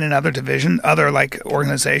shine in other like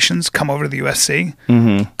organizations come over to the UFC.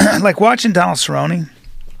 Like watching Donald Cerrone.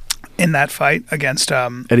 in that fight against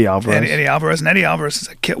Eddie Alvarez. Eddie Alvarez. And Eddie Alvarez is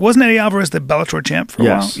a kid. Wasn't Eddie Alvarez the Bellator champ for a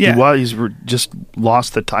while? Yes, he's just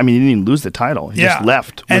lost the title. I mean, he didn't even lose the title. He just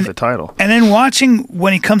left with the title. And then watching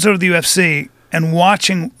when he comes out of the UFC and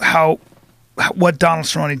watching what Donald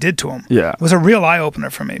Cerrone did to him was a real eye-opener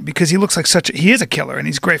for me, because he looks like he is a killer and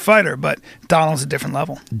he's a great fighter, but Donald's a different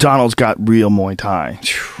level. Donald's got real Muay Thai.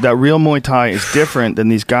 That real Muay Thai is different than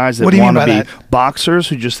these guys that want to be boxers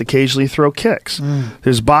who just occasionally throw kicks.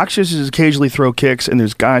 There's boxers who occasionally throw kicks, and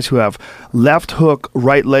there's guys who have left hook,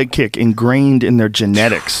 right leg kick ingrained in their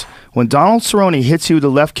genetics. When Donald Cerrone hits you with a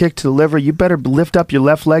left kick to the liver, you better lift up your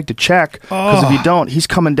left leg to check, because if you don't, he's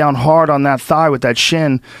coming down hard on that thigh with that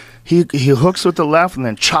shin. He hooks with the left and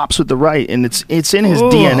then chops with the right, and it's in his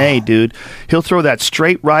DNA, dude. He'll throw that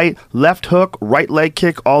straight right, left hook, right leg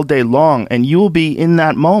kick all day long, and you will be in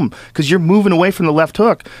that moment because you're moving away from the left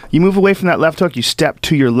hook. You move away from that left hook, you step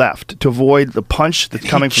to your left to avoid the punch that's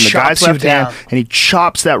coming from the guy's left hand, and he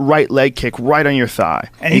chops that right leg kick right on your thigh.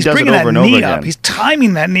 And he's bringing that knee up. He's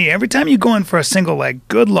timing that knee. Every time you go in for a single leg,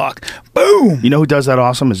 good luck. Boom! You know who does that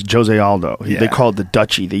awesome is Jose Aldo. They call it the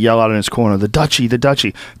Dutchie. They yell out in his corner, the Dutchie,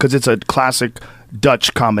 because it's a classic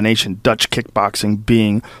Dutch combination, Dutch kickboxing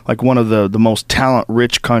being like one of the most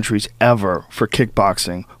talent-rich countries ever for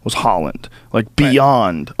kickboxing was Holland. Like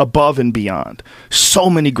beyond, above and beyond. So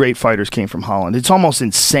many great fighters came from Holland. It's almost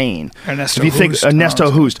insane.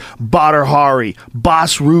 Ernesto Hoost, Badr Hari,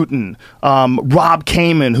 Bas Rutten, Rob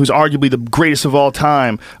Kamen, who's arguably the greatest of all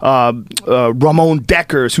time, Ramon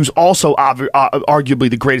Dekkers, who's also arguably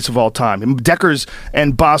the greatest of all time. And Dekkers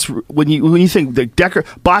and Bas, when you think the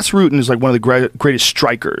Bas Rutten is like one of the greatest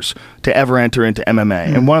strikers to ever enter into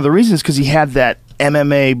MMA. And one of the reasons is because he had that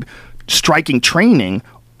MMA striking training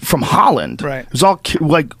from Holland. Right. It was all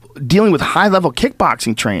like dealing with high-level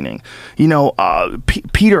kickboxing training. You know,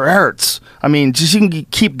 Peter Aerts. I mean, just you can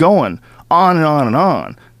keep going on and on and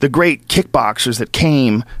on. The great kickboxers that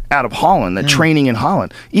came out of Holland, that training in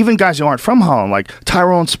Holland. Even guys who aren't from Holland, like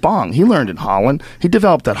Tyrone Spong. He learned in Holland. He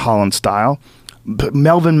developed that Holland style.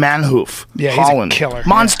 Melvin Manhoef. Yeah, Holland. He's a killer.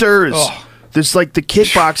 Monsters. Yeah. There's like the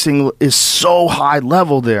kickboxing is so high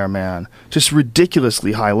level there, man. Just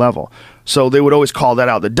ridiculously high level. So they would always call that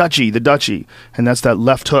out, the Dutchie. And that's that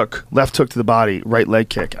left hook to the body, right leg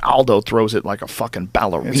kick. Aldo throws it like a fucking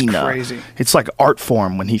ballerina. It's crazy. It's like art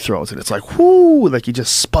form when he throws it. It's like, whoo, like he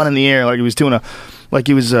just spun in the air like he was doing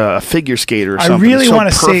a figure skater or something. I really want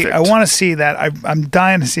to see that. I'm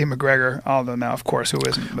dying to see McGregor Aldo now, of course, who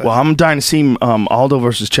isn't. But. Well, I'm dying to see Aldo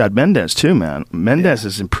versus Chad Mendes too, man. Mendes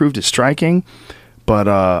has improved his striking, but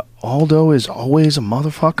Aldo is always a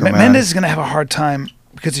motherfucker, man. Mendes is going to have a hard time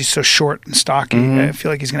because he's so short and stocky. I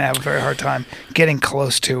feel like he's going to have a very hard time getting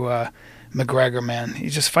close to McGregor, man. He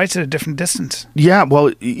just fights at a different distance. Yeah,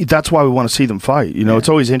 well, that's why we want to see them fight. You know, it's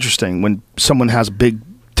always interesting when someone has a big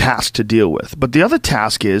task to deal with. But the other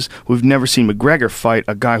task is we've never seen McGregor fight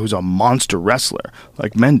a guy who's a monster wrestler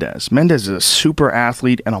like Mendes. Mendes is a super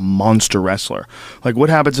athlete and a monster wrestler. Like, what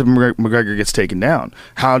happens if McGregor gets taken down?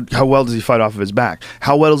 How well does he fight off of his back?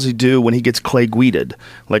 How well does he do when he gets Clay Guida'd?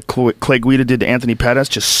 Like Clay Guida did to Anthony Pettis,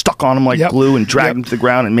 just stuck on him like glue and dragged him to the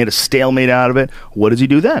ground and made a stalemate out of it. What does he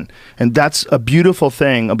do then? And that's a beautiful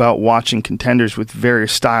thing about watching contenders with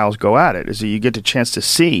various styles go at it, is that you get a chance to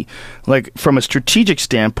see, like, from a strategic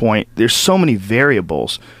standpoint, there's so many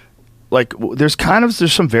variables. Like, there's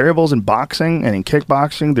some variables in boxing and in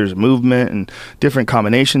kickboxing. There's movement and different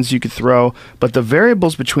combinations you could throw, but the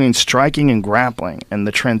variables between striking and grappling and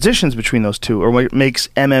the transitions between those two are what makes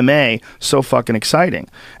MMA so fucking exciting.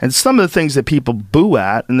 And some of the things that people boo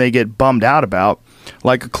at and they get bummed out about,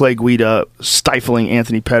 like Clay Guida stifling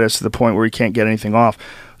Anthony Pettis to the point where he can't get anything off,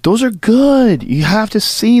 those are good. You have to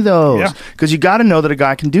see those because you got to know that a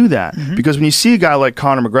guy can do that. Because when you see a guy like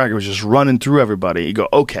Conor McGregor who's just running through everybody, you go,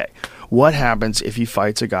 okay, what happens if he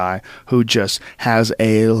fights a guy who just has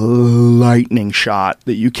a lightning shot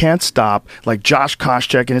that you can't stop, like Josh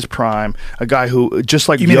Koscheck in his prime, a guy who, just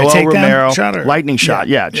like Yoel Romero, lightning shot,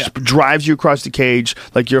 just drives you across the cage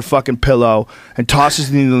like you're a fucking pillow and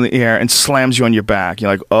tosses you in the air and slams you on your back.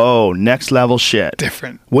 You're like, oh, next level shit.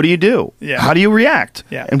 Different. What do you do? Yeah. How do you react?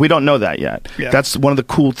 Yeah. And we don't know that yet. Yeah. That's one of the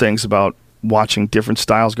cool things about watching different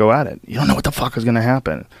styles go at it. You don't know what the fuck is going to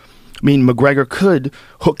happen. I mean, McGregor could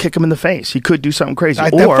hook kick him in the face. He could do something crazy.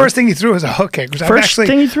 The first thing he threw was a hook kick. Which first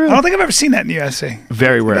thing he threw? I don't think I've ever seen that in the UFC.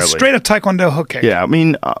 Very rarely. A straight up Taekwondo hook kick. Yeah, I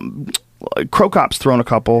mean, Krokop's thrown a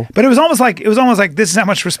couple. But it was almost like this is how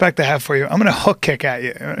much respect I have for you. I'm going to hook kick at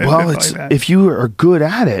you. Well, if you are good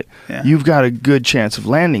at it, you've got a good chance of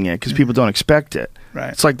landing it because people don't expect it.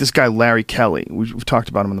 Right. It's like this guy, Larry Kelly. We've talked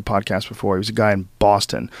about him on the podcast before. He was a guy in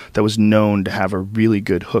Boston that was known to have a really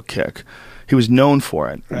good hook kick. He was known for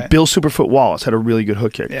it. Right. Bill Superfoot Wallace had a really good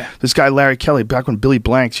hook kick. Yeah. This guy, Larry Kelly, back when Billy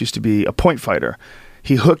Blanks used to be a point fighter,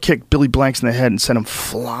 he hook kicked Billy Blanks in the head and sent him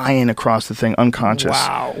flying across the thing unconscious.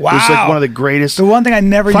 Wow. It was like one of the greatest. The one thing I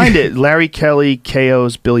never Find it. Larry Kelly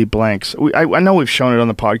KOs Billy Blanks. I know we've shown it on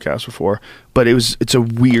the podcast before, but it's a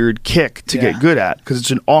weird kick to get good at because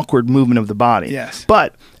it's an awkward movement of the body. Yes.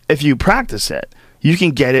 But if you practice it, you can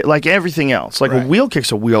get it like everything else. Like a wheel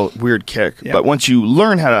kick's a weird kick, but once you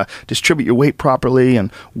learn how to distribute your weight properly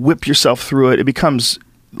and whip yourself through it, it becomes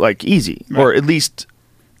like easy, or at least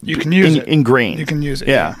you can use it. Ingrained. You can use it.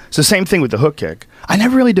 Yeah. It's the same thing with the hook kick. I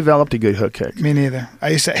never really developed a good hook kick. Me neither. I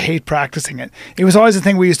used to hate practicing it. It was always the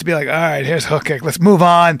thing we used to be like, all right, here's hook kick. Let's move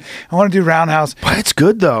on. I want to do roundhouse. But it's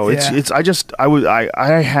good though. Yeah.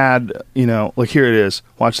 I had, like here it is.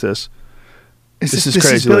 Watch this. This is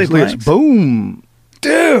crazy. Is Billy Look at this. Blanks? Boom.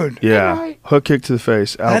 Dude. Yeah. Hook kick to the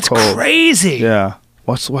face. Out That's cold. crazy. Yeah.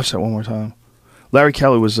 Watch that one more time. Larry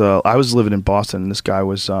Kelly was, I was living in Boston, and this guy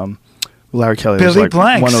was, Larry Kelly was Billy like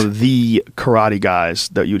Blanks. one of the karate guys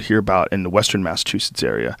that you'd hear about in the Western Massachusetts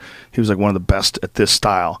area. He was like one of the best at this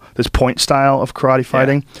style, this point style of karate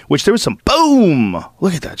fighting, which there was some boom.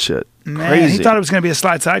 Look at that shit. Man, Crazy. he thought it was going to be a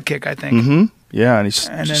slide side kick, I think. Mm-hmm. Yeah, and he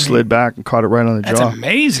then slid back and caught it right on the That's jaw.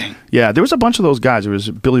 amazing. Yeah, there was a bunch of those guys. There was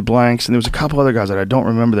Billy Blanks, and there was a couple other guys that I don't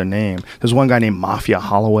remember their name. There's one guy named Mafia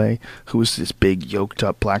Holloway, who was this big,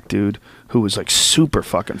 yoked-up black dude who was like super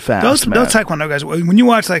fucking fast. Those Taekwondo guys, when you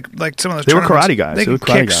watch like some of those, They were tournaments, karate guys. They They were can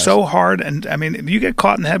karate kick guys. so hard, and I mean, if you get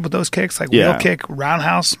caught in the head with those kicks, like wheel kick,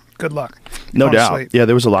 roundhouse, good luck. No Fall doubt. asleep. Yeah,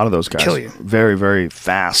 there was a lot of those guys. Kill you. Very, very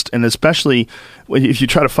fast. And especially if you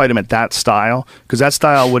try to fight them at that style, because that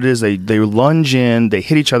style, what it is, they lunge in, they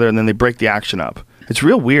hit each other, and then they break the action up. It's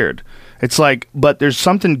real weird. It's like, but there's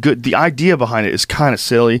something good. The idea behind it is kind of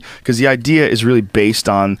silly because the idea is really based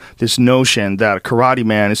on this notion that a karate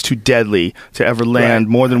man is too deadly to ever land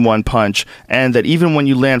more than one punch, and that even when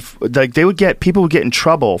you land, like people would get in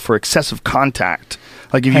trouble for excessive contact.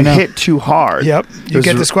 Like if you hit too hard, Yep, you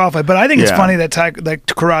get disqualified. But I think it's Yeah. funny that like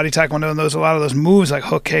karate, taekwondo, and a lot of those moves like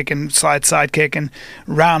hook kick and slide side kick and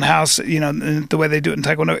roundhouse, and the way they do it in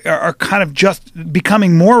taekwondo are kind of just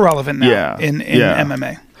becoming more relevant now in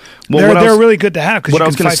MMA. Well, they're really good to have because you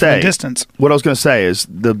can fight from a distance. What I was going to say is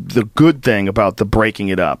the good thing about the breaking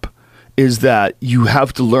it up is that you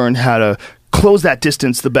have to learn how to close that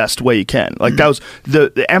distance the best way you can. Like that was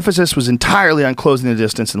the emphasis was entirely on closing the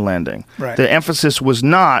distance and landing. Right. The emphasis was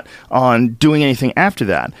not on doing anything after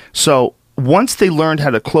that. So once they learned how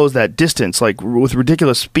to close that distance, like with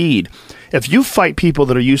ridiculous speed, if you fight people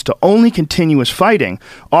that are used to only continuous fighting,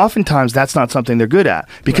 oftentimes that's not something they're good at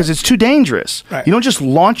because it's too dangerous. Right. You don't just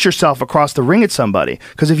launch yourself across the ring at somebody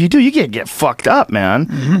because if you do, you get fucked up,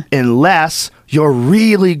 man. Unless you're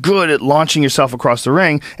really good at launching yourself across the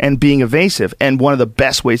ring and being evasive. And one of the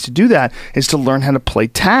best ways to do that is to learn how to play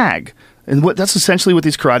tag. And that's essentially what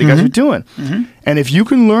these karate guys are doing. And if you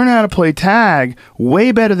can learn how to play tag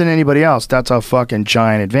way better than anybody else, that's a fucking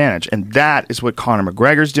giant advantage. And that is what Conor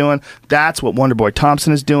McGregor's doing. That's what Wonderboy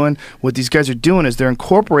Thompson is doing. What these guys are doing is they're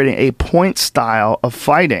incorporating a point style of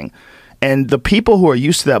fighting. And the people who are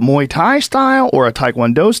used to that Muay Thai style or a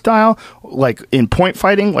Taekwondo style, like in point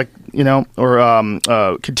fighting,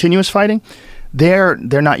 or continuous fighting, they're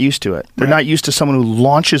not used to it. They're not used to someone who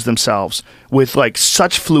launches themselves with like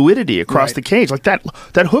such fluidity across the cage, like that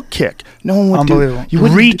hook kick. No one would Unbelievable. do. You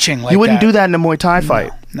wouldn't, Reaching like you wouldn't that. do that in a Muay Thai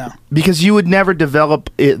fight. No. Because you would never develop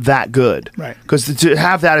it that good. Right. Because to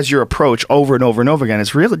have that as your approach over and over and over again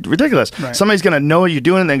is really ridiculous. Right. Somebody's going to know what you're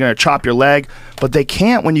doing and they're going to chop your leg, but they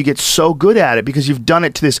can't when you get so good at it because you've done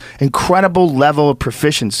it to this incredible level of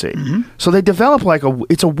proficiency. So they develop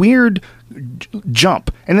it's a weird jump.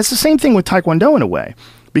 And it's the same thing with Taekwondo in a way.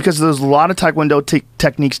 Because there's a lot of Taekwondo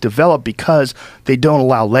techniques developed because they don't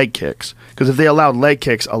allow leg kicks. Because if they allowed leg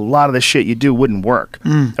kicks, a lot of the shit you do wouldn't work.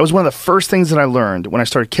 That was one of the first things that I learned when I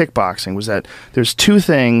started kickboxing was that there's two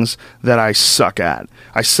things that I suck at.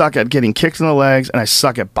 I suck at getting kicked in the legs, and I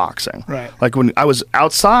suck at boxing. Right. Like when I was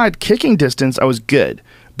outside kicking distance, I was good.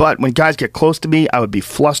 But when guys get close to me, I would be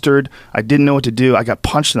flustered. I didn't know what to do. I got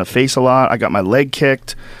punched in the face a lot. I got my leg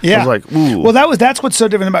kicked. Yeah. I was like, ooh. Well, that's what's so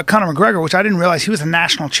different about Conor McGregor, which I didn't realize he was a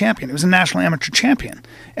national champion. He was a national amateur champion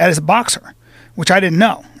as a boxer, which I didn't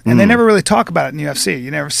know. And they never really talk about it in UFC. You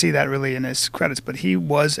never see that really in his credits, but he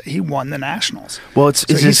won the Nationals. Well, it's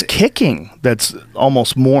his kicking that's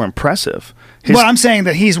almost more impressive. Well, I'm saying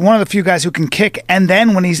that he's one of the few guys who can kick, and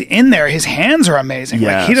then when he's in there, his hands are amazing.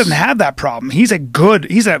 Yes. Like, he doesn't have that problem. He's an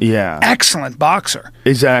excellent boxer.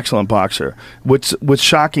 He's an excellent boxer. What's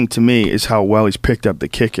shocking to me is how well he's picked up the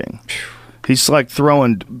kicking. He's like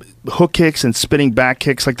throwing hook kicks and spinning back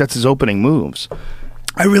kicks like that's his opening moves.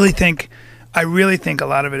 I really think a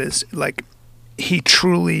lot of it is like he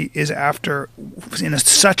truly is after, in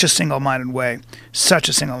such a single-minded way,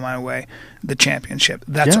 the championship.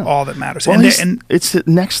 That's all that matters. Well, he's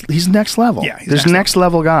next level. Yeah, there's next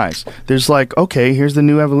level guys. There's like, okay, here's the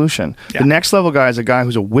new evolution. Yeah. The next level guy is a guy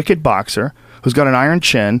who's a wicked boxer, who's got an iron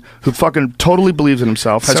chin, who fucking totally believes in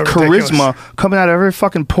himself, has charisma coming out of every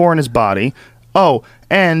fucking pore in his body. Oh,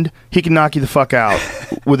 and he can knock you the fuck out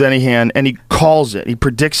with any hand, and he calls it. He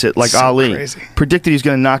predicts it like Ali. Crazy. Predicted he's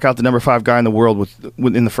going to knock out the number 5 guy in the world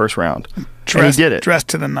within the first round. And he did it. Dressed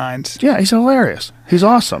to the nines. Yeah, he's hilarious. He's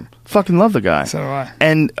awesome. Fucking love the guy. So do I.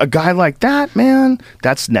 And a guy like that, man,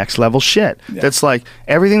 that's next level shit. Yeah. That's like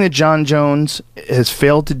everything that John Jones has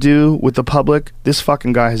failed to do with the public, this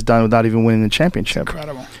fucking guy has done without even winning the championship. It's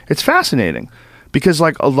incredible. It's fascinating because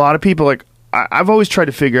like a lot of people like I've always tried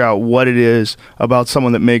to figure out what it is about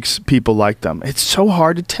someone that makes people like them. It's so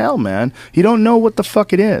hard to tell, man. You don't know what the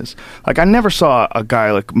fuck it is. Like, I never saw a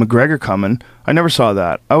guy like McGregor coming. I never saw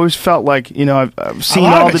that. I always felt like, you know, I've seen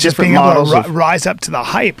all the different models. Just being able to rise up to the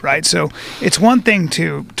hype, right? So it's one thing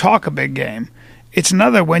to talk a big game. It's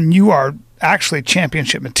another when you are actually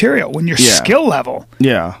championship material, when you're skill level.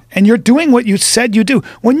 Yeah. And you're doing what you said you do.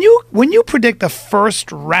 When you predict the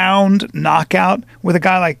first round knockout with a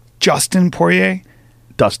guy like Dustin Poirier.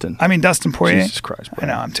 Dustin Poirier. Jesus Christ, bro. I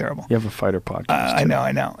know, I'm terrible. You have a fighter podcast.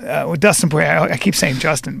 I know. With Dustin Poirier, I keep saying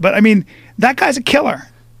Justin. But, I mean, that guy's a killer.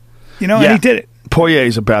 You know, and he did it.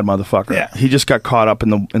 Poirier's a bad motherfucker. Yeah. He just got caught up in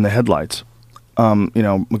the headlights. You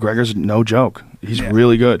know, McGregor's no joke. He's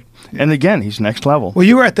really good. Yeah. And, again, he's next level. Well,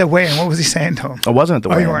 you were at the weigh-in. What was he saying to him? I wasn't at the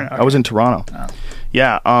weigh-in. You weren't? Okay. I was in Toronto. Oh.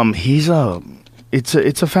 Yeah, it's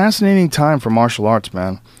a fascinating time for martial arts,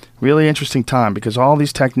 man. Really interesting time because all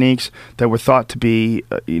these techniques that were thought to be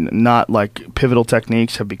not like pivotal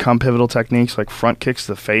techniques have become pivotal techniques, like front kicks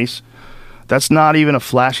to the face. That's not even a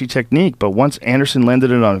flashy technique, but once Anderson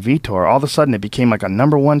landed it on Vitor, all of a sudden it became like a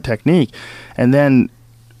 #1 technique. And then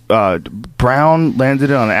Brown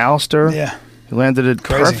landed it on Alistair. Yeah. He landed it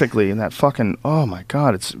perfectly in that fucking, oh my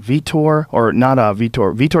God, it's Vitor, or not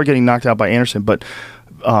Vitor. Vitor getting knocked out by Anderson, but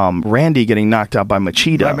Randy getting knocked out by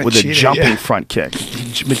Machida with a jumping front kick.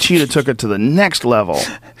 Machida took it to the next level.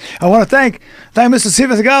 I want to thank Mr.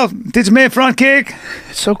 Steven Seagal. Teach me a front kick.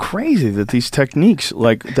 It's so crazy that these techniques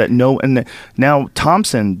like that. Now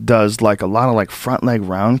Thompson does like a lot of like front leg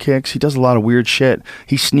round kicks. He does a lot of weird shit.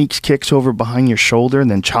 He sneaks kicks over behind your shoulder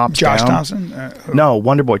and then chops Josh down. Thompson? No,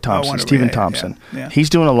 Wonderboy Thompson. Stephen Thompson. Yeah.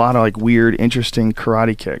 He's doing a lot of like weird, interesting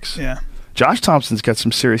karate kicks. Yeah. Josh Thompson's got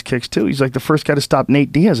some serious kicks, too. He's like the first guy to stop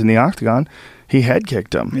Nate Diaz in the octagon. He head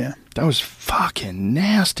kicked him. Yeah. That was fucking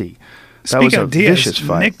nasty. Speaking was a of Diaz, vicious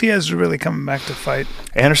fight. Nick Diaz is really coming back to fight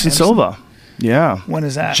Anderson Silva. Yeah. When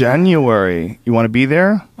is that? January. You want to be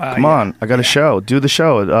there? Come on. I got a show. Do the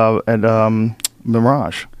show at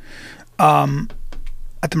Mirage.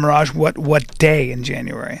 At the Mirage, what day in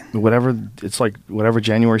January? Whatever, it's like whatever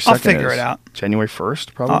January 2nd is. I'll figure it out. January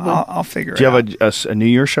 1st, probably? I'll figure it out. Do you have a New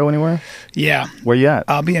Year's show anywhere? Yeah. Where you at?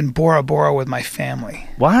 I'll be in Bora Bora with my family.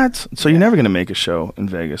 What? So you're never going to make a show in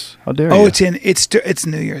Vegas? How dare you? Oh, it's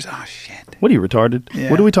New Year's. Oh, shit. What are you, retarded?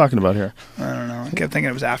 Yeah. What are we talking about here? I don't know. I kept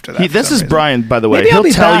thinking it was after that. This is Bryan, by the way. Maybe He'll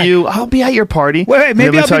tell back. you, I'll be at your party. Wait,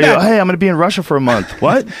 maybe I'll tell be you, back. hey, I'm going to be in Russia for a month.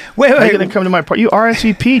 What? Wait. How are you going to come to my party? You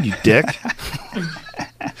RSVP'd, you dick.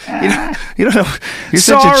 You don't know. You're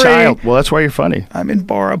such a child. Well, that's why you're funny. I'm in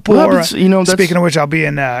Bora Bora. Well, speaking of which, I'll be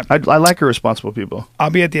in. I like irresponsible people.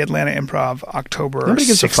 I'll be at the Atlanta Improv October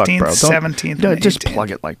 16th, 17th. No, just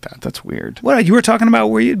plug it like that. That's weird. What, you were talking about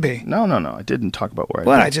where you'd be? No. I didn't talk about where I'd be.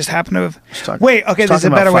 What? I just happened to have. Wait, okay, there's a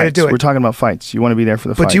better way to do it. We're talking about fights. You want to be there for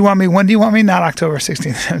the fight. But when do you want me? Not October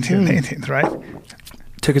 16th, 17th, 18th, right?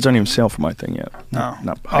 Tickets aren't even sale for my thing yet. No.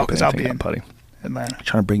 Because I'll be in Putty. Atlanta. I'm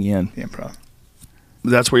trying to bring you in. The Improv.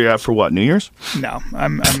 That's where you're at for what, New Year's? No,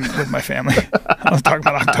 I'm with my family. I was talking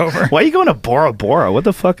about October. Why are you going to Bora Bora? What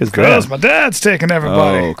the fuck is that? Because my dad's taking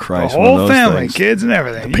everybody. Oh, Christ. The whole family, kids and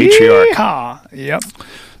everything. Patriarch. Yeehaw. Yep.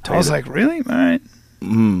 I was like, really? All right.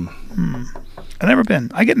 I've never been.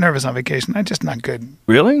 I get nervous on vacation. I'm just not good.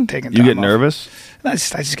 Really? Taking you time get off. nervous? I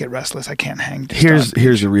just get restless. I can't hang. Here's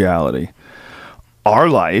the reality. Our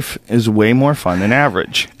life is way more fun than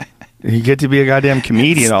average. You get to be a goddamn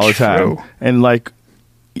comedian all the time. true. And like,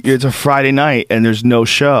 it's a Friday night and there's no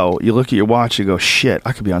show. You look at your watch, you go, shit,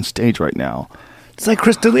 I could be on stage right now. It's like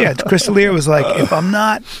Chris D'Elia. Chris D'Elia was like, if I'm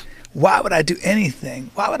not, why would I do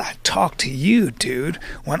anything? Why would I talk to you, dude,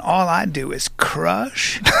 when all I do is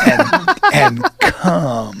crush and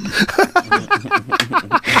come?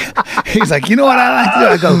 He's like, you know what I like to do?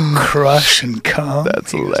 I go crush and come.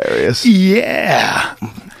 That's hilarious. Yeah. How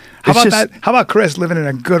It's about just- that? How about Chris living in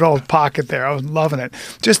a good old pocket there? I was loving it.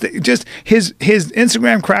 Just his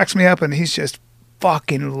Instagram cracks me up, and he's just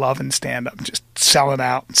fucking loving stand up, just selling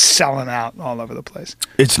out all over the place.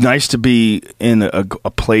 It's nice to be in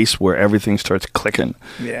a place where everything starts clicking.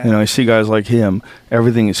 Yeah. You know, I see guys like him,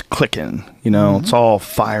 everything is clicking. You know, it's all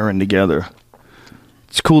firing together.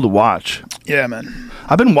 It's cool to watch. Yeah, man.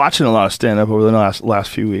 I've been watching a lot of stand up over the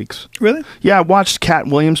last few weeks. Really? Yeah, I watched Cat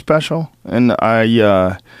Williams' special, and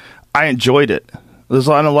I enjoyed it. There's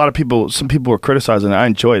a lot of people. Some people were criticizing it. I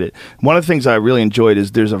enjoyed it. One of the things I really enjoyed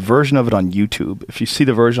is there's a version of it on YouTube. If you see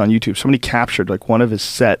the version on YouTube, somebody captured like one of his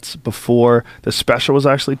sets before the special was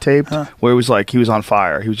actually taped, where it was like he was on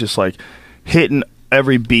fire. He was just like hitting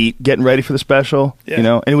every beat, getting ready for the special. Yeah. You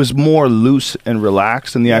know, and it was more loose and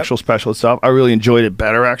relaxed than the actual special itself. I really enjoyed it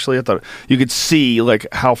better. Actually, I thought you could see like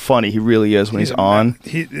how funny he really is when he's on. I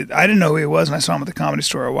didn't know who he was, and I saw him at the Comedy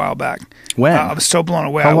Store a while back. When? I was so blown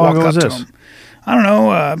away. How I long walked ago up was to this? him. I don't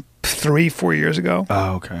know, 3-4 years ago.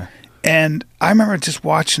 Oh, okay. And I remember just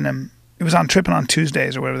watching him. It was on Tripping on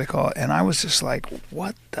Tuesdays or whatever they call it. And I was just like,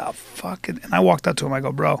 what the fuck? And I walked up to him. I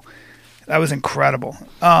go, bro, that was incredible.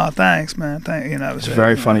 Oh, thanks, man. You know, it was He's a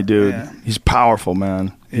very funny dude. Yeah. He's powerful,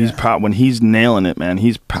 man. He's Yeah. when he's nailing it, man.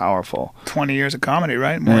 He's powerful. 20 years of comedy,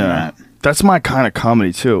 right? More than that. That's my kind of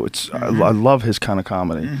comedy too. I love his kind of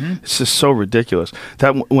comedy. It's just so ridiculous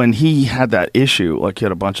that when he had that issue, like he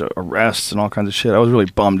had a bunch of arrests and all kinds of shit, I was really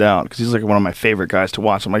bummed out because he's like one of my favorite guys to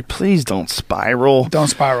watch. I'm like, please don't spiral. Don't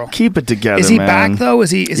spiral. Keep it together. Is he man. back though?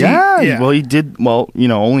 Is he? Yeah. Well, he did. Well, you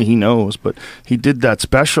know, only he knows. But he did that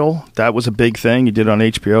special. That was a big thing. He did it on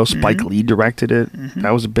HBO. Spike Lee directed it.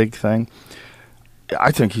 That was a big thing. I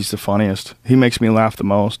think he's the funniest. He makes me laugh the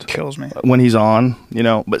most. Kills me. When he's on, you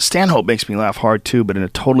know. But Stanhope makes me laugh hard too, but in a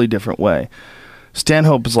totally different way.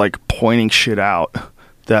 Stanhope is like pointing shit out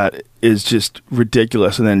that is just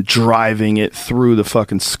ridiculous and then driving it through the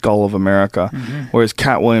fucking skull of America. Whereas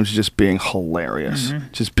Cat Williams is just being hilarious.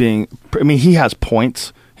 Just being, I mean, he has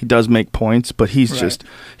points. He does make points, but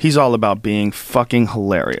he's all about being fucking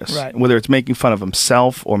hilarious. Right. Whether it's making fun of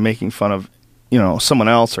himself or making fun of, you know, someone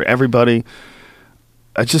else or everybody.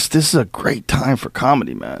 This is a great time for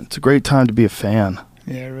comedy, man. It's a great time to be a fan.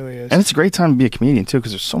 Yeah, it really is. And it's a great time to be a comedian, too,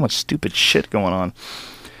 because there's so much stupid shit going on.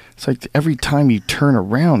 It's like every time you turn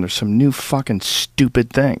around, there's some new fucking stupid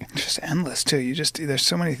thing. It's just endless too. There's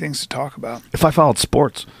so many things to talk about. If I followed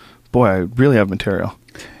sports, boy, I really have material.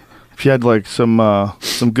 If you had like some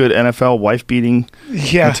good NFL wife-beating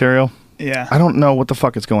material, Yeah. I don't know what the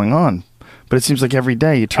fuck is going on. But it seems like every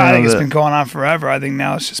day you turn I on think it's been going on forever. I think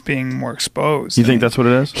now it's just being more exposed. You think that's what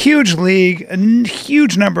it is? Huge league,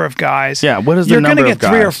 huge number of guys. Yeah, what is the You're number gonna of get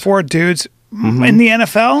 3 or guys? 4 dudes in the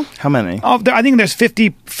NFL. How many? Oh, I think there's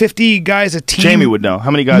 50 guys a team. Jamie would know.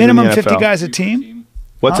 How many guys Minimum in the NFL? 50 guys a team.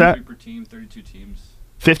 What's that? 30 per team, 32 teams.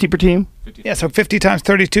 50 per team? 50 Yeah, so 50 times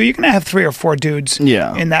 32. You're going to have 3 or 4 dudes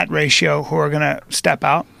in that ratio who are going to step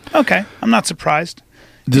out. Okay, I'm not surprised.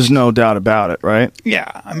 There's no doubt about it, right?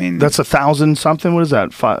 Yeah, I mean... That's 1,000 something. What is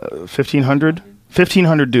that? 1,500?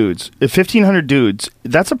 1,500 dudes. If 1,500 dudes,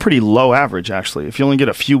 that's a pretty low average, actually. If you only get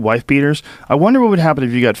a few wife beaters, I wonder what would happen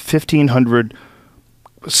if you got 1,500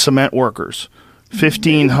 cement workers.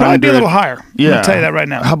 1,500. Probably be a little higher. Yeah. I'll tell you that right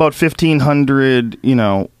now. How about 1,500, you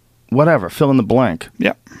know, whatever, fill in the blank.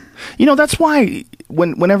 Yep. You know, that's why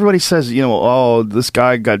when everybody says, you know, oh, this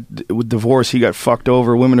guy got divorced, he got fucked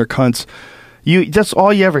over, women are cunts, that's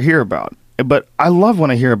all you ever hear about. But I love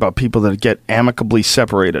when I hear about people that get amicably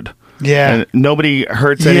separated. Yeah. And nobody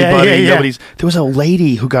hurts anybody. There was a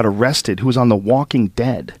lady who got arrested who was on The Walking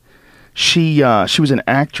Dead. She was an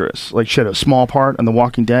actress. Like, she had a small part on The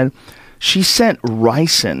Walking Dead. She sent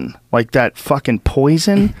ricin, like that fucking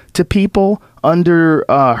poison, to people under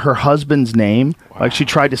her husband's name. Wow. Like, she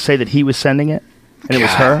tried to say that he was sending it, and it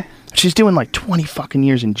was her. She's doing like 20 fucking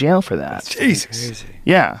years in jail for that. Jesus.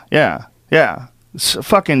 Yeah. It's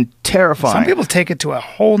fucking terrifying. Some people take it to a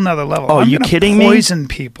whole nother level. Oh, you kidding me? Poison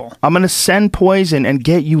people. I'm going to send poison and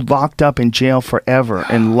get you locked up in jail forever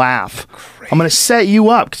and laugh. Crazy. I'm going to set you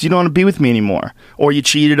up because you don't want to be with me anymore. Or you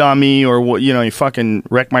cheated on me, or you fucking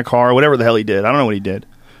wrecked my car, or whatever the hell he did. I don't know what he did.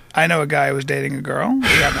 I know a guy who was dating a girl.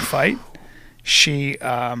 He got in a fight. She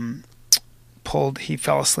he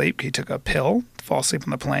fell asleep. He took a pill to fall asleep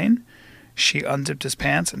on the plane. She unzipped his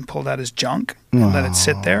pants and pulled out his junk and let it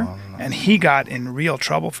sit there. And he got in real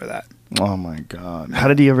trouble for that. Oh, my God. How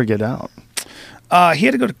did he ever get out? He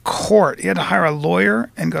had to go to court. He had to hire a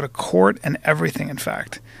lawyer and go to court and everything, in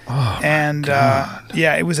fact. Oh, and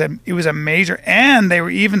yeah, it was a major. And they were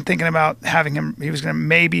even thinking about having him. He was going to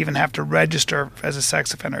maybe even have to register as a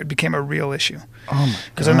sex offender. It became a real issue. Oh my God!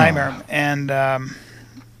 It was a nightmare. And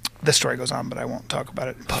the story goes on, but I won't talk about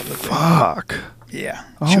it publicly. Fuck. Yeah,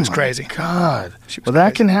 Oh she was my crazy. God. She was Well, that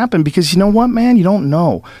crazy. can happen because you know what, man? You don't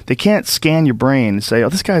know. They can't scan your brain and say, "Oh,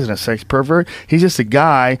 this guy's not a sex pervert. He's just a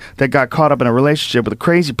guy that got caught up in a relationship with a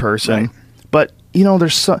crazy person." Right. But you know,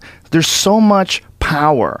 there's so much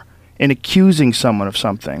power in accusing someone of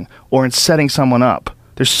something or in setting someone up.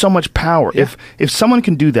 There's so much power. Yeah. If someone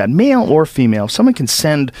can do that, male or female, if someone can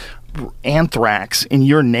send anthrax in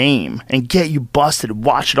your name and get you busted,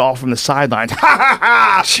 watch it all from the sidelines. Ha ha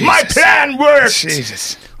ha! My Jesus. plan worked.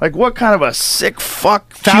 Jesus. Like, what kind of a sick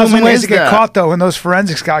fuck Thousand human ways is to get that? caught, though, when those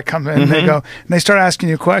forensics guy come in. They go and they start asking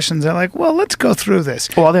you questions. They're like, "Well, let's go through this."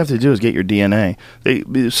 Well, all they have to do is get your DNA.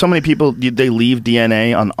 So many people, they leave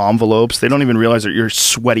DNA on envelopes. They don't even realize that you're a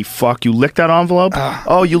sweaty fuck. You licked that envelope?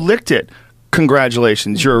 Oh, you licked it.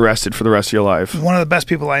 Congratulations. You're arrested for the rest of your life. One of the best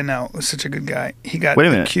people I know was such a good guy. He got Wait a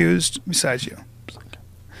minute. accused besides you.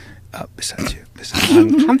 Besides you.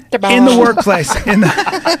 In the workplace.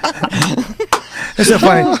 It's so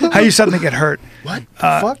funny how you suddenly get hurt. What?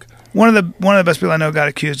 Fuck? One of the best people I know got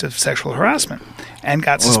accused of sexual harassment and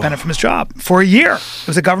got suspended from his job for a year. It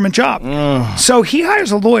was a government job. So he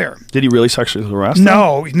hires a lawyer. Did he really sexually harass them?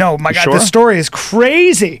 No, my God, sure? the story is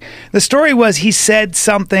crazy. The story was he said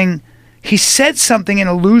something in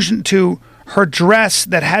allusion to her dress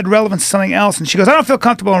that had relevance to something else, and she goes, "I don't feel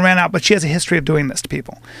comfortable," and ran out, but she has a history of doing this to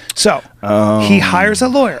people. So he hires a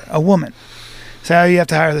lawyer, a woman. So you have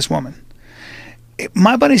to hire this woman.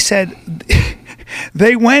 My buddy said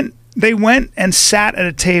they went and sat at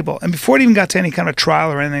a table, and before it even got to any kind of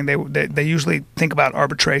trial or anything, they usually think about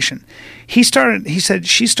arbitration. He said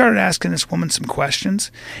she started asking this woman some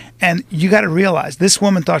questions, and you got to realize this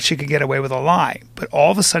woman thought she could get away with a lie, but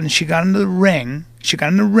all of a sudden she got into the ring. She got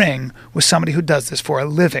in the ring with somebody who does this for a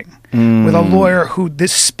living, with a lawyer who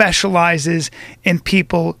this specializes in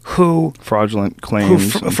people who Fraudulent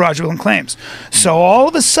claims. fraudulent claims. So all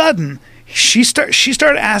of a sudden, she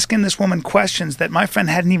started asking this woman questions that my friend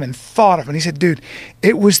hadn't even thought of. And he said, dude,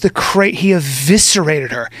 it was he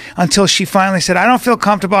eviscerated her until she finally said, "I don't feel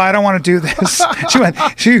comfortable. I don't want to do this."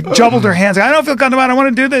 She jubbled her hands. "I don't feel comfortable. I don't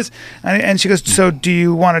want to do this." And she goes, "So do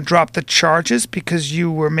you want to drop the charges because you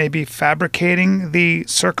were maybe fabricating the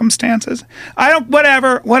circumstances?"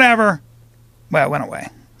 Whatever. Well, it went away.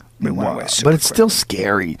 It went away super But it's quick. still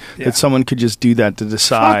scary Yeah. that someone could just do that to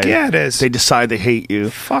decide. Fuck yeah, it is. They decide they hate you,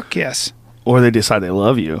 Fuck yes. or they decide they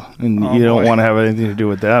love you, and Oh, you don't boy. want to have anything to do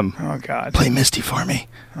with them. Oh, God. Play Misty for me.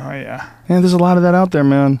 Oh, yeah. And there's a lot of that out there,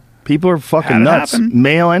 man. People are fucking Had it nuts, happen.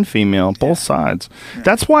 male and female, both sides.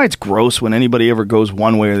 That's why it's gross when anybody ever goes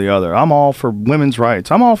one way or the other. I'm all for women's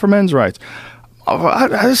rights. I'm all for men's rights.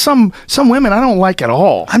 Some women I don't like at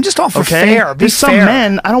all. I'm just all for okay? fair. Be There's some fair.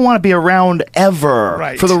 men I don't want to be around ever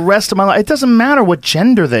Right. for the rest of my life. It doesn't matter what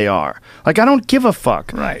gender they are. Like, I don't give a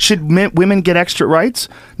fuck. Right. Should women get extra rights?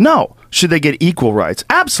 No. Should they get equal rights?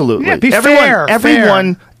 Absolutely. Yeah, be fair.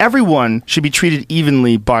 Everyone should be treated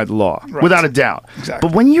evenly by the law, Right. without a doubt. Exactly.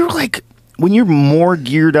 But when you're more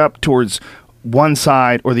geared up towards one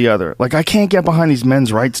side or the other, like, I can't get behind these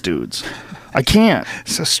men's rights dudes. I can't.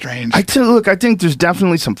 So strange. I think there's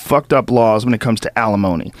definitely some fucked up laws when it comes to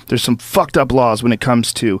alimony. There's some fucked up laws when it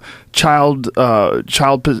comes to child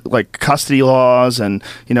like custody laws, and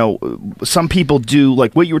some people do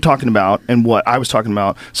like what you were talking about and what I was talking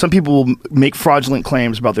about. Some people will make fraudulent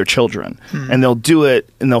claims about their children, and they'll do it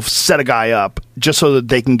and they'll set a guy up just so that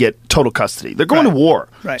they can get total custody. They're going Right. to war,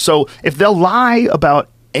 Right. So if they'll lie about.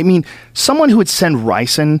 I mean, someone who would send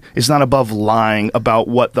ricin is not above lying about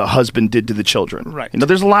what the husband did to the children. Right.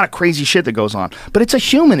 There's a lot of crazy shit that goes on, but it's a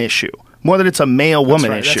human issue more than it's a male-woman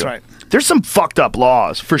right, issue. that's right. There's some fucked up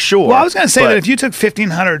laws for sure. Well, I was going to say but- that if you took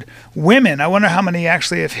 1,500 women, I wonder how many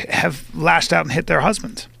actually have lashed out and hit their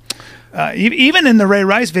husbands. Even in the Ray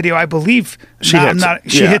Rice video, I believe she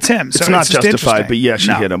hits him. So it's not just justified, interesting. but yeah, she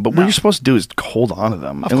No, hit him. But no. what you're supposed to do is hold on to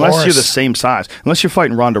them. Of Unless you're course. the same size. Unless you're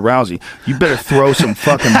fighting Ronda Rousey, you better throw some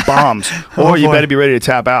fucking bombs, Oh, or you boy. better be ready to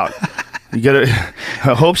tap out. You gotta.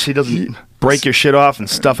 I hope she doesn't break your shit off and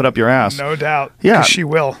stuff it up your ass. No doubt. Yeah. 'Cause she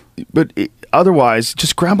will. But otherwise,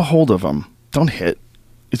 just grab a hold of them. Don't hit.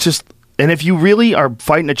 It's just And if you really are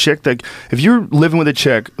fighting a chick if you're living with a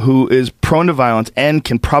chick who is prone to violence and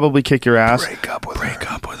can probably kick your ass, break up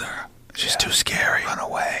with her. She's too scary. Run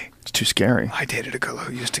away. It's too scary. I dated a girl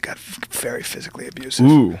who used to get very physically abusive.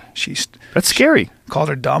 Ooh. That's scary. Called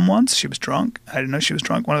her dumb once. She was drunk. I didn't know she was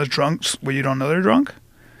drunk. One of those drunks where you don't know they're drunk.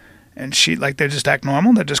 And they just act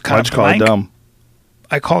normal. They're just kind Why'd of you call her dumb?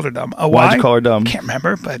 I called her dumb. Why'd you call her dumb? Can't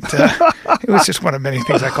remember, but it was just one of many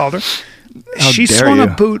things I called her. She dare swung you. a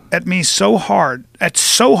boot at me so hard.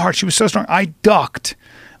 She was so strong. I ducked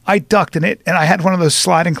in it, and I had one of those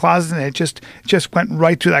sliding closets, and it just went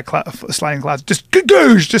right through that sliding closet.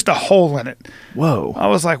 Just a hole in it. Whoa. I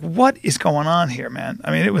was like, what is going on here, man?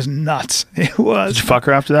 I mean, it was nuts. It was. Did you fuck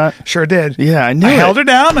her after that? Sure did. Yeah, I knew I it. held her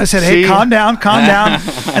down. I said, hey, See? calm down.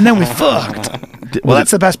 And then we fucked. Well,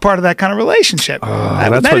 that's the best part of that kind of relationship.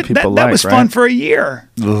 That's what people that like, was right? fun for a year.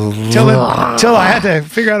 Till I had to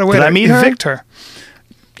figure out a way Did to I meet her? evict her.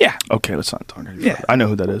 Yeah. Okay, let's not talk. Yeah. I know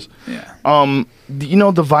who that is. Yeah.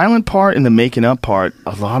 The violent part and the making up part,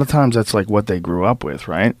 a lot of times that's like what they grew up with,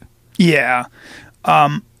 right? Yeah.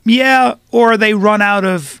 Or they run out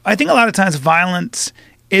of, I think a lot of times violence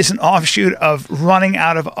is an offshoot of running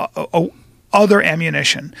out of other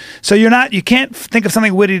ammunition. So you can't think of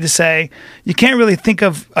something witty to say. You can't really think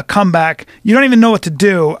of a comeback. You don't even know what to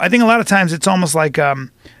do. I think a lot of times it's almost like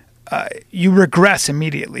you regress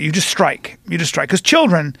immediately. You just strike. Because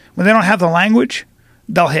children, when they don't have the language,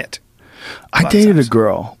 they'll hit. I dated a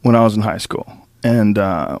girl when I was in high school, and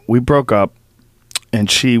we broke up, and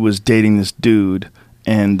she was dating this dude,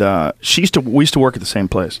 and we used to work at the same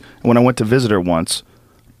place. And when I went to visit her once,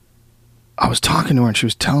 I was talking to her, and she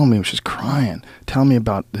was telling me, she was crying, telling me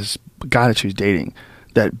about this guy that she was dating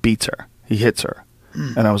that beats her. He hits her.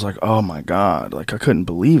 And I was like, oh my God, like I couldn't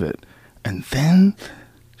believe it. And then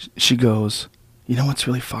she goes, you know what's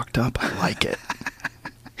really fucked up? I like it.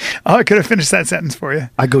 Oh, I could have finished that sentence for you.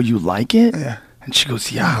 I go, you like it? Yeah. And she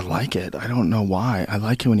goes, yeah, I like it. I don't know why. I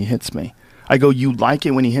like it when he hits me. I go, you like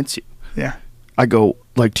it when he hits you? Yeah. I go,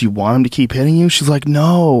 like, do you want him to keep hitting you? She's like,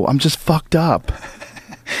 no, I'm just fucked up.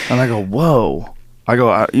 And I go, whoa. I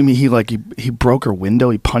go, you mean he broke her window?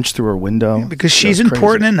 He punched through her window? Yeah, because she's That's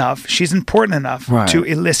important crazy. enough. She's important enough Right. to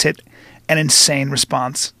elicit an insane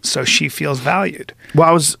response, so she feels valued.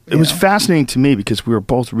 Well, it was fascinating to me because we were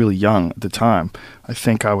both really young at the time. I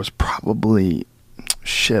think I was probably,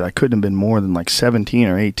 I couldn't have been more than like 17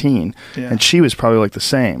 or 18. Yeah. And she was probably like the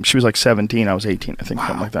same. She was like 17, I was 18, I think,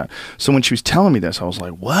 something like that. So when she was telling me this, I was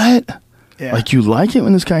like, what? Yeah. Like, you like it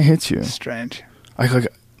when this guy hits you? Strange.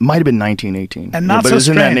 Might have been 19, 18. And not but so it was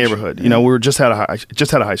in that strange. neighborhood. You know, we were just out of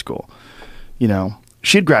high school. You know,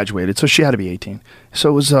 she had graduated, so she had to be 18. So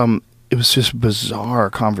it was just a bizarre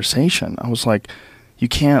conversation. I was like, you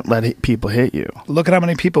can't let people hit you. Look at how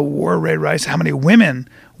many people wore Ray Rice, how many women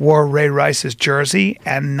wore Ray Rice's jersey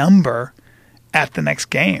and number at the next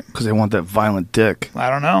game. Because they want that violent dick. I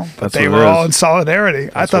don't know, but That's they what it were all is. in solidarity.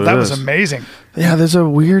 I That's thought what that it was is. amazing. Yeah, there's a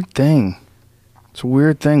weird thing. It's a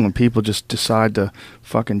weird thing when people just decide to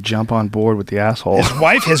fucking jump on board with the asshole.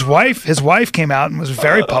 His wife came out and was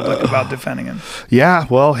very public about defending him. Yeah,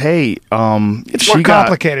 well, hey, It's she more got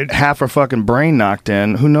complicated. half her fucking brain knocked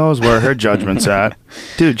in. Who knows where her judgment's at?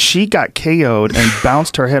 Dude, she got KO'd and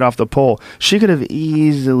bounced her head off the pole. She could have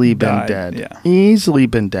easily been Died, dead. yeah. Easily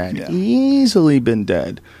been dead. Yeah. Easily been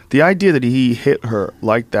dead. The idea that he hit her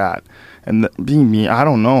like that, and I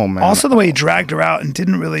don't know, man. Also, the way he dragged her out and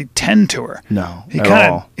didn't really tend to her. No, He at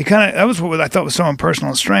kind all. of that was what I thought was so impersonal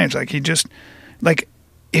and strange. Like he just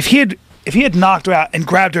if he had knocked her out and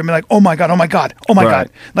grabbed her and been like, oh my God, Right.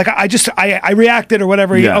 God. Like I reacted or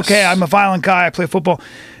whatever. Yes. Okay, I'm a violent guy. I play football.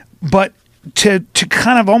 But to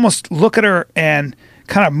kind of almost look at her and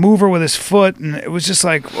kind of move her with his foot, and it was just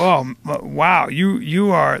like, oh wow,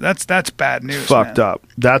 you are that's bad news. Fucked man. up.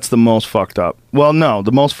 That's the most fucked up. Well, no,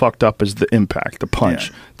 the most fucked up is the impact, the punch.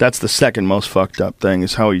 Yeah. That's the second most fucked up thing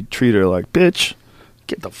is how he treated her like, bitch,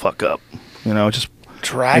 get the fuck up. You know, just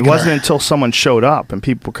Dragging it wasn't her. until someone showed up and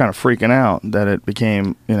people were kind of freaking out that it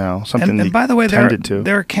became, something And by the way, tended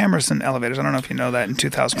there are cameras in elevators. I don't know if you know that in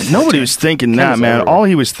 2000. Nobody was thinking that, Cameras man. everywhere. All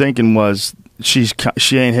he was thinking was she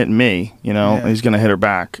ain't hitting me, Yeah. He's going to hit her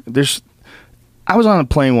back. I was on a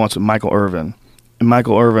plane once with Michael Irvin, and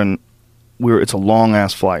Michael Irvin, it's a long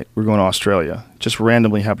ass flight. We're going to Australia. Just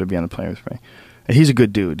randomly happened to be on the plane with me. And he's a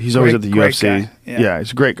good dude. He's always at the Great UFC. guy. Yeah.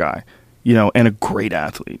 He's a great guy, and a great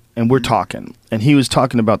athlete. And we're talking, and he was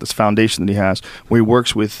talking about this foundation that he has where he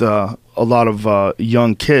works with a lot of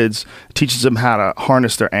young kids, teaches them how to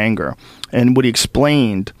harness their anger. And what he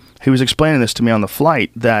was explaining this to me on the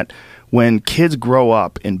flight, that when kids grow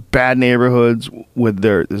up in bad neighborhoods with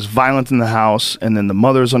there's violence in the house, and then the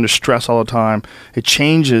mother's under stress all the time, it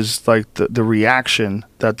changes like the reaction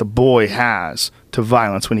that the boy has to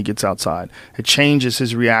violence when he gets outside. It changes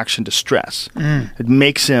his reaction to stress. It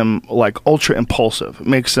makes him like ultra impulsive. It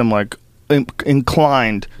makes him like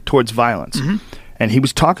inclined towards violence. And he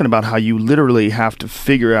was talking about how you literally have to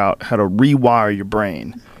figure out how to rewire your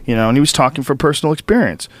brain. You know, and he was talking from personal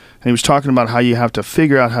experience. And he was talking about how you have to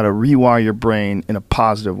figure out how to rewire your brain in a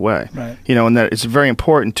positive way. Right. You know, and that it's very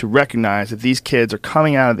important to recognize that these kids are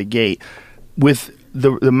coming out of the gate with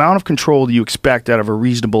the amount of control that you expect out of a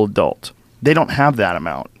reasonable adult. They don't have that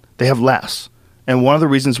amount. They have less. And one of the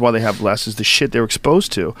reasons why they have less is the shit they were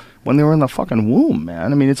exposed to when they were in the fucking womb,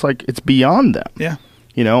 man. I mean, it's like, it's beyond them. Yeah.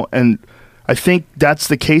 You know, and I think that's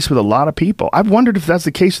the case with a lot of people. I've wondered if that's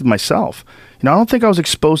the case with myself. You know, I don't think I was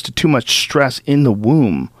exposed to too much stress in the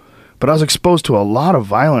womb, but I was exposed to a lot of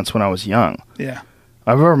violence when I was young. Yeah.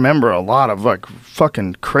 I remember a lot of like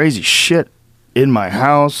fucking crazy shit in my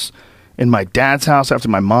house, in my dad's house after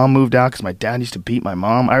my mom moved out because my dad used to beat my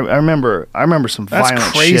mom. I remember some violent shit.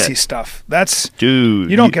 That's crazy stuff. That's,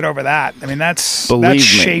 dude. You don't get over that. I mean, that me.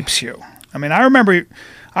 shapes you. I mean, I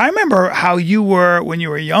remember how you were when you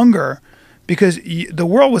were younger, because the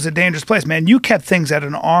world was a dangerous place, man. You kept things at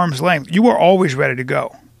an arm's length. You were always ready to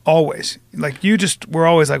go. Always. Like, you just were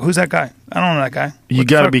always like, who's that guy? I don't know that guy. You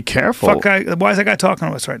got to be careful. Fuck guy. Why is that guy talking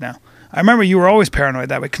to us right now? I remember you were always paranoid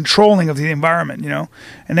that way, controlling of the environment, you know?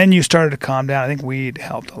 And then you started to calm down. I think weed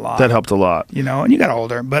helped a lot. That helped a lot. You know, and you got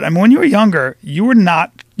older. But I mean, when you were younger,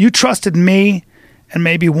 you trusted me and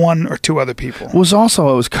maybe one or two other people. I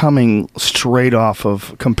was coming straight off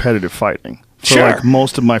of competitive fighting. For Sure. like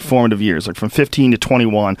most of my formative years, like from 15 to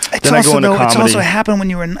 21. Then I go into comedy. It's also happened when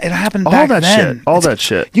you were. It happened all back that then. shit. All that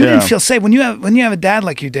shit. You didn't feel safe when you have a dad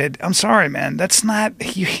like you did. I'm sorry, man. That's not.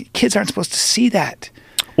 Kids aren't supposed to see that.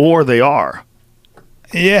 Or they are.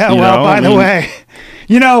 Yeah. You Well, know, by the way,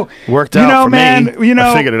 you know, worked out for man, me. You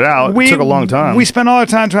know, I figured it out. It took a long time. We spend all our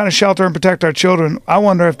time trying to shelter and protect our children. I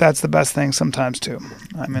wonder if that's the best thing sometimes too.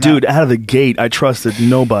 I mean, dude, out of the gate, I trusted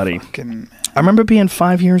nobody. I remember being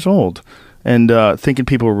 5 years old and thinking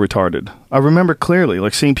people were retarded. I remember clearly,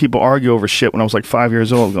 like, seeing people argue over shit when I was like 5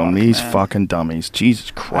 years old, going, these fucking dummies. Jesus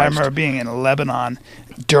Christ. I remember being in Lebanon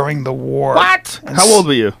during the war. What? How old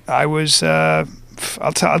were you? I was,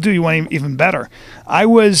 I'll do you one even better. I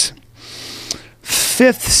was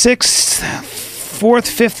fourth,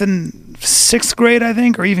 fifth, and sixth grade, I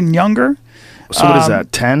think, or even younger. So what is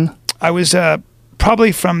that, 10? I was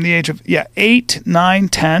probably from the age of, 8, 9,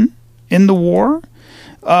 10 in the war.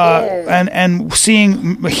 And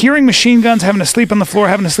hearing machine guns, having to sleep on the floor,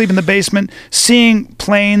 having to sleep in the basement, seeing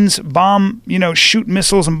planes bomb, shoot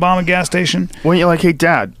missiles and bomb a gas station. When you're like, hey,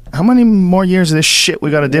 Dad, how many more years of this shit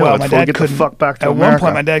we got to deal with before we get the fuck back to America? At one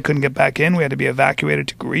point, my dad couldn't get back in. We had to be evacuated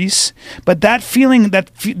to Greece. But that feeling, that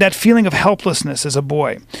feeling of helplessness as a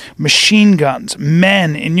boy, machine guns,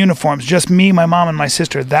 men in uniforms, just me, my mom, and my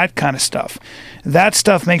sister, that kind of stuff. That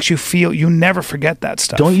stuff makes you feel, you never forget that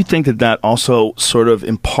stuff. Don't you think that also sort of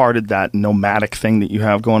imparted that nomadic thing that you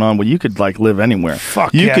have going on where you could like live anywhere?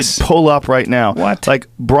 Fuck you yes. could pull up right now. What? Like,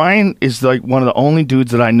 Brian is like one of the only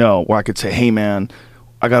dudes that I know where I could say, hey man,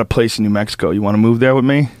 I got a place in New Mexico. You want to move there with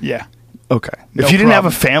me? Yeah. Okay. No if you didn't have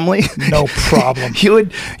problem. a family, no problem.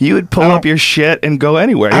 you would pull up your shit and go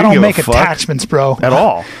anywhere. I don't make attachments, bro. At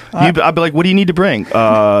all. I'd be like, what do you need to bring?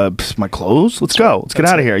 My clothes? Let's go. Let's get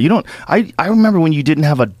out of here. You don't. I remember when you didn't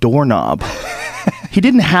have a doorknob. He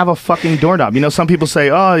didn't have a fucking doorknob. You know, some people say,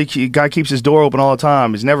 oh, the guy keeps his door open all the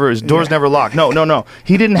time. His door's never locked. No.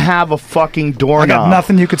 He didn't have a fucking doorknob. I got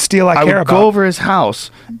nothing you could steal I care about. I would go over his house,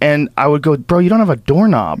 and I would go, bro, you don't have a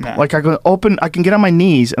doorknob. No. Like, I can get on my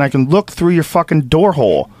knees, and I can look through your fucking door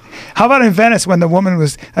hole. How about in Venice when the woman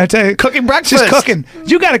was, I tell you, cooking breakfast? She's cooking.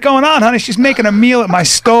 You got it going on, honey. She's making a meal at my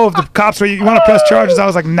stove. The cops were, you want to press charges? I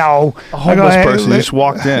was like, no. A homeless person just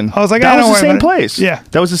walked in. I was like, that I was the same place. Yeah.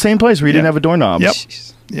 That was the same place where he didn't have a doorknob.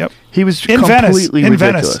 Yep. He was in completely Venice.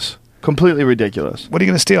 ridiculous. Completely ridiculous. What are you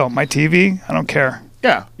going to steal? My TV? I don't care.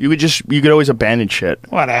 Yeah. You could always abandon shit.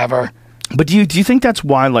 Whatever. But do you think that's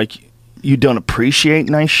why, like, you don't appreciate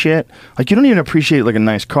nice shit? Like, you don't even appreciate like a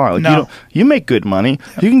nice car. Like, no. You make good money.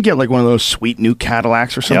 Yep. You can get like one of those sweet new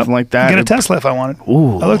Cadillacs or something like that. Get a Tesla if I wanted.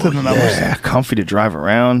 Ooh, I looked at the numbers. Yeah, comfy to drive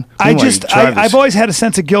around. I've always had a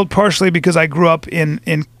sense of guilt, partially because I grew up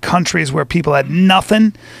in countries where people had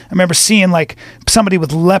nothing. I remember seeing like somebody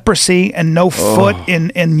with leprosy and no foot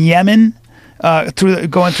in Yemen.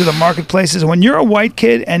 going through the marketplaces. When you're a white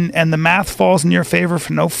kid and the math falls in your favor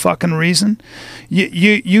for no fucking reason,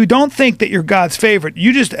 you don't think that you're God's favorite.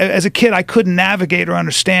 You just, as a kid, I couldn't navigate or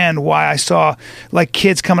understand why I saw like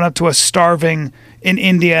kids coming up to us starving in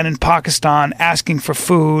India and in Pakistan asking for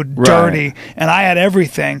food, dirty, and I had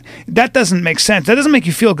everything. That doesn't make sense. That doesn't make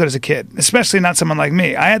you feel good as a kid, especially not someone like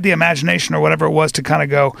me. I had the imagination or whatever it was to kind of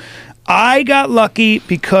go, I got lucky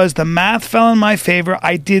because the math fell in my favor.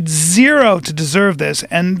 I did zero to deserve this.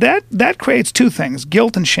 And that creates two things,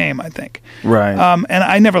 guilt and shame, I think. Right. And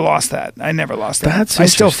I never lost that. I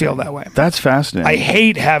still feel that way. That's fascinating. I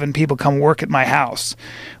hate having people come work at my house.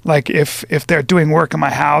 Like if they're doing work in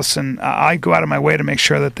my house and I go out of my way to make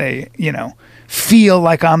sure that they, feel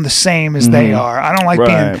like I'm the same as they are. I don't like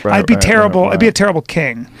I'd be terrible. I'd be a terrible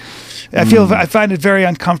king. I find it very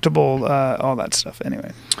uncomfortable, all that stuff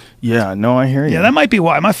anyway. Yeah, no, I hear you. Yeah, that might be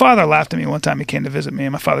why. My father laughed at me one time. He came to visit me,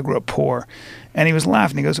 and my father grew up poor. And he was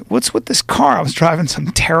laughing. He goes, "What's with this car?" I was driving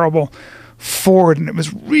some terrible Ford, and it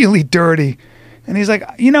was really dirty. And he's like,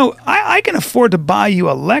 I can afford to buy you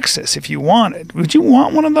a Lexus if you wanted. Would you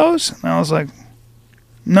want one of those? And I was like,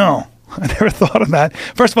 no. I never thought of that.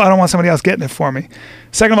 First of all, I don't want somebody else getting it for me.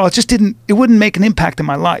 Second of all, it wouldn't make an impact in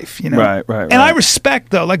my life, Right. And I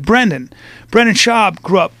respect, though, like Brendan Schaub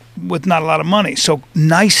grew up with not a lot of money. So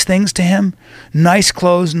nice things to him, nice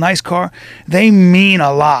clothes, nice car, they mean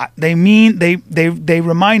a lot. They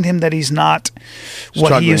remind him that he's not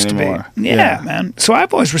what he used anymore. To be. Yeah, man. So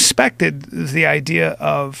I've always respected the idea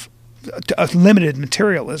of limited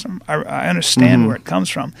materialism. I understand where it comes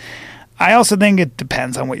from. I also think it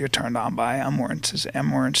depends on what you're turned on by. I'm more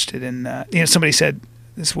interested in. Somebody said,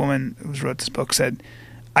 this woman who wrote this book said,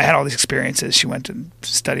 I had all these experiences. She went to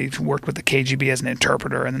study, worked with the KGB as an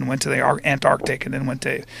interpreter, and then went to the Antarctic, and then went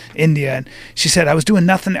to India. And she said, I was doing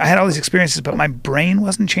nothing. I had all these experiences, but my brain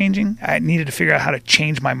wasn't changing. I needed to figure out how to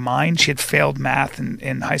change my mind. She had failed math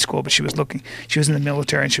in high school, but she was in the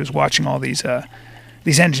military, and she was watching all these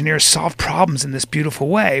engineers solve problems in this beautiful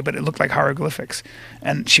way, but it looked like hieroglyphics.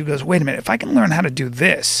 And she goes, wait a minute, if I can learn how to do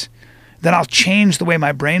this, then I'll change the way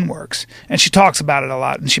my brain works. And she talks about it a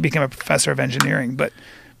lot, and she became a professor of engineering. But,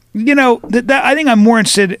 I think I'm more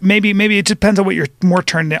interested, maybe it depends on what you're more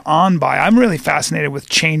turned on by. I'm really fascinated with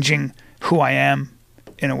changing who I am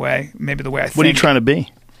in a way, maybe the way I think. What are you trying to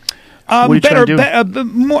be? What are you trying to do?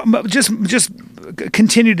 More, just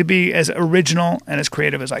continue to be as original and as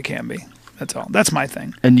creative as I can be. That's all. That's my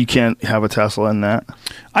thing. And you can't have a Tesla in that?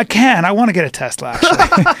 I can. I want to get a Tesla, actually.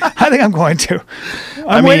 I think I'm going to.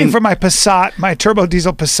 I'm waiting for my Passat, my turbo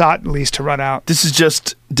diesel Passat lease to run out. This is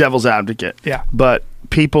just devil's advocate. Yeah. But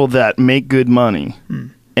people that make good money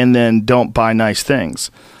and then don't buy nice things,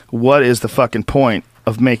 what is the fucking point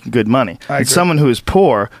of making good money? And someone who is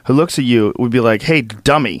poor, who looks at you, would be like, hey,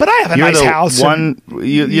 dummy. But I have a nice house.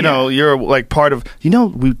 You're like part of,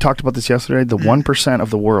 we talked about this yesterday, the 1% of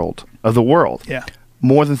the world. Yeah.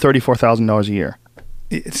 More than $34,000 a year.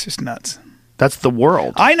 It's just nuts. That's the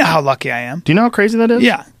world. I know how lucky I am. Do you know how crazy that is?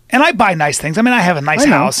 Yeah. And I buy nice things. I mean, I have a nice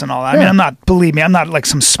house and all that. I mean, believe me, I'm not like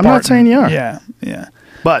some Spartan. I'm not saying you are. Yeah.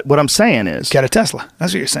 But what I'm saying is, get a Tesla.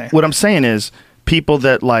 That's what you're saying. What I'm saying is, people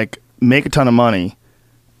that like make a ton of money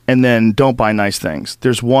and then don't buy nice things.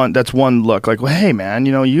 That's one look. Like, well, hey man,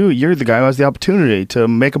 you're the guy who has the opportunity to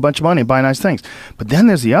make a bunch of money and buy nice things. But then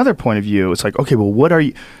there's the other point of view. It's like, okay, well, what are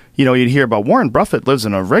you? You'd hear about Warren Buffett lives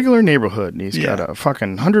in a regular neighborhood and he's got a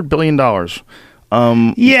fucking $100 billion.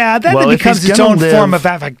 Then becomes its own form of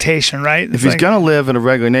affectation, right? If he's going to live in a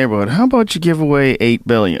regular neighborhood, how about you give away $8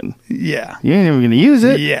 billion? Yeah. You ain't even going to use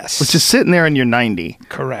it? Yes. It's just sitting there and you're 90.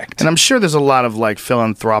 Correct. And I'm sure there's a lot of like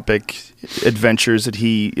philanthropic adventures that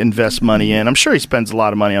he invests money in. I'm sure he spends a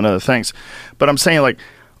lot of money on other things. But I'm saying, like,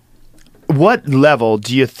 what level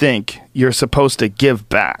do you think you're supposed to give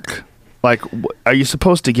back? Like, are you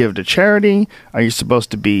supposed to give to charity? Are you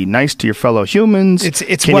supposed to be nice to your fellow humans? It's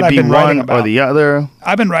Can what it I've be been writing one about. or the other?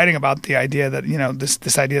 I've been writing about the idea that,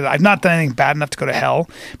 this idea that I've not done anything bad enough to go to hell,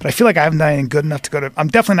 but I feel like I haven't done anything good enough to go to. I'm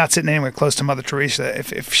definitely not sitting anywhere close to Mother Teresa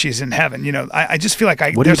if she's in heaven. I just feel like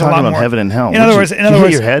What are you talking about, heaven and hell? In other words,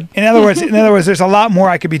 your head? In other words, there's a lot more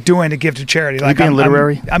I could be doing to give to charity. Like, being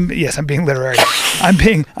literary? I'm being literary. I'm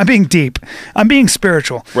being deep. I'm being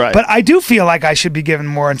spiritual. Right. But I do feel like I should be giving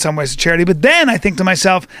more in some ways to charity. But then I think to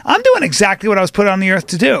myself, I'm doing exactly what I was put on the earth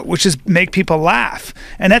to do, which is make people laugh.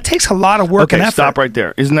 And that takes a lot of work and effort. Stop right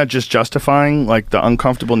there. Isn't that just justifying like the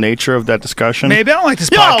uncomfortable nature of that discussion? Maybe I don't like this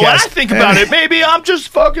podcast. When I think about it, maybe I'm just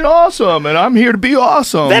fucking awesome and I'm here to be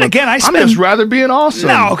awesome. Then again, I'm just rather being awesome.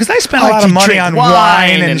 No, because I spend a lot of money on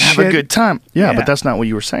wine and have a good time. Yeah, but that's not what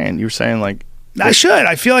you were saying. You were saying like I should.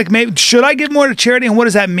 I feel like maybe should I give more to charity, and what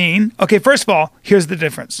does that mean? Okay, first of all, here's the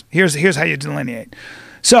difference. Here's how you delineate.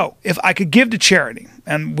 So, if I could give to charity,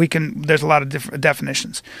 and there's a lot of different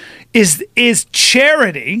definitions. Is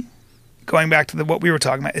charity, going back to what we were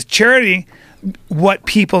talking about, is charity what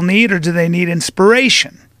people need, or do they need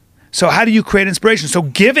inspiration? So, how do you create inspiration? So,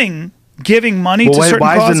 giving money to certain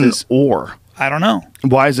why causes. Is it an or? I don't know.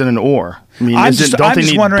 Why is it an or? I mean, I'm just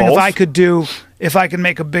wondering both? if I could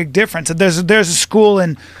make a big difference. There's a school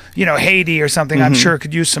in Haiti or something. I'm sure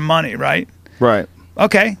could use some money, right? Right.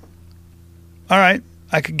 Okay. All right.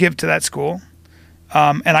 I could give to that school,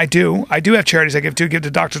 and I do. I do have charities. I give to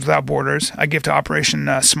Doctors Without Borders. I give to Operation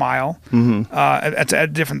Smile.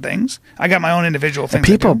 At different things. I got my own individual things.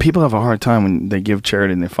 People have a hard time when they give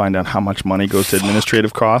charity and they find out how much money goes to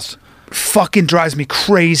administrative costs. Fucking drives me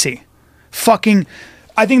crazy.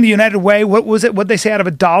 I think the United Way, what was it? What they say, out of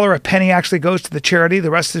 $1, a penny actually goes to the charity.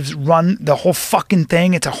 The rest is run the whole fucking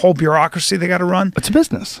thing. It's a whole bureaucracy they got to run. It's a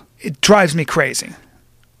business. It drives me crazy.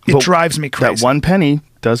 Drives me crazy. That one penny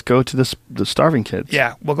does go to the starving kids.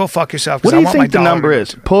 Yeah, well, go fuck yourself. What do you think the number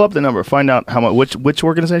is? Pull up the number. Find out how much. Which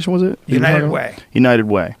organization was it? United Way. United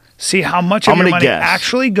Way. See how much of your money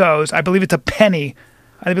actually goes. I believe it's a penny.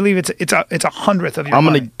 I believe it's a hundredth of your money.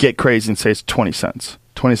 I'm going to get crazy and say it's 20 cents.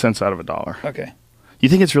 20 cents out of $1. Okay. You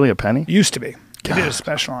think it's really a penny? Used to be. They did a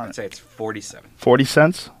special on I'd it. say it's 47. 40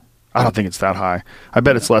 cents? I don't think it's that high. I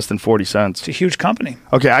bet it's less than 40 cents. It's a huge company.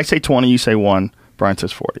 Okay, I say 20, you say 1. Brian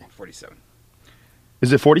says 40. 47.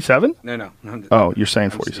 Is it 47? No. Oh, you're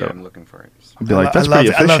saying 47. I'm looking for it. I'd be like, that's pretty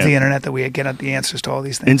efficient. I love the internet that we get the answers to all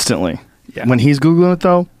these things. Instantly. Yeah. When he's Googling it,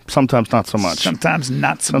 though, sometimes not so much. Sometimes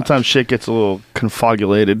not so much. Sometimes shit gets a little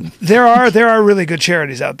confogulated. There are really good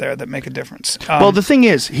charities out there that make a difference. Well, the thing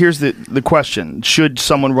is, here's the question. Should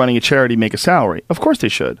someone running a charity make a salary? Of course they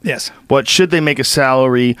should. Yes. But should they make a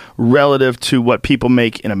salary relative to what people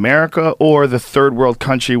make in America or the third world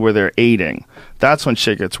country where they're aiding? That's when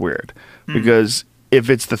shit gets weird. Because if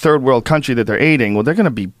it's the third world country that they're aiding, well, they're going to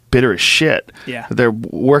be bitter as shit. Yeah. They're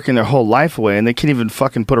working their whole life away, and they can't even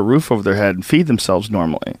fucking put a roof over their head and feed themselves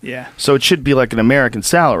normally. Yeah. So it should be like an American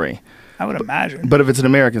salary. I would imagine. But if it's an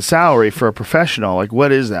American salary for a professional, like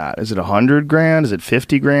what is that? Is it $100,000? Is it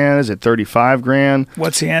 $50,000? Is it $35,000?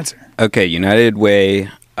 What's the answer? Okay, United Way.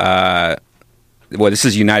 This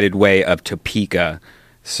is United Way of Topeka.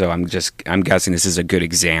 So I'm guessing this is a good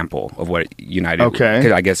example of what United. Okay.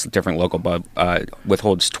 'Cause I guess different local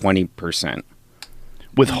withholds 20%.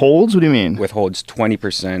 Withholds? What do you mean? Withholds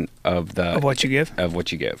 20% of what you give. Of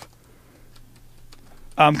what you give.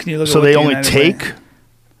 Can you look? So at what they the only United take. Way?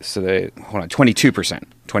 So they 22%.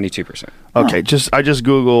 22%. Okay, I just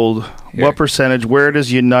googled Here. what percentage. Where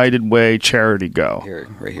does United Way charity go? Here,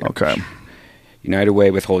 right here. Okay. United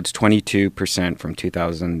Way withholds 22% from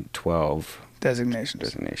 2012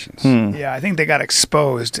 designations. Yeah, I think they got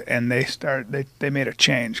exposed and they made a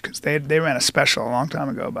change because they ran a special a long time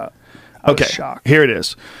ago about. I was shocked. Here it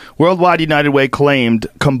is. Worldwide United Way claimed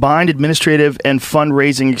combined administrative and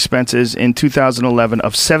fundraising expenses in 2011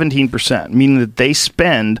 of 17%, meaning that they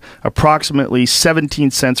spend approximately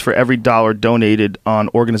 17 cents for every dollar donated on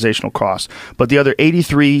organizational costs, but the other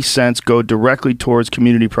 83 cents go directly towards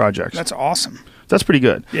community projects. That's awesome. That's pretty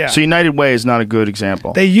good. Yeah. So United Way is not a good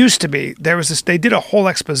example. They used to be. They did a whole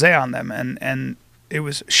expose on them, and it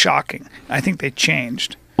was shocking. I think they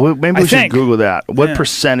changed. Well, maybe we should Google that. What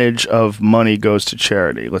percentage of money goes to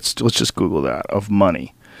charity? Let's just Google that, of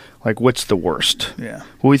money. Like, what's the worst? Yeah.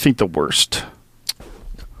 What do you think the worst?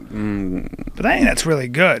 But I think that's really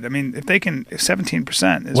good. I mean, if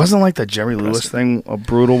 17% is... Wasn't like the Jerry Lewis thing a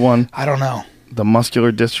brutal one? I don't know. The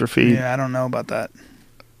muscular dystrophy? Yeah, I don't know about that.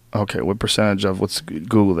 Okay, what percentage of... Let's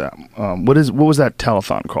Google that. What was that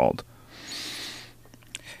telethon called?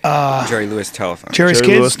 Jerry Lewis telethon. Jerry's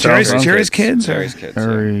Kids? Jerry's Kids? Jerry's Kids.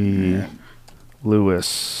 Jerry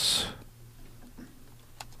Lewis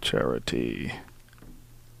charity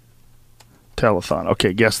telethon.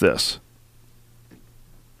 Okay, guess this.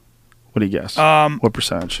 What do you guess? What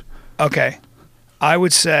percentage? Okay. I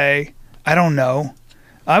would say, I don't know.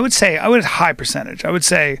 I would high percentage. I would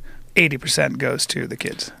say 80% goes to the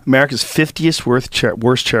kids. America's 50th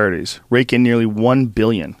worst charities rake in nearly $1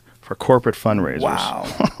 billion for corporate fundraisers. Wow.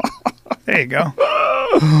 There you go.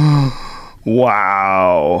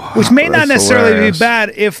 Wow. Which may not necessarily be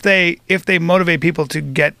bad if they motivate people to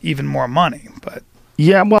get even more money, but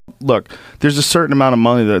yeah, well, look, there's a certain amount of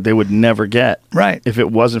money that they would never get if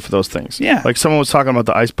it wasn't for those things. Yeah. Like someone was talking about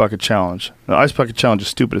the Ice Bucket Challenge. The Ice Bucket Challenge is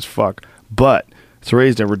stupid as fuck, but it's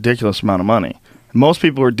raised a ridiculous amount of money. Most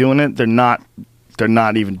people who are doing it, they're not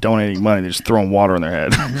even donating money. They're just throwing water on their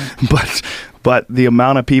head. But the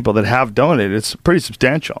amount of people that have donated, it's pretty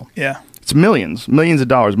substantial. Yeah. It's millions of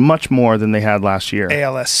dollars, much more than they had last year.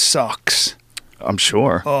 ALS sucks. I'm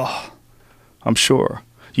sure. Oh. I'm sure.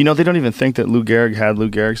 You know, they don't even think that Lou Gehrig had Lou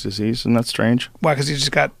Gehrig's disease. Isn't that strange? Why? Because he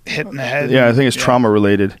just got hit in the head? Yeah, I think it's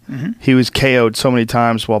trauma-related. Mm-hmm. He was KO'd so many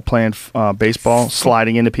times while playing baseball,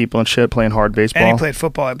 sliding into people and shit, playing hard baseball. And he played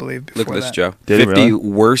football, I believe, before Look at this, that. Joe. Did he 50 really?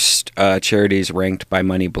 worst charities ranked by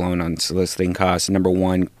money blown on soliciting costs. Number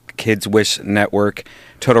 1, Kids Wish Network.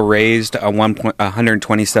 Total raised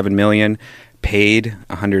 127 million. Paid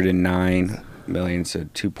 109 million, so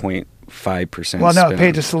 2.5%. Well, no, spent paid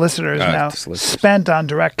on- to solicitors now. to solicitors. Spent on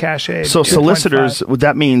direct cash aid. So 2.5. solicitors,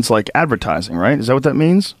 that means like advertising, right? Is that what that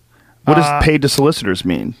means? What does paid to solicitors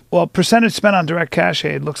mean? Well, percentage spent on direct cash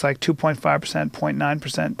aid looks like 2.5%,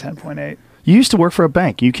 0.9%, 10.8%. You used to work for a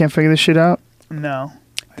bank. You can't figure this shit out? No.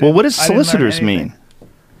 Well, what does I didn't learn solicitors mean? anything.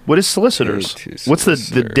 What is solicitors? Paid to What's the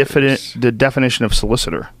solicitors. the definition of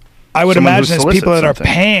solicitor? I would Someone who imagine it's people that solicits are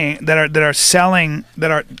something. paying, that are selling, that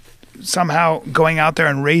are somehow going out there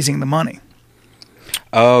and raising the money.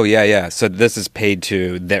 Oh, yeah. So this is paid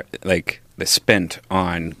to the spent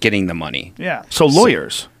on getting the money. Yeah. So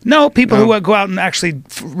lawyers. No, people who go out and actually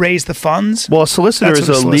raise the funds. Well, a solicitor That's is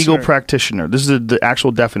what a a legal solicitor- practitioner. This is the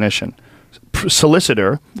actual definition.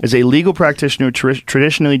 Solicitor is a legal practitioner who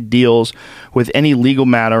traditionally deals with any legal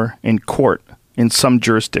matter in court in some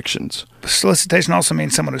jurisdictions. Solicitation also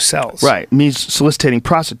means someone who sells. Right. It means soliciting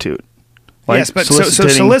prostitute. Like Yes, but so soliciting-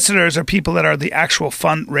 solicitors are people that are the actual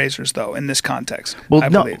fundraisers, though, in this context. Well, I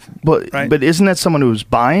no, believe. but right? but isn't that someone who's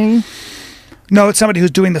buying? No, it's somebody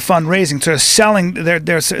who's doing the fundraising. So they're selling.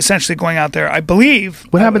 They're essentially going out there. I believe.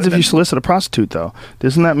 What happens if you solicit a prostitute, though?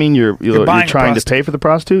 Doesn't that mean you're buying a trying to prostitute. pay for the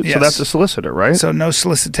prostitute? Yes. So that's a solicitor, right? So no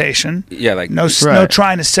solicitation. Yeah, like No Right.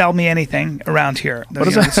 trying to sell me anything around here. What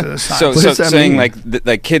is that? So, What does that saying mean?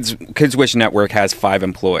 like Kids Wish Network has 5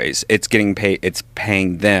 employees. It's getting paid. It's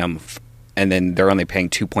paying them, and then they're only paying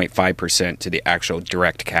 2.5% to the actual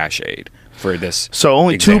direct cash aid for this. So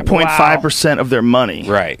only example. 2.5% of their money.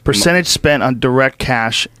 Right. Percentage spent on direct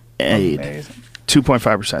cash aid. Amazing.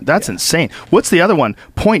 2.5%. That's insane. What's the other one?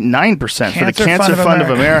 0.9% for the Cancer Cancer Fund Fund of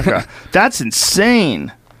of America. That's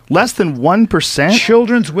insane. Less than 1%?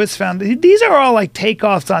 Children's Wish Foundation. These are all like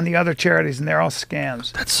takeoffs on the other charities, and they're all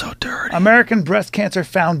scams. That's so dirty. American Breast Cancer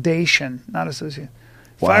Foundation, not associated.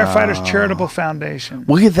 Firefighters Charitable Foundation.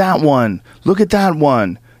 Look at that one. Look at that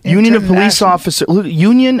one. Union of Police International- Officers. Look,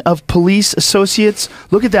 Union of Police Associates.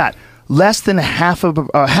 Look at that. Less than half of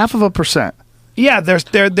a percent. Yeah, that's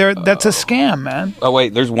a scam, man. Oh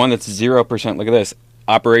wait, there's one that's 0%. Look at this.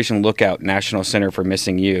 Operation Lookout, National Center for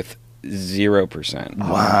Missing Youth, 0%. Oh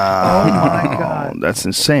my Oh, God. that's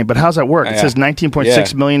insane. But how's that work? It Yeah. says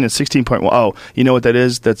 19.6 million and 16.1. Oh, you know what that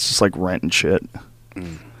is? That's just like rent and shit.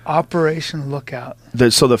 Operation Lookout.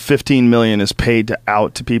 So the 15 million is paid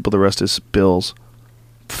out to people. The rest is bills.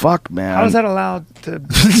 Fuck, man. How is that allowed to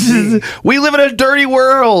be? We live in a dirty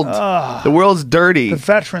world. The world's dirty. The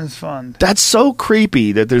Veterans Fund. That's so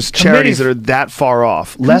creepy that there's charities that are that far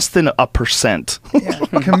off. Less than 1%.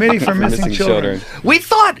 Yeah. Committee for Missing Children. We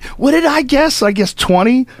thought, what did I guess? I guessed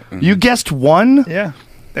 20. You guessed 1? Yeah.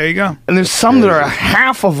 There you go. And there's some that are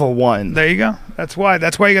half of a 1. There you go. That's why you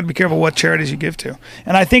got to be careful what charities you give to.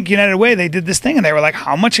 And I think United Way, they did this thing, and they were like,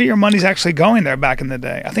 how much of your money's actually going there back in the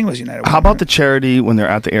day? I think it was United Way. How about the charity when they're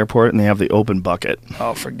at the airport and they have the open bucket?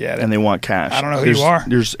 Oh, forget it. And they want cash. I don't know who you are.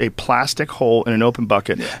 There's a plastic hole in an open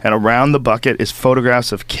bucket, and around the bucket is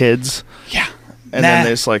photographs of kids. Yeah. And then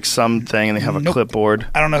there's like something, and they have a Nope. clipboard.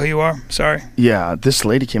 I don't know who you are. Sorry. Yeah, this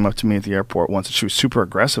lady came up to me at the airport once, and she was super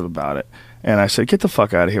aggressive about it. And I said, get the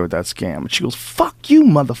fuck out of here with that scam. And she goes, fuck you,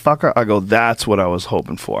 motherfucker. I go, that's what I was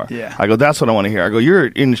hoping for. Yeah. I go, that's what I want to hear. I go, you're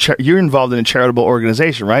involved in a charitable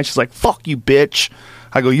organization, right? She's like, fuck you, bitch.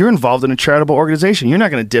 I go, you're involved in a charitable organization. You're not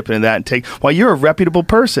going to dip into that and take, well, you're a reputable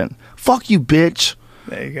person. Fuck you, bitch.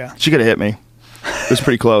 There you go. She could have hit me. It was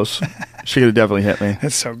pretty close. She could have definitely hit me.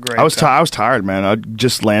 That's so great. I was tired, man. I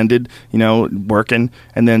just landed, working,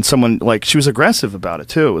 and then someone she was aggressive about it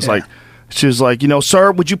too. It was like she was like,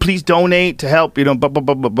 sir, would you please donate to help? Blah, blah,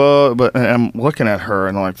 blah, blah, blah. But and I'm looking at her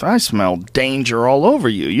and I'm like, I smell danger all over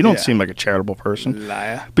you. You don't Yeah. seem like a charitable person.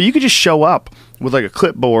 Liar. But you could just show up with like a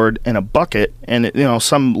clipboard and a bucket and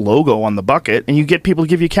some logo on the bucket, and you get people to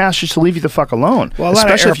give you cash just to leave you the fuck alone. Well, a lot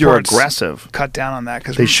of especially if you're airports aggressive. Cut down on that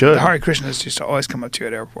because They should. The Hare Krishnas used to always come up to you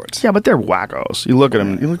at airports. Yeah, but they're wackos. You look at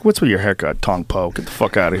them, you're like, what's with your haircut, Tong Po? Get the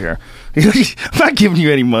fuck out of here. I'm not giving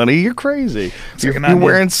you any money. You're crazy. You're like an onion.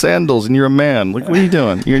 wearing sandals and you're a man. Like, what are you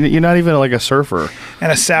doing? You're not even like a surfer.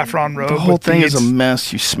 And a saffron robe. The whole with thing is a beads.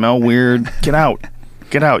 mess. You smell weird. Get out.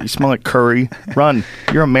 Get out. You smell like curry. Run.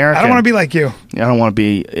 You're American. I don't want to be like you. I don't want to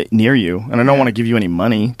be near you, and I don't want to give you any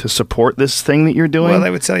money to support this thing that you're doing. Well,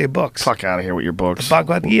 they would sell you books. Fuck out of here with your books. The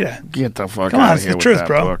Bhagavad Gita. Get the fuck Come on, out of it's here the with truth, that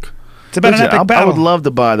bro. book. It's about an epic I battle. would love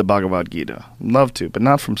to buy the Bhagavad Gita. Love to, but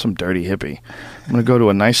not from some dirty hippie. I'm going to go to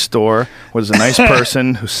a nice store where there's a nice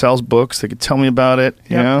person who sells books. They could tell me about it.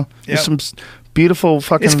 You know? There's some beautiful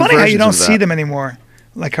fucking It's funny how you versions don't of that. see them anymore.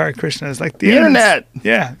 Like Hare Krishna is like The internet.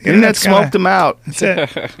 Yeah. The internet smoked them out. That's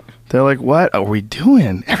it. They're like, what are we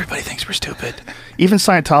doing? Everybody thinks we're stupid. Even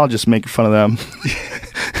Scientologists make fun of them.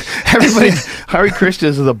 Everybody, Hare Krishna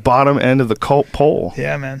is at the bottom end of the cult pole.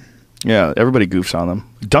 Yeah, man. Yeah, everybody goofs on them.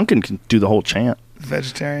 Duncan can do the whole chant.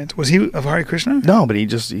 Vegetarians. Was he of Hare Krishna? No, but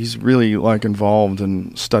he's really like involved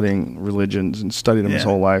in studying religions and studied them his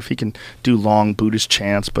whole life. He can do long Buddhist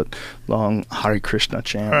chants, but long Hare Krishna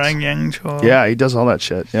chants. Yeah, he does all that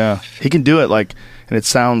shit. Yeah, he can do it and it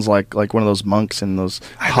sounds like one of those monks in those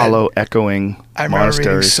hollow echoing I remember reading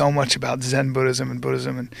monasteries. so much about Zen Buddhism,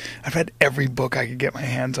 and I've read every book I could get my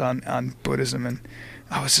hands on Buddhism, and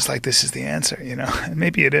I was just like, this is the answer, And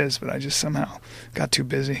maybe it is, but I just somehow got too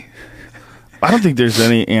busy. I don't think there's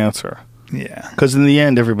any answer. Yeah. Because in the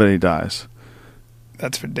end, everybody dies.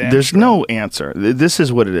 That's for damn There's sure. no answer. This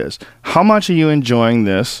is what it is. How much are you enjoying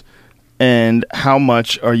this? And how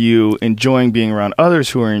much are you enjoying being around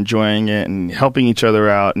others who are enjoying it and helping each other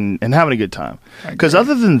out and having a good time? Because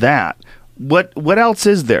other than that, what else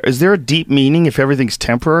is there? Is there a deep meaning if everything's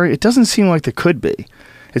temporary? It doesn't seem like there could be.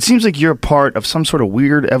 It seems like you're a part of some sort of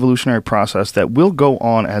weird evolutionary process that will go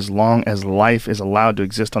on as long as life is allowed to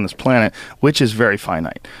exist on this planet, which is very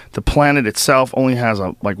finite. The planet itself only has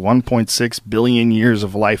like 1.6 billion years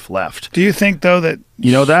of life left. Do you think, though, that...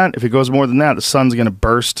 You know that? If it goes more than that, the sun's going to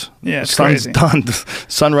burst. Yeah, the it's sun's crazy. done. The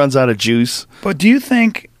sun runs out of juice. But do you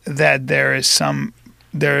think that there is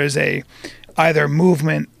a either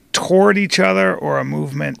movement toward each other or a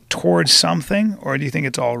movement towards something, or do you think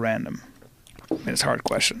it's all random? I mean, it's a hard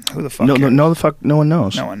question. Who the fuck cares? No one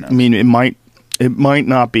knows. No one knows. I mean, it might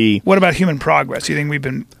not be. What about human progress? Do you think we've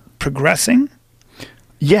been progressing?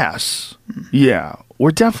 Yes. Yeah.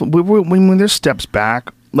 We're definitely when there's steps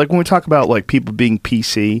back. Like when we talk about like people being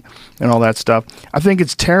PC and all that stuff, I think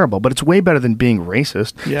it's terrible, but it's way better than being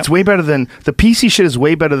racist. Yep. It's way better than the PC shit is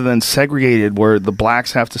way better than segregated, where the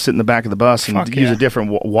blacks have to sit in the back of the bus and use a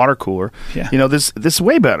different water cooler. Yeah. This is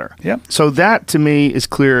way better. Yep. So that to me is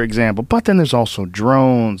clear example. But then there's also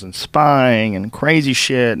drones and spying and crazy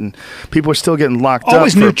shit, and people are still getting locked up.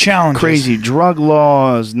 Always new for challenges. Crazy drug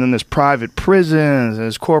laws, and then there's private prisons, and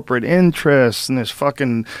there's corporate interests, and there's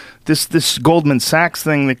fucking this Goldman Sachs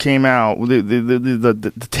thing that came out,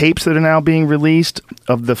 the tapes that are now being released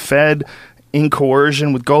of the Fed in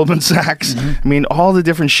coercion with Goldman Sachs. I mean, all the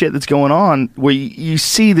different shit that's going on, where you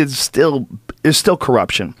see that there's still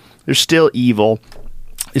corruption, there's still evil,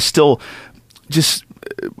 there's still just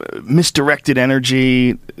misdirected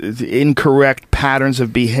energy, incorrect patterns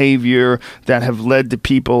of behavior that have led to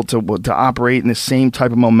people to operate in the same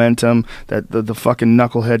type of momentum that the fucking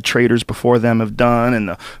knucklehead traders before them have done, and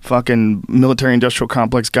the fucking military-industrial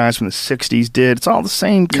complex guys from the 60s did. It's all the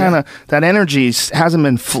same kind of, that energy hasn't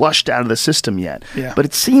been flushed out of the system yet. Yeah. But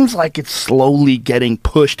it seems like it's slowly getting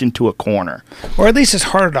pushed into a corner. Or at least it's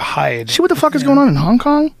harder to hide. See what the fuck is going on in Hong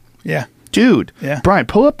Kong? Yeah. Dude, Yeah. Brian,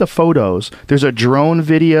 pull up the photos. There's a drone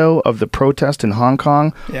video of the protest in Hong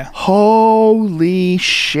Kong. Yeah. Holy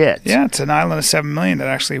shit. Yeah, it's an island of 7 million that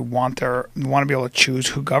actually want to be able to choose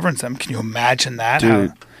who governs them. Can you imagine that?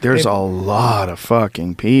 Dude, there's they- a lot of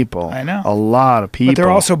fucking people. I know. A lot of people. But they're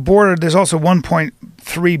also bordered. There's also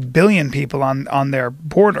 1.3 billion people on their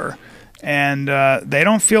border, and they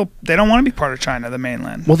don't want to be part of China, the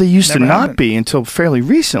mainland. Well, they used to Never not happened. be until fairly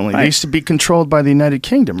recently. Right. They used to be controlled by the United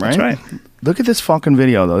Kingdom, right? That's right. Look at this fucking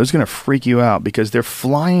video, though. It's going to freak you out because they're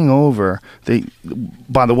flying over.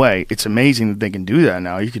 By the way, it's amazing that they can do that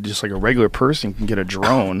now. You could just, like a regular person, can get a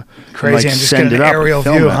drone. Crazy, and just get an up and aerial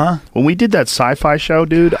film view, it. huh? When we did that sci-fi show,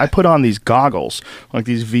 dude, I put on these goggles, like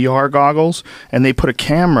these VR goggles, and they put a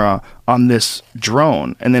camera on this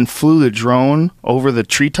drone and then flew the drone over the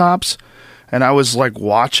treetops. And I was like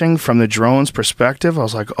watching from the drone's perspective. I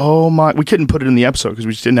was like, oh my. We couldn't put it in the episode because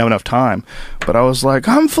we just didn't have enough time. But I was like,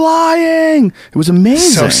 I'm flying. It was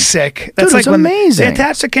amazing. So sick. Dude, That's it like was when amazing. they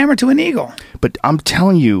attached the camera to an eagle. But I'm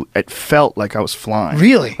telling you, it felt like I was flying.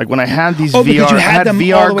 Really? Like when I had these Oh, because VR, you I had had them all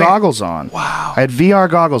VR the way- goggles on. Wow. I had VR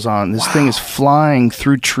goggles on. This thing is flying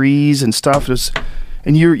through trees and stuff.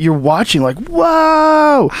 And you're watching like,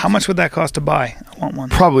 whoa. How much would that cost to buy? I want one.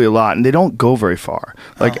 Probably a lot, and they don't go very far.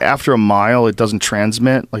 Like after a mile, it doesn't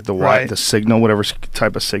transmit like the Oh. Right. the signal, whatever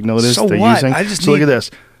type of signal it is So they're what? using. I just so look need- at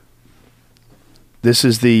this. This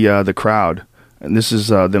is the crowd, and this is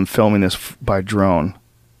them filming this by drone.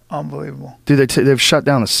 Unbelievable. Dude, they've shut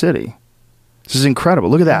down the city. This is incredible.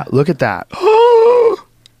 Look at that. Look at that.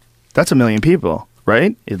 That's 1 million people,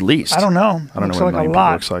 right? At least. I don't know. I don't Looks know what like 1 million a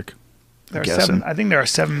lot. people looks like. There are 7. I think there are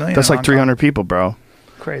 7 million. That's in like Hong Kong. 300 people, bro.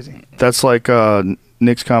 Crazy. That's like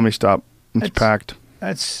Nick's Comedy Stop. It's packed.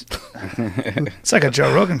 It's like a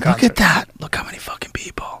Joe Rogan concert. Look at that. Look how many fucking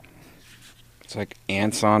people. It's like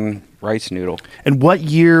ants on rice noodle. And what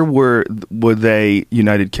year were they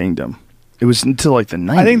United Kingdom? It was until like the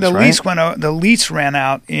 90s, I think the right? lease ran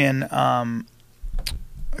out in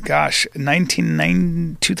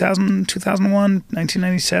 2001,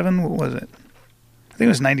 1997. What was it? I think it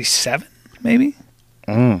was 97, maybe.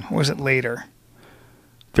 Or was it later?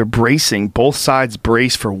 They're bracing. Both sides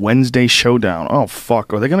brace for Wednesday showdown. Oh,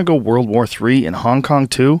 fuck. Are they going to go World War III in Hong Kong,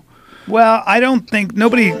 too? Well, I don't think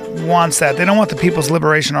nobody wants that. They don't want the People's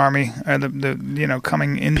Liberation Army or the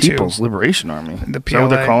coming into People's Liberation Army. the PLA. Is that what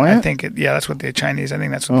they're calling it? I think that's what the Chinese. I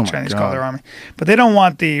think that's what Oh the my Chinese God. call their army. But they don't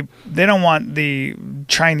want the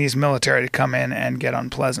Chinese military to come in and get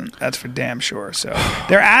unpleasant. That's for damn sure. So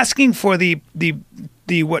they're asking for the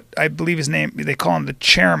what I believe his name, they call him the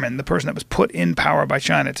chairman, the person that was put in power by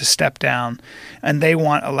China, to step down, and they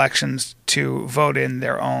want elections to vote in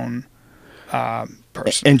their own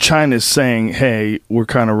person. And China's saying, hey, we're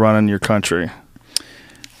kind of running your country.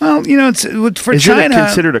 Well, it's for Is China. it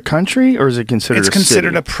considered a country or is it considered It's a considered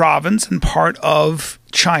city? a province and part of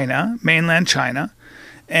China, mainland China.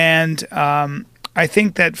 And I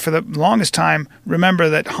think that for the longest time, remember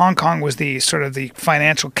that Hong Kong was the sort of the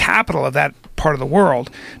financial capital of that part of the world.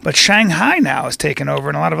 But Shanghai now has taken over,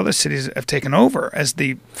 and a lot of other cities have taken over as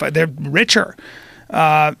they're richer.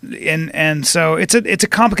 And so it's a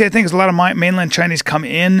complicated thing because a lot of mainland Chinese come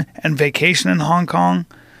in and vacation in Hong Kong.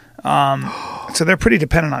 So they're pretty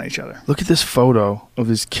dependent on each other. Look at this photo of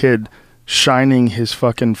this kid shining his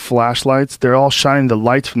fucking flashlights. They're all shining the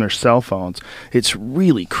lights from their cell phones. It's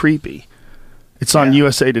really creepy. It's on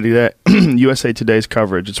USA Today, USA Today's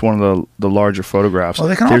coverage. It's one of the larger photographs. Well,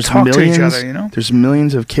 they can all talk to each other, you know? There's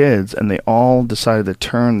millions of kids, and they all decided to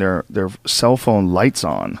turn their cell phone lights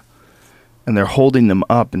on, and they're holding them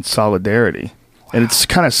up in solidarity. Wow. And it's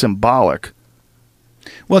kind of symbolic.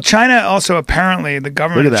 Well, China also apparently, the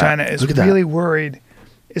government of Look at China that. is Look at that. really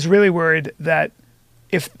worried that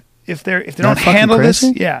if they don't Not fucking handle this,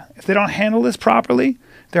 crazy? if they don't handle this properly,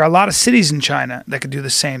 there are a lot of cities in China that could do the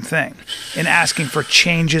same thing in asking for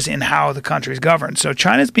changes in how the country is governed. So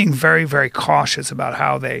China's being very, very cautious about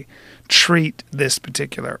how they treat this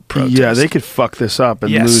particular protest. Yeah, they could fuck this up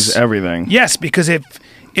and lose everything. Yes, because if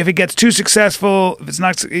it gets too successful, if it's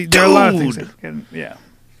not, there are a lot of things.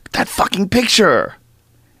 That fucking picture.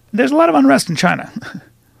 There's a lot of unrest in China.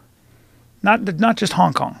 Not just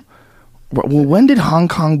Hong Kong. Well, when did Hong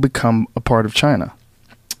Kong become a part of China?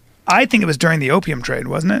 I think it was during the opium trade,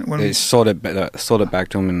 wasn't it? When They sold it back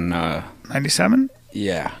to them in 97?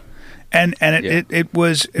 yeah. And it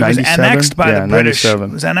was 97? annexed by the British.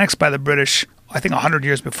 97. It was annexed by the British, I think 100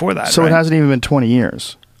 years before that. So right? it hasn't even been 20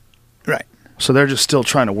 years. Right. So they're just still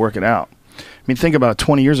trying to work it out. I mean, think about it,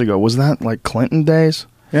 20 years ago. Was that like Clinton days?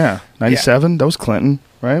 Yeah. 97? That was Clinton,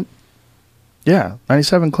 right? Yeah.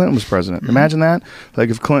 97, Clinton was president. Mm-hmm. Imagine that. Like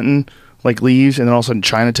if Clinton leaves and then all of a sudden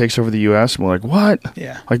China takes over the U.S. and we're like, what?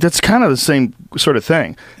 Yeah. Like that's kind of the same sort of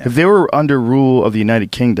thing. Yeah. If they were under rule of the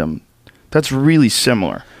United Kingdom, that's really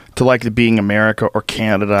similar to like being America or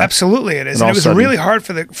Canada. Absolutely, it is. And it was really hard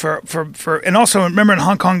for and also remember in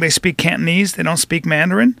Hong Kong they speak Cantonese. They don't speak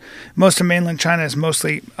Mandarin. Most of mainland China is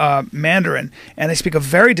mostly Mandarin, and they speak a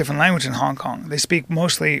very different language in Hong Kong. They speak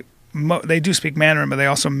mostly. They do speak Mandarin, but they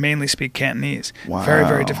also mainly speak Cantonese. Wow. Very,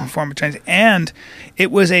 very different form of Chinese. And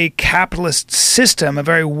it was a capitalist system, a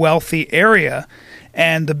very wealthy area.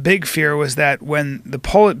 And the big fear was that when the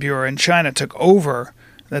Politburo in China took over,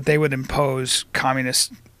 that they would impose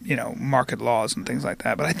communist, market laws and things like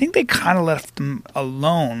that. But I think they kind of left them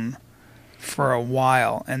alone for a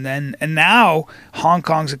while. And now Hong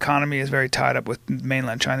Kong's economy is very tied up with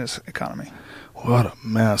mainland China's economy. What a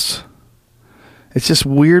mess. It's just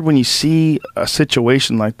weird when you see a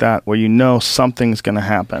situation like that where you know something's going to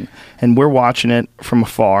happen. And we're watching it from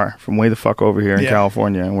afar, from way the fuck over here in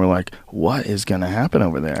California, and we're like, what is going to happen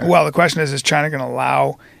over there? Well, the question is China going to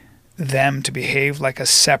allow them to behave like a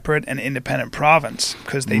separate and independent province?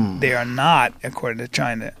 Because they are not, according to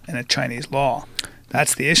China and a Chinese law.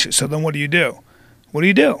 That's the issue. So then what do you do? What do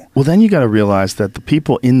you do? Well, then you got to realize that the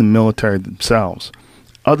people in the military themselves,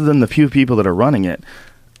 other than the few people that are running it,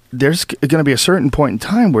 there's going to be a certain point in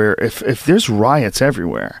time where if there's riots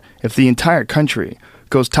everywhere, if the entire country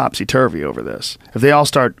goes topsy-turvy over this, if they all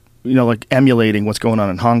start like emulating what's going on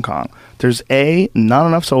in Hong Kong. There's A, not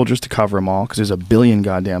enough soldiers to cover them all because there's a billion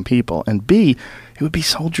goddamn people, and B, it would be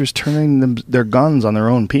soldiers turning their guns on their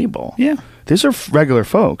own people. Yeah. These are regular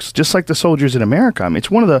folks, just like the soldiers in America. I mean,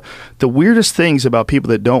 it's one of the weirdest things about people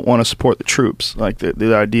that don't want to support the troops. Like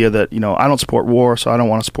the idea that, I don't support war, so I don't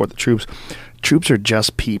want to support the troops. Troops are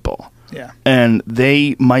just people. Yeah. And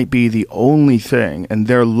they might be the only thing, and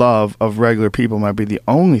their love of regular people might be the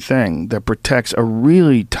only thing that protects a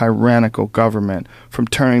really tyrannical government from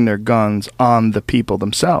turning their guns on the people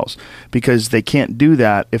themselves. Because they can't do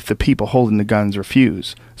that if the people holding the guns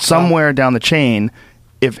refuse. Somewhere down the chain,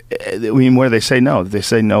 where they say no? They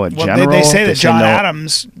say no at general? They say that John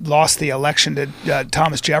Adams lost the election to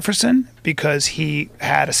Thomas Jefferson because he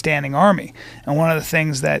had a standing army. And one of the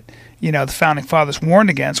things that the founding fathers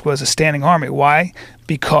warned against was a standing army. Why?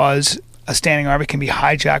 Because a standing army can be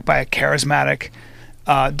hijacked by a charismatic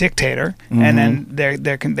dictator, and then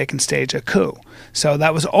they can stage a coup. So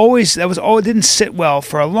that was always it didn't sit well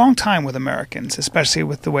for a long time with Americans, especially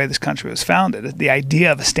with the way this country was founded. The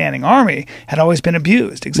idea of a standing army had always been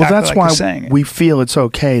abused. Exactly. Well, that's like why you're saying. we feel it's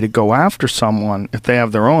okay to go after someone if they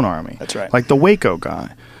have their own army. That's right. Like the Waco guy.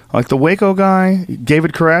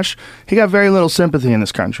 David Koresh, he got very little sympathy in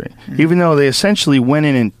this country, even though they essentially went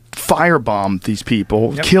in and firebombed these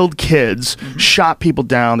people, killed kids, shot people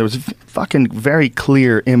down. There was fucking very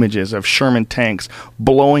clear images of Sherman tanks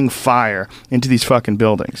blowing fire into these fucking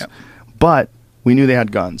buildings. Yep. But we knew they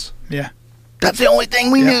had guns. Yeah. That's the only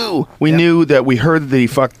thing we knew. We knew that we heard that he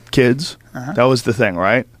fucked kids. That was the thing,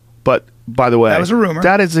 right? But by the way, that was a rumor.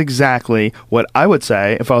 That is exactly what I would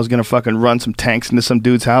say if I was going to fucking run some tanks into some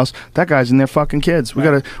dude's house. That guy's in there fucking kids. We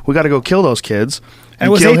gotta go kill those kids. And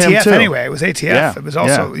it was kill ATF him too. anyway. It was ATF. Yeah. It was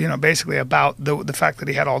also, basically about the fact that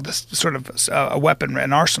he had all this sort of a weapon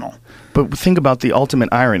and arsenal. But think about the ultimate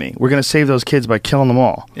irony. We're going to save those kids by killing them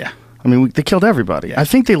all. Yeah. I mean, they killed everybody. Yeah. I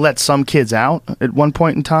think they let some kids out at one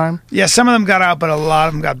point in time. Yeah, some of them got out, but a lot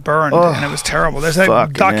of them got burned, and it was terrible. There's a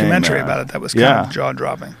documentary about it that was kind of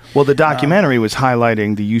jaw-dropping. Well, the documentary was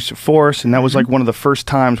highlighting the use of force, and that was like one of the first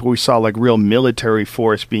times where we saw like real military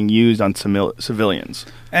force being used on civilians.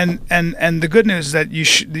 And the good news is that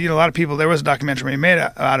a lot of people, there was a documentary made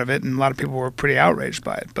out of it, and a lot of people were pretty outraged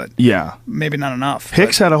by it, but maybe not enough.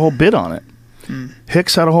 Hicks had a whole bit on it.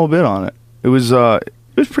 It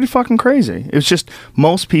was pretty fucking crazy. It was just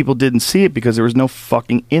most people didn't see it because there was no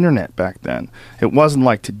fucking internet back then. It wasn't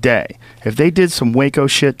like today. If they did some Waco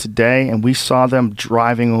shit today and we saw them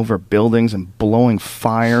driving over buildings and blowing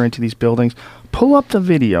fire into these buildings, pull up the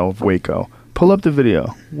video of Waco. Pull up the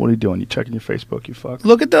video. What are you doing? You checking your Facebook? You fuck.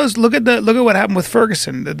 Look at those. Look at what happened with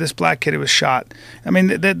Ferguson. This black kid who was shot. I mean,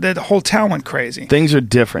 the whole town went crazy. Things are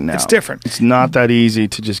different now. It's different. It's not that easy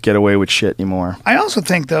to just get away with shit anymore. I also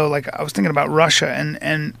think though, like I was thinking about Russia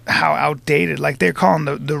and how outdated. Like they're calling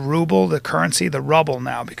the ruble, the currency, the rubble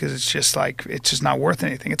now because it's just not worth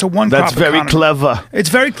anything. It's a one crop economy. That's very clever. It's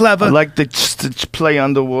very clever. I like the play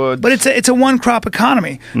on the words. But it's a one crop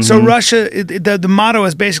economy. So Russia, the motto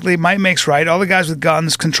is basically might makes right. All the guys with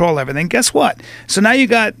guns control everything. Guess what? So now you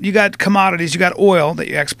got commodities. You got oil that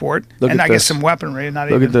you export, and I guess some weaponry.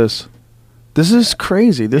 Look at this. This is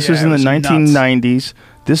crazy. This is in the 1990s. Nuts.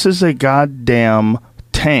 This is a goddamn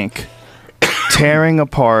tank tearing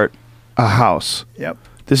apart a house. Yep.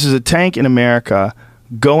 This is a tank in America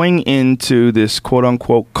going into this quote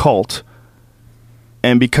unquote cult.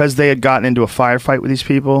 And because they had gotten into a firefight with these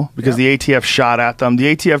people, because the ATF shot at them,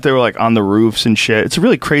 they were like on the roofs and shit. It's a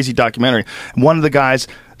really crazy documentary. One of the guys,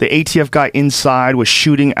 the ATF guy inside, was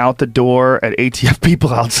shooting out the door at ATF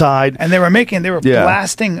people outside. And they were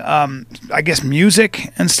blasting, I guess,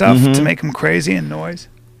 music and stuff to make them crazy and noise.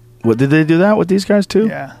 What, did they do that with these guys too?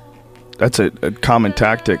 Yeah. That's a common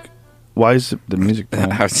tactic. Why is the music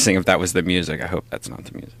playing? I was saying if that was the music, I hope that's not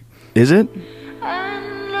the music. Is it?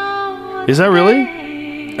 Is that really?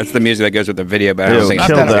 That's the music that goes with the video, but I don't think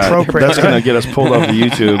kill that that. appropriate. That's going to get us pulled off of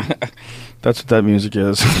YouTube. That's what that music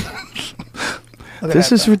is.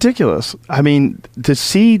 This is ridiculous. I mean, to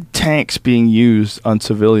see tanks being used on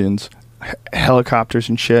civilians, helicopters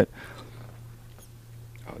and shit.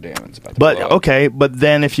 Oh, damn. It's about to blow up. Okay, but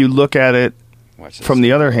then if you look at it from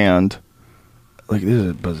the other hand, like, this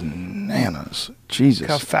is bananas. Jesus. Look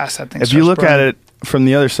how fast that thing If you look at it from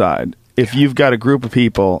the other side, if you've got a group of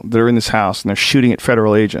people that are in this house and they're shooting at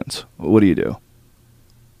federal agents, what do you do?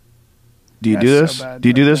 Do you do this? Do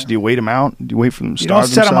you do this? Do you wait them out? Do you wait for them to starve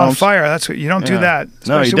themselves? You don't set them on fire. That's what you don't do that.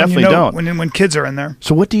 No, you definitely don't. When kids are in there.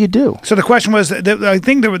 So what do you do? So the question was, I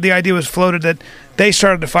think the idea was floated that they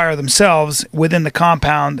started to fire themselves within the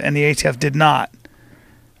compound and the ATF did not.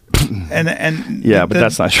 And Yeah, but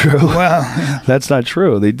that's not true. Well, That's not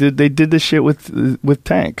true. They did this shit with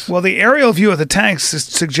tanks. well, the aerial view of the tanks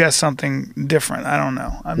suggests something different. I don't know.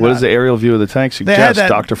 What does the aerial view of the tank They had suggest, that-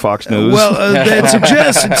 Dr. Fox News? Well, it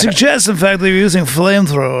suggests in fact they were using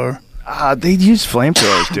flamethrower. They use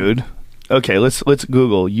flamethrowers, dude. Okay, let's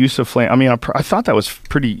Google use of flame. I mean, I thought that was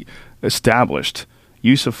pretty established.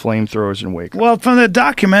 Use of flamethrowers in Waco. Well, from the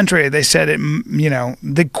documentary, they said it. You know,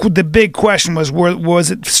 the big question was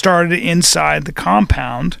it started inside the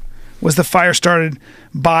compound? Was the fire started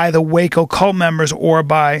by the Waco cult members or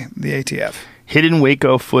by the ATF? Hidden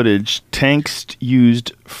Waco footage. Tanks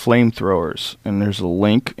used flamethrowers, and there's a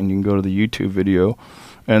link, and you can go to the YouTube video,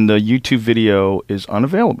 and the YouTube video is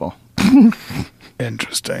unavailable.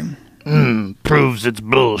 Interesting. Proves it's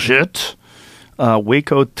bullshit.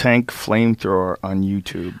 Waco tank flamethrower on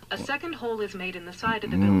YouTube. A second hole is made in the side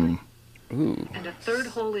of the building. And a third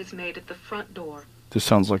hole is made at the front door. This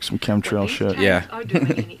sounds like some chemtrail What these shit. tanks Yeah. are doing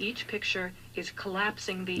in each picture is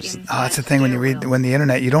collapsing the inside Oh, that's the thing when you read stairwell. when the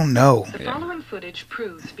internet, you don't know. The following footage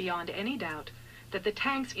proves beyond any doubt that the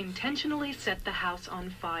tanks intentionally set the house on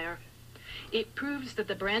fire. It proves that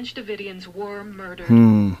the Branch Davidians were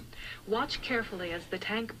murdered. Watch carefully as the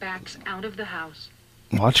tank backs out of the house.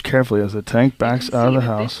 Watch carefully as the tank backs You can out of see the that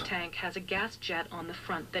house. This tank has a gas jet on the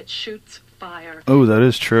front that shoots fire. Oh, that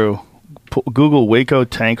is true. Google Waco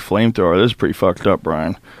tank flamethrower. This is pretty fucked up,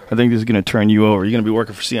 Brian. I think this is going to turn you over. You're going to be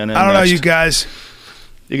working for CNN. I don't know, next. you guys.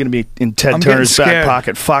 You're going to be in Ted I'm getting Turner's back scared.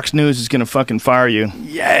 pocket. Fox News is going to fucking fire you.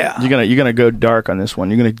 Yeah. You're gonna go dark on this one.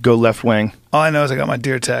 You're going to go left wing. All I know is I got my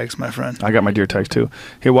deer tags, my friend. I got my deer tags too.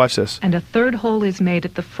 Here, watch this. And a third hole is made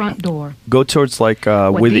at the front door. Go towards like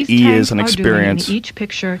What where the these E tanks is an are experience. doing in each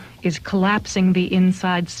picture is collapsing the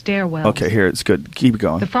inside stairwell. Okay, here it's good. Keep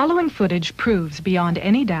going. The following footage proves beyond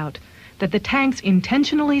any doubt that the tanks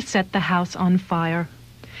intentionally set the house on fire.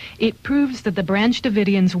 It proves that the Branch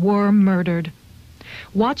Davidians were murdered.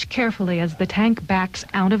 Watch carefully as the tank backs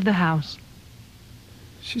out of the house.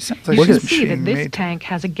 She sounds like You can she's see that machine this made. tank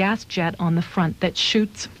has a gas jet on the front that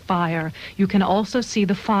shoots fire. You can also see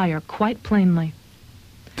the fire quite plainly.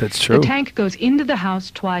 That's true. The tank goes into the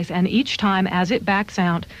house twice, and each time as it backs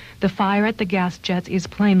out, the fire at the gas jets is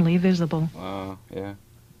plainly visible. Wow. Yeah.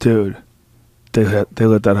 Dude, they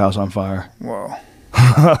lit that house on fire. Whoa.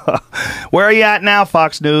 Where are you at now,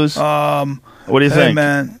 Fox News? What do you Hey, think?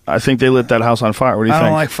 man. I think they lit that house on fire. What do you I think?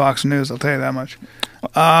 don't like Fox News. I'll tell you that much.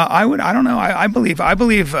 I don't know. I believe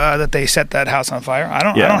that they set that house on fire. I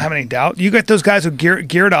don't have any doubt. You got those guys who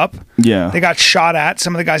geared up. Yeah. They got shot at.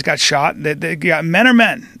 Some of the guys got shot. They got men are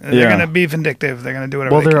men. They're Yeah. going to be vindictive. They're going to do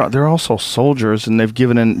whatever. Well, they can. they're also soldiers, and they've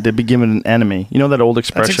been given an enemy. You know that old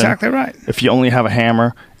expression? That's exactly right. If you only have a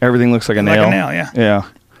hammer, everything looks like a Like nail. a nail, yeah. Yeah.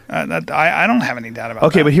 I don't have any doubt about that.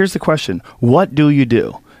 Okay, but here's the question: what do you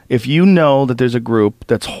do if you know that there's a group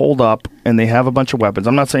that's holed up and they have a bunch of weapons?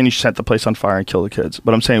 I'm not saying you should set the place on fire and kill the kids,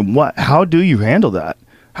 but I'm saying how do you handle that?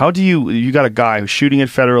 How do you got a guy who's shooting at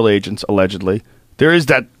federal agents allegedly? There is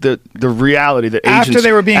the reality that After agents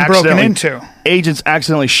they were being broken accidentally- into. agents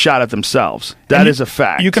accidentally shot at themselves. That And is a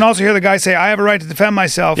fact. You can also hear the guy say, "I have a right to defend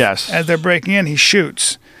myself." Yes. As they're breaking in, he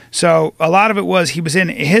shoots. So a lot of it was he was in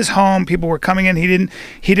his home. People were coming in. He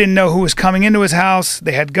didn't know who was coming into his house.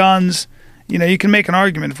 They had guns. You know, you can make an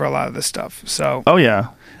argument for a lot of this stuff. So, Oh yeah.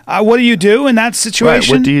 what do you do in that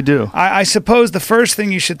situation? Right, what do you do? I suppose the first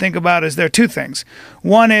thing you should think about is there are two things.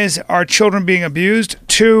 One is, are children being abused?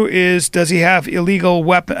 Two is, does he have an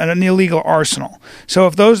illegal arsenal? So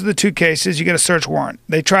if those are the two cases, you get a search warrant.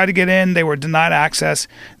 They tried to get in, they were denied access.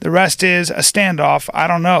 The rest is a standoff. I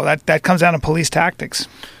don't know. That comes down to police tactics,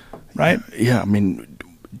 right? Yeah, I mean,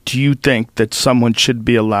 do you think that someone should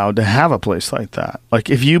be allowed to have a place like that? Like,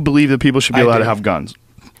 if you believe that people should be I allowed do. to have guns.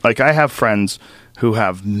 Like, I have friends who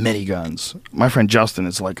have many guns. My friend Justin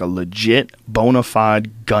is like a legit, bona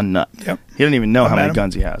fide gun nut. Yep. He doesn't even know how met many him.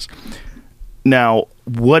 guns he has. Now,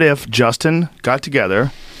 what if Justin got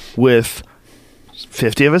together with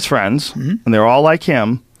 50 of his friends, Mm-hmm. and they're all like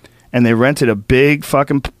him, and they rented a big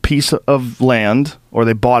fucking piece of land, or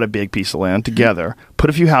they bought a big piece of land together, put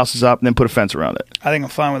a few houses up, and then put a fence around it? I think I'm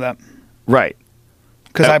fine with that Right.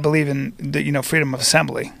 because Yeah. I believe in the freedom of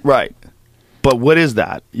assembly. Right. But what is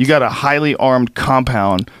that? You got a highly armed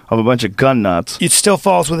compound of a bunch of gun nuts. It still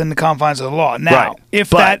falls within the confines of the law. Now,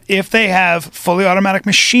 Right. if they have fully automatic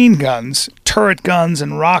machine guns, turret guns,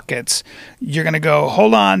 and rockets, you're going to go,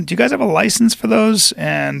 hold on, do you guys have a license for those?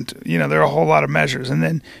 And there are a whole lot of measures, and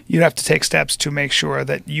then you'd have to take steps to make sure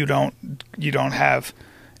that you don't have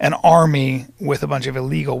an army with a bunch of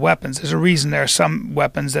illegal weapons. There's a reason there are some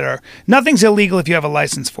weapons that are nothing's illegal if you have a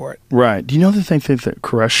license for it. Right. Do you know that they think that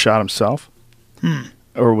Koresh shot himself?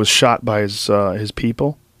 or was shot by his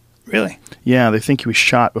people. Really? Yeah, they think he was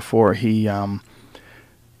shot before he.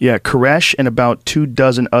 Koresh and about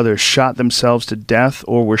 24 others shot themselves to death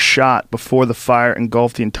or were shot before the fire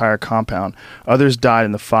engulfed the entire compound. Others died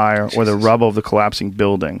in the fire or the rubble of the collapsing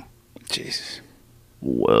building. Jesus.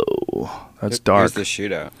 Whoa, that's dark. Here's the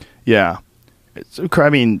shootout. Yeah. I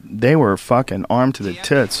mean, they were fucking armed to the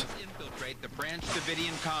tits.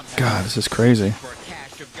 God, this is crazy.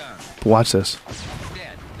 Watch this.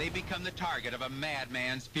 Instead, they become the target of a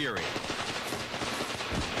madman's fury.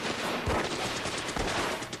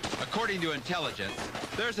 According to intelligence,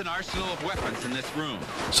 there's an arsenal of weapons in this room.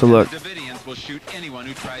 So look. The Davidians will shoot anyone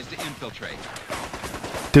who tries to infiltrate.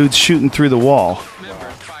 Dude's shooting through the wall.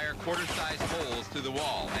 Members fire quarter-sized holes through the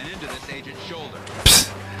wall and into this agent's shoulder.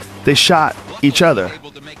 Psst. They shot each other.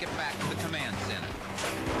 Able to make it back to the command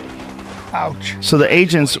center. Ouch. So the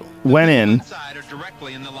agents went in. Inside or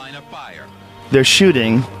directly in the line of fire. They're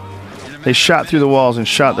shooting. They shot through the walls and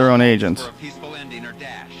shot their own agents. For a peaceful ending are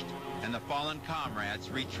dashed, and the fallen comrades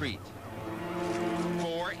retreat.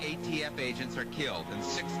 4 ATF agents are killed and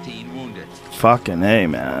 16 wounded. Fucking A,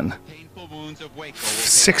 man. Painful wounds of Waco will take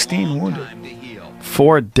 16 a long wounded. time to heal.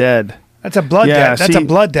 4 dead. That's a blood Yeah, debt. That's see- a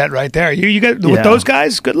blood debt right there. You get Yeah. with those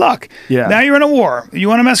guys. Good luck. Yeah. Now you're in a war. You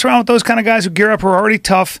want to mess around with those kind of guys who gear up, who are already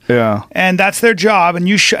tough. Yeah. And that's their job. And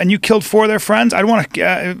you killed 4 of their friends. I'd want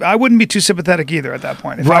to. I wouldn't be too sympathetic either at that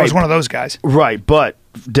point if I was Right. one of those guys. Right, but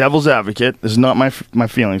devil's advocate. This is not my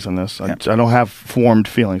feelings on this. I don't have formed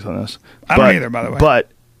feelings on this. I don't either, by the way.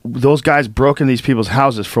 But those guys broke into these people's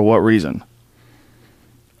houses for what reason?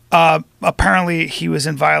 Apparently, he was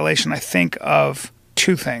in violation. I think of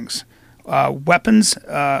 2 things: weapons,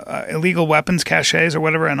 illegal weapons caches or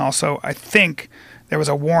whatever, and also I think there was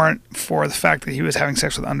a warrant for the fact that he was having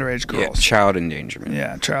sex with underage Yeah, girls. child endangerment.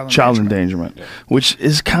 Yeah, Child endangerment, which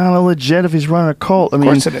is kind of legit if he's running a cult. I mean,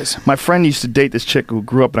 course it is. My friend used to date this chick who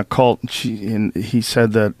grew up in a cult, and he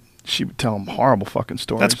said that she would tell him horrible fucking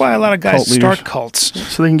stories. That's why a lot of guys Cult leaders. start cults.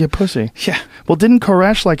 So they can get pussy. Yeah. Well, didn't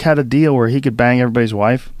Koresh had a deal where he could bang everybody's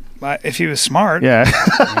wife? If he was smart. Yeah.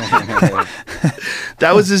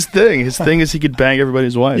 That was his thing. His thing is he could bang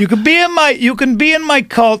everybody's wife. You can be in my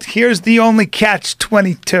cult. Here's the only catch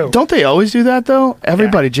 22. Don't they always do that though?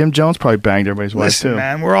 Everybody, Jim Jones probably banged everybody's wife Listen, too.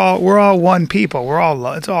 man, we're all one people. We're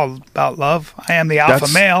all it's all about love. I am the alpha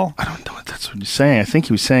male. I don't know what that's what he's saying. I think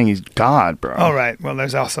he was saying he's God, bro. All right. Well,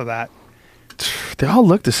 there's also that. They all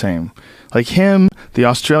look the same. Like him, the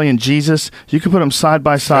Australian Jesus, you could put them side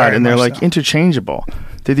by side Very and they're much like so. interchangeable.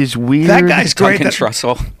 They're these weird. That guy's great. Duncan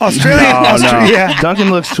Trussell. Australian. No. Yeah.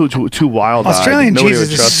 Duncan looks too wild. Australian Nobody Jesus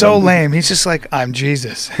would is trust so him. lame. He's just like, I'm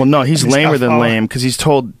Jesus. Well, no, he's He's lamer not than following. lame because he's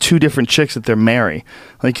told 2 different chicks that they're Mary.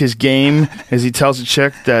 Like his game is he tells a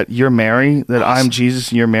chick that you're Mary, that I'm Jesus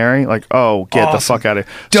and you're Mary. Like, oh, get the Awesome. fuck out of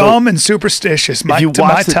here. Dumb and superstitious. My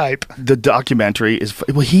type. The documentary is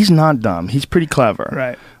well, he's not dumb. He's pretty clever.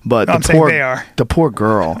 Right. But No, I'm saying they are. the poor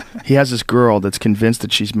girl. He has this girl that's convinced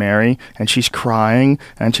that she's Mary, and she's crying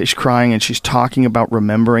and she's talking about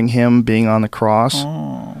remembering him being on the cross.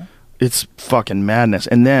 Oh. It's fucking madness.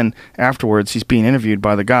 And then afterwards, he's being interviewed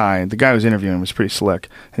by the guy. The guy who's interviewing him was pretty slick.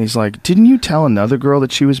 And he's like, "Didn't you tell another girl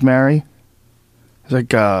that she was Mary?" He's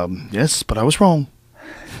like, "Yes, but I was wrong."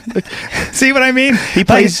 See what I mean? He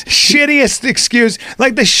plays- shittiest excuse,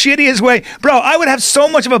 like the shittiest way. Bro, I would have so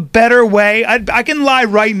much of a better way. I can lie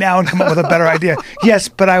right now and come up with a better idea. Yes,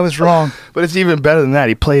 but I was wrong. But it's even better than that.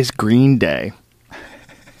 He plays Green Day.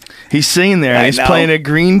 He's singing there, and I he's know. playing a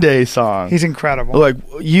Green Day song. He's incredible. Like,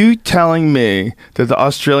 you telling me that the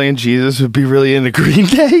Australian Jesus would be really into Green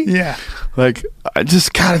Day? Yeah. Like, I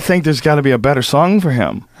just gotta think there's gotta be a better song for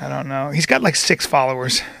him. I don't know. He's got like 6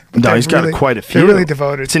 followers. No, They're he's got really- quite a few. They're really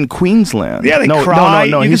devoted. It's in Queensland. Yeah, they no, cry.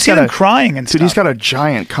 No, You can he's see got them a, crying and dude, he's stuff. got a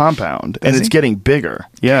giant compound, and Does it's he? getting bigger.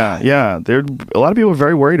 Yeah. There, a lot of people are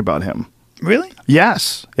very worried about him. Really?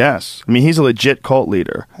 Yes. I mean, he's a legit cult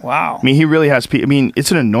leader. Wow. I mean, he really has. I mean, it's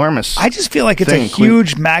an enormous. I just feel like it's thing. a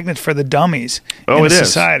huge magnet for the dummies Oh, in it the is.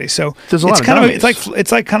 society. So There's a lot it's of kind dummies.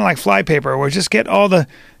 it's like kind of like flypaper, where just get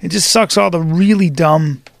it just sucks all the really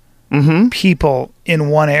dumb people in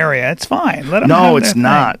one area. It's fine. Let them. No, have it's their thing.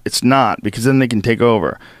 not. It's not, because then they can take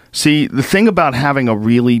over. See, the thing about having a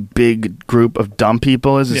really big group of dumb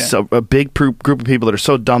people is it's a big group of people that are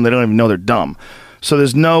so dumb they don't even know they're dumb. So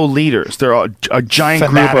there's no leaders. They're a giant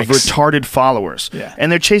group of Fanatics. retarded followers. Yeah.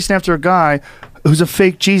 And they're chasing after a guy who's a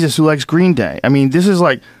fake Jesus who likes Green Day. I mean, this is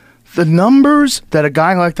like the numbers that a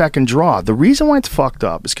guy like that can draw. The reason why it's fucked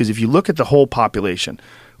up is because if you look at the whole population,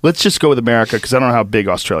 let's just go with America because I don't know how big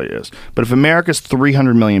Australia is. But if America's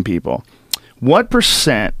 300 million people, what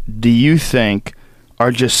percent do you think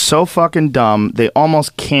are just so fucking dumb, they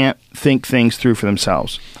almost can't think things through for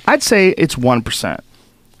themselves. I'd say it's 1%.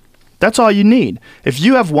 That's all you need. If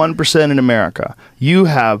you have 1% in America, you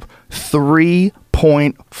have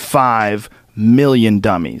 3.5 million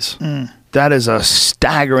dummies. That is a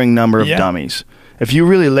staggering number of dummies. If you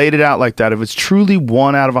really laid it out like that, if it's truly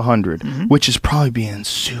 1 out of 100, which is probably being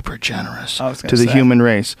super generous to the human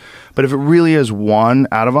race, but if it really is 1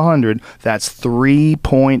 out of 100, that's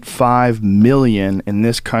 3.5 million in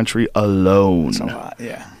this country alone. That's a lot,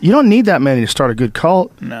 yeah. You don't need that many to start a good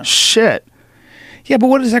cult. No. Shit. Yeah, but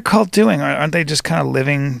what is that cult doing? Aren't they just kind of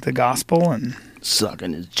living the gospel and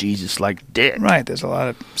sucking his Jesus like dick? Right. There's a lot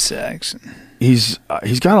of sex. He's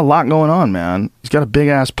got a lot going on, man. He's got a big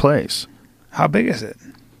ass place. How big is it?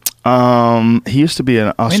 He used to be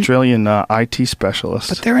an Australian IT specialist.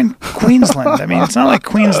 But they're in Queensland. I mean, it's not like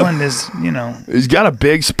Queensland is, He's got a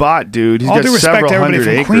big spot, dude. He's all got due respect several to everybody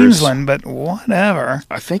hundred from acres. Queensland, but whatever.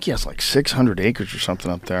 I think he has like 600 acres or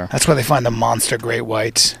something up there. That's where they find the monster great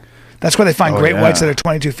whites. That's where they find great whites that are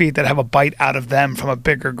 22 feet that have a bite out of them from a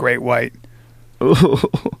bigger great white. Ooh.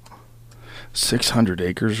 600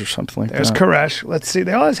 acres or something like There's that. Koresh. Let's see.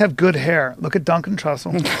 They always have good hair. Look at Duncan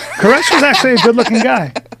Trussell. Koresh was actually a good-looking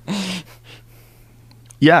guy.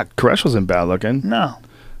 Yeah, Koresh wasn't bad looking. No.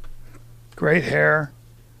 Great hair.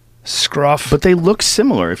 Scruff. But they look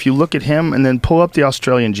similar. If you look at him and then pull up the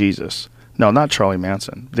Australian Jesus. No, not Charlie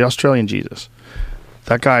Manson. The Australian Jesus.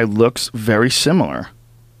 That guy looks very similar.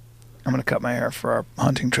 I'm going to cut my hair for our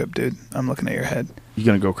hunting trip, dude. I'm looking at your head. You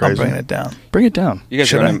going to go crazy? I'm bringing it down. Bring it down. You guys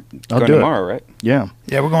Should going tomorrow, right? Yeah.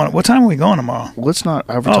 Yeah, we're going. What time are we going tomorrow? Let's not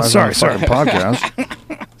advertise on the fucking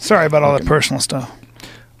podcast. Sorry about all that personal stuff.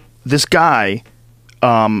 This guy,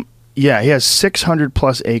 he has 600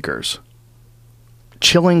 plus acres.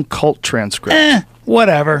 Chilling cult transcript.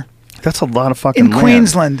 Whatever. That's a lot of fucking In land.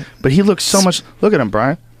 Queensland. But he looks so much. Look at him,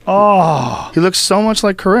 Brian. Oh. He looks so much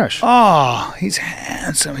like Koresh. Oh, he's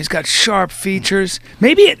handsome. He's got sharp features.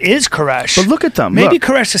 Maybe it is Koresh. But look at them. Maybe Look.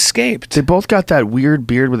 Koresh escaped. They both got that weird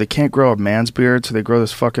beard where they can't grow a man's beard, so they grow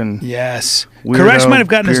this fucking. Yes. Weirdo Koresh might have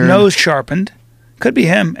gotten his beard. nose sharpened. Could be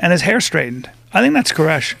him. And his hair straightened. I think that's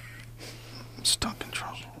Koresh. It's Duncan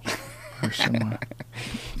Trussell. Very similar.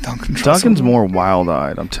 Duncan Trussell. Duncan's more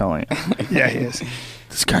wild-eyed, I'm telling you. Yeah, he is.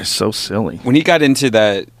 This guy's so silly. When he got into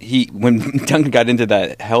that, when Duncan got into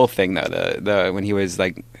that hell thing though, the when he was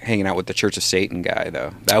like hanging out with the Church of Satan guy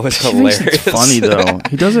though, that was hilarious. It's funny though.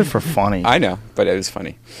 He does it for funny. I know, but it was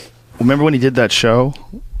funny. Remember when he did that show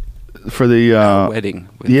for the wedding?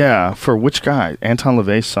 Yeah, for which guy? Anton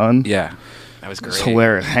LaVey's son. Yeah, that was great. It's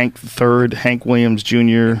hilarious. Hank III, Hank Williams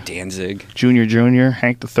Jr., Danzig Jr.,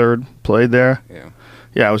 Hank III played there.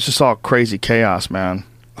 Yeah, it was just all crazy chaos, man.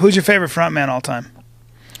 Who's your favorite frontman all time?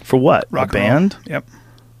 For what? Rock a and roll. band? Yep.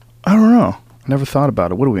 I don't know. I never thought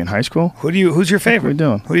about it. What are we in high school? Who's your favorite? What are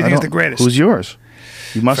we doing? Who do you think is the greatest? Who's yours?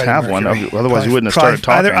 You must Freddie have Mercury. one. Otherwise, you wouldn't have started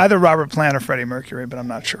talking. Either Robert Plant or Freddie Mercury, but I'm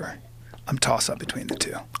not sure. I'm toss-up between the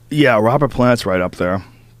two. Yeah, Robert Plant's right up there.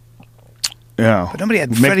 Yeah. But nobody had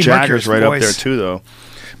Mick Freddie Jagger's Mercury's right voice. up there, too, though.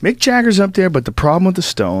 Mick Jagger's up there, but the problem with the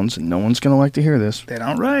Stones, and no one's going to like to hear this, They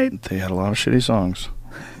don't write. they had a lot of shitty songs.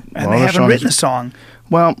 And they haven't written a song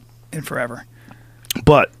Well, in forever.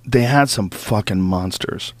 but they had some fucking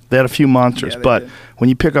monsters. They had a few monsters, Yeah, they but did. when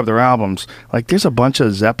you pick up their albums, like there's a bunch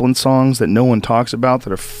of Zeppelin songs that no one talks about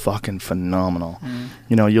that are fucking phenomenal.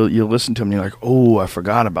 You know, you'll listen to them and you're like, oh, I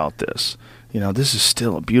forgot about this. You know, this is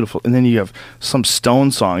still a beautiful. And then you have some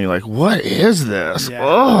Stone song. You're like, what is this? Yeah.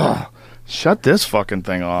 Oh, shut this fucking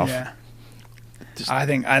thing off. Yeah. I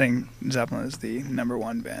think Zeppelin is the number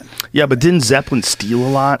one band. Yeah, but didn't Zeppelin steal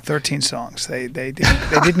a lot? 13 songs. They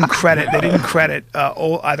didn't credit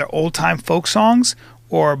either old time folk songs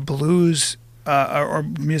or blues or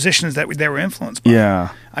musicians that they were influenced by. Yeah.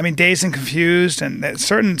 I mean, Dazed and Confused and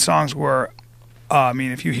certain songs were. I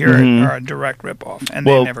mean, if you hear it, are a direct ripoff, and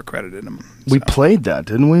Well, they never credited them. We so. played that,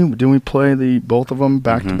 didn't we? Didn't we play both of them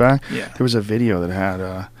back to back? Yeah. There was a video that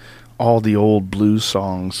had all the old blues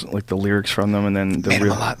songs, like the lyrics from them, and then the Made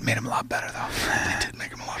them a lot better, though. They did make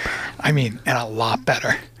them a lot better. I mean, and a lot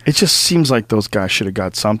better. It just seems like those guys should have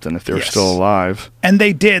got something if they were Yes. still alive. And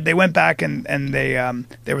they did. They went back and they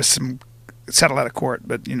there was some settled out of court,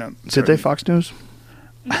 but you know. Did they Fox News?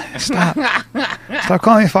 Stop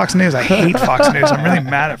calling me Fox News. I hate Fox News. I'm really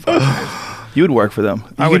mad at Fox News. You would work for them.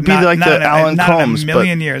 You I could would be not, like not the in a, Alan not Combs, in a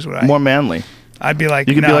million but years would I. more manly. I'd be like,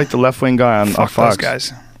 You could no, be like the left wing guy on fuck Fox. those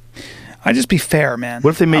guys. I'd just be fair, man.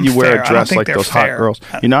 What if they made I'm you wear fair. a I don't dress think like they're those fair. hot girls?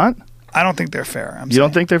 You're not? I don't think they're fair. You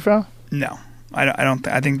don't think they're fair? No, I don't.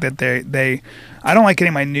 I think that they. I don't like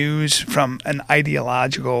getting my news from an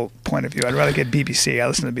ideological point of view. I'd rather get BBC. I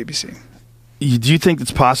listen to BBC. Do you think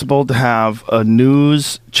it's possible to have a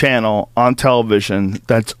news channel on television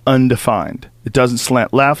that's undefined? It doesn't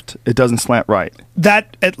slant left. It doesn't slant right.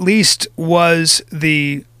 That at least was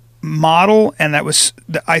the model, and that was,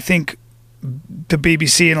 I think, the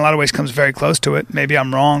BBC in a lot of ways comes very close to it. Maybe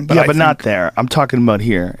I'm wrong, but but not there. I'm talking about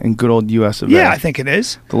here in good old U.S. of A. Yeah, I think it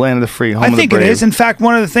is. The land of the free, home I of the think it brave. is. In fact,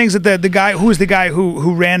 one of the things that the guy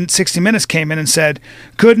who ran 60 Minutes came in and said,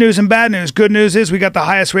 good news and bad news. Good news is we got the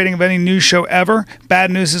highest rating of any news show ever. Bad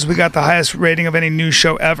news is we got the highest rating of any news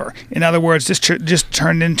show ever. In other words, this just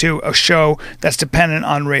turned into a show that's dependent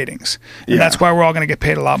on ratings. And that's why we're all going to get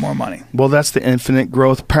paid a lot more money. Well, that's the infinite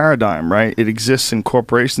growth paradigm, right? It exists in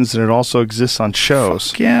corporations and it also exists on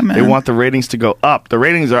shows. Fuck yeah, man. They want the ratings to go up. The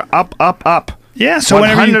ratings are up, up, up. Yeah, so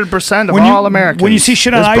 100% of all Americans. When you see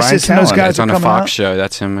shit on There's ISIS Bryan and those Callen. guys It's are on a coming Fox out. show.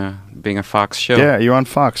 That's him being a Fox show. Yeah, you're on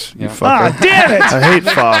Fox. You Yeah. fucker. Damn it! I hate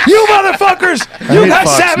Fox. You motherfuckers! You hate guys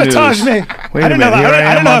Fox sabotaged News. me. Wait I a didn't minute, know. here I I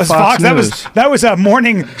am didn't know on it was Fox Fox. That was a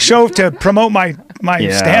morning show to promote my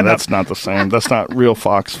Yeah, stand-up. that's not the same. That's not real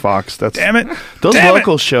Fox. That's Damn it! Those Damn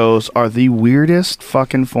local shows are the weirdest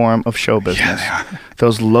fucking form of show business.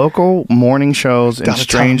 Those local morning shows in Gotta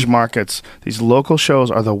strange tell 'em. markets. These local shows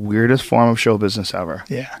are the weirdest form of show business ever.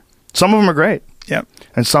 Yeah. Some of them are great. Yep.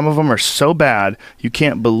 And some of them are so bad you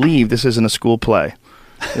can't believe this isn't a school play.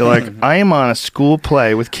 You're like, I am on a school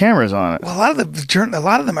play with cameras on it. Well, a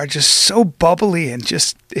lot of them are just so bubbly and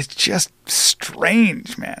it's just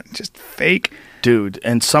strange, man. Just fake. Dude,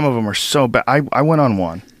 and some of them are so bad. I went on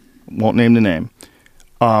one. Won't name the name.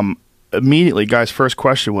 Immediately, guy's first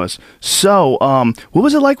question was, so, what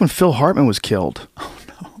was it like when Phil Hartman was killed?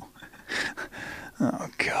 Oh,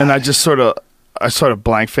 God. And I sort of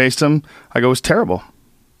blank-faced him. I go, it was terrible.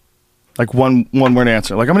 Like one-word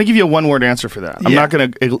answer. Like, I'm going to give you a one-word answer for that. I'm not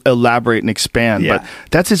going to elaborate and expand, but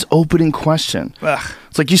that's his opening question. Ugh.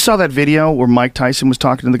 It's like you saw that video where Mike Tyson was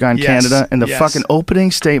talking to the guy in Canada, and the fucking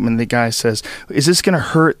opening statement, the guy says, is this going to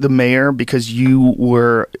hurt the mayor because you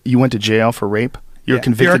went to jail for rape? You're a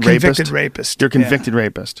convicted rapist. You're a convicted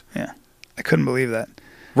rapist. Yeah. I couldn't believe that.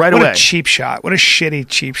 Right what away. What a cheap shot. What a shitty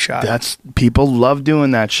cheap shot. People love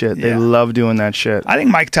doing that shit. They love doing that shit. I think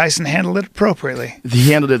Mike Tyson handled it appropriately.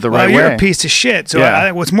 He handled it the right way. Well, you're a piece of shit.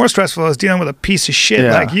 So what's more stressful is dealing with a piece of shit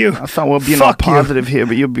like you. I thought we're being all positive here,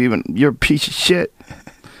 but you're a piece of shit.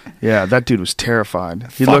 Yeah, that dude was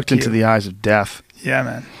terrified. He looked into the eyes of death. Yeah,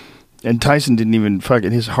 man. And Tyson didn't even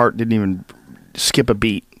his heart didn't even skip a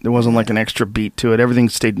beat. There wasn't like an extra beat to it. Everything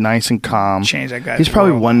stayed nice and calm. Change that guy. He's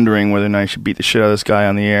probably wondering whether or not he should beat the shit out of this guy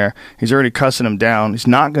on the air. He's already cussing him down. He's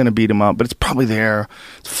not going to beat him up, but it's probably there,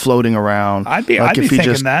 floating around. I'd be if he thinking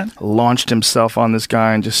just that. launched himself on this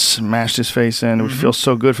guy and just smashed his face in. It would feel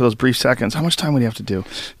so good for those brief seconds. How much time would he have to do?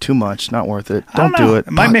 Too much. Not worth it. Don't do it.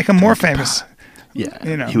 It might make him more famous.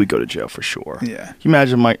 Yeah, he would go to jail for sure. Yeah. Can you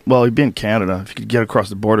imagine he'd be in Canada. If he could get across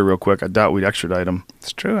the border real quick, I doubt we'd extradite him.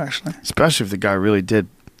 It's true, actually. Especially if the guy really did.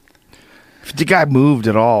 If the guy moved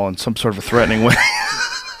at all in some sort of a threatening way.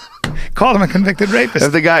 Called him a convicted rapist.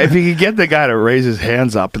 If he could get the guy to raise his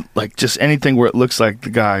hands up, like just anything where it looks like the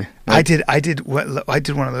guy. I did one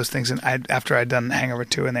of those things, and after I'd done Hangover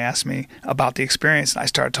 2, and they asked me about the experience, and I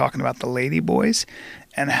started talking about the Lady Boys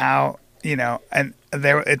and how, and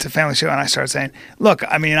it's a family show, and I started saying, look,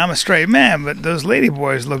 I mean, I'm a straight man, but those Lady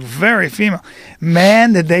Boys look very female.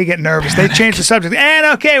 Man, did they get nervous. They changed the subject. And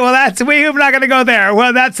okay, well, we're not going to go there.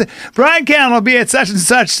 Well, Bryan Callen will be at such and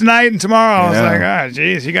such tonight and tomorrow. I was like, oh,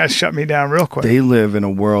 geez, you guys shut me down real quick. They live in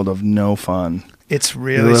a world of no fun. It's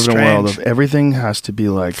really strange. They live in a world of everything has to be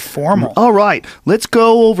like formal. All right, let's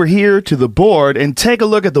go over here to the board and take a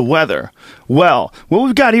look at the weather. Well, what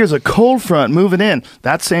we've got here is a cold front moving in.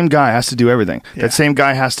 That same guy has to do everything. Yeah. That same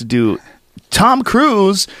guy has to do Tom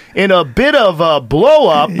Cruise in a bit of a blow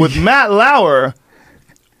up with Matt Lauer.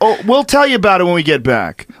 Oh, we'll tell you about it when we get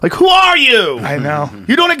back. Like, who are you? I know.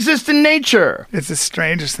 You don't exist in nature. It's the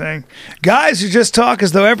strangest thing. Guys who just talk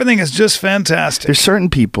as though everything is just fantastic. There's certain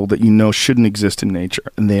people that shouldn't exist in nature,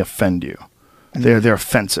 and they offend you. They're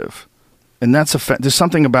offensive. And there's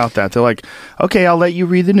something about that. They're like, okay, I'll let you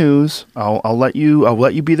read the news. I'll let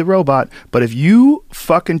you be the robot. But if you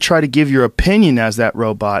fucking try to give your opinion as that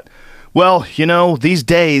robot, well, these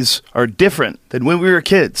days are different than when we were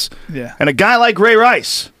kids. Yeah. And a guy like Ray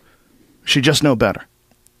Rice should just know better.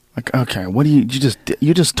 Like, okay, what do you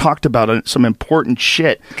just talked about some important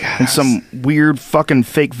shit in some weird fucking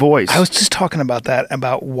fake voice. I was just talking about that,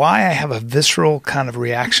 about why I have a visceral kind of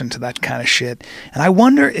reaction to that kind of shit. And I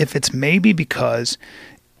wonder if it's maybe because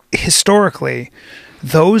historically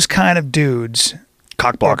those kind of dudes,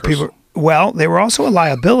 cockblockers. Well, they were also a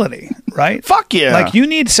liability, right? Fuck yeah. Like, you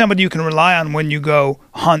need somebody you can rely on when you go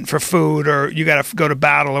hunt for food or you got to go to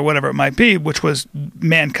battle or whatever it might be, which was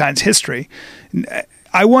mankind's history.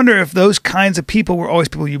 I wonder if those kinds of people were always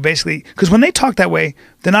people you basically, because when they talk that way,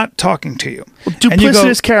 they're not talking to you. Well,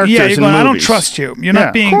 duplicitous characters. Yeah, you're going, in I don't movies. trust you. You're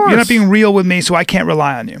not being real with me, so I can't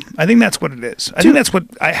rely on you. I think that's what it is. I think that's what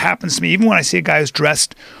happens to me. Even when I see a guy who's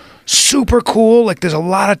dressed super cool, like there's a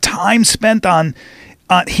lot of time spent on.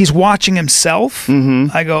 He's watching himself. Mm-hmm.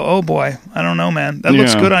 I go, oh boy, I don't know, man. That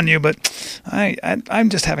looks good on you, but I'm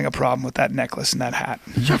just having a problem with that necklace and that hat.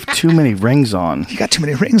 You have too many rings on. You got too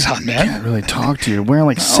many rings on, man. I can't really talk to you. You're wearing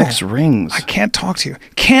like 6 rings. I can't talk to you.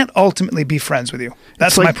 Can't ultimately be friends with you.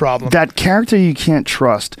 That's like my problem. That character you can't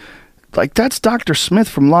trust. Like, that's Dr. Smith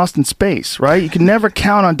from Lost in Space, right? You can never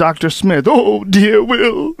count on Dr. Smith. Oh, dear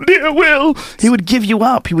Will, dear Will. He would give you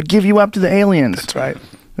up. He would give you up to the aliens. That's right.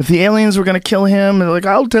 If the aliens were going to kill him, they're like,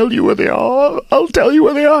 I'll tell you where they are. I'll tell you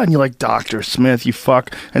where they are. And you're like, Dr. Smith, you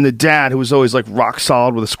fuck. And the dad, who was always like rock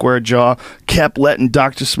solid with a square jaw, kept letting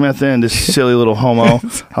Dr. Smith in, this silly little homo.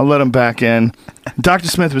 I'll let him back in. Dr.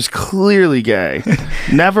 Smith was clearly gay.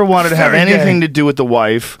 Never wanted to have anything to do with the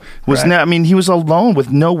wife. I mean, he was alone with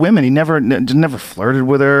no women. He never flirted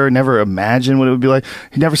with her, never imagined what it would be like.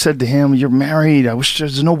 He never said to him, you're married. I wish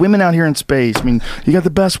there's no women out here in space. I mean, you got the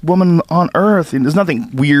best woman on Earth. And there's nothing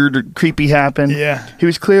weird or creepy happen. Yeah. He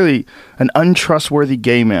was clearly an untrustworthy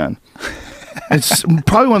gay man. It's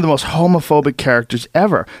probably one of the most homophobic characters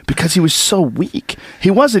ever because he was so weak.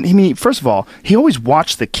 He wasn't, I mean, first of all, he always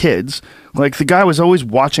watched the kids. Like, the guy was always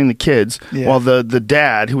watching the kids while the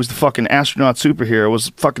dad, who was the fucking astronaut superhero, was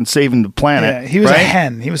fucking saving the planet. Yeah, he was a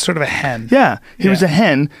hen. He was sort of a hen. Yeah, he was a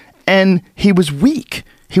hen, and he was weak.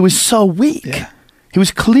 He was so weak. Yeah. He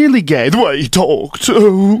was clearly gay. The way he talked.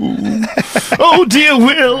 Oh dear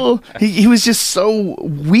Will. He was just so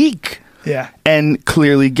weak. Yeah. And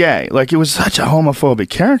clearly gay. Like, it was such a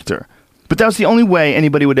homophobic character. But that was the only way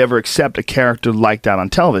anybody would ever accept a character like that on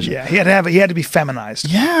television. Yeah, he had to be feminized.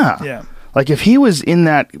 Yeah. Yeah. Like, if he was in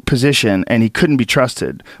that position and he couldn't be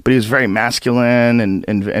trusted, but he was very masculine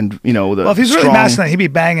and you know, well, if he's really masculine, he'd be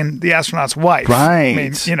banging the astronaut's wife. Right. I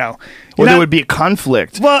mean, you know. Or there would be a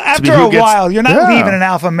conflict. Well, after a while, you're not leaving an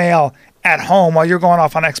alpha male at home while you're going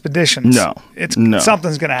off on expeditions. No.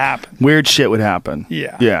 Something's going to happen. Weird shit would happen.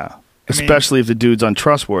 Yeah. Yeah. Especially if the dude's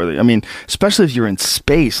untrustworthy. I mean, especially if you're in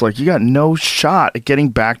space. Like, you got no shot at getting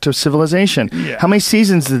back to civilization. Yeah. How many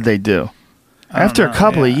seasons did they do? After a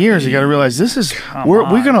couple of years, you got to realize this is we're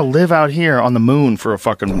going to live out here on the moon for a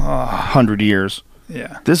fucking 100 years.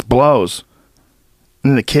 Yeah. This blows.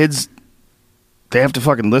 And the kids, they have to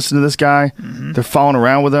fucking listen to this guy. Mm-hmm. They're following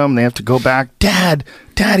around with him. They have to go back. Dad,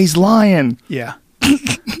 he's lying. Yeah.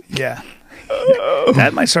 Yeah.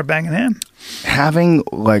 Dad might start banging him. Having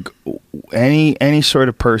like any sort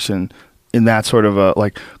of person in that sort of a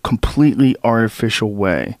like completely artificial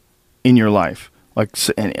way in your life, like,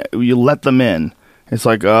 and you let them in. It's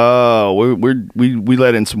like, oh, we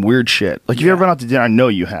let in some weird shit. Like, you ever been out to dinner? I know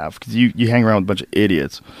you have, because you hang around with a bunch of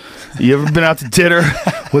idiots. You ever been out to dinner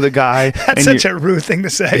with a guy? That's such a rude thing to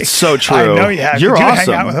say. It's so true. I know you have. You're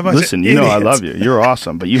awesome. Hang out with a bunch Listen, of you know I idiots. love you. You're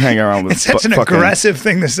awesome, but you hang around with it's such an fucking aggressive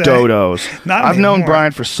thing to say. dodos. Not I've known anymore.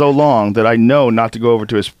 Bryan for so long that I know not to go over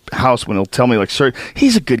to his house when he'll tell me, like, sir,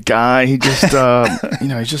 he's a good guy. He just,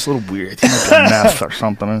 he's just a little weird. He might be a meth or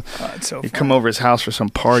something. It's so you funny. come over his house for some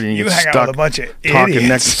party and you get hang out stuck with a bunch of talking idiots.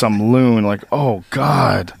 next to some loon. Like, oh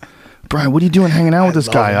God, Bryan, what are you doing hanging out with this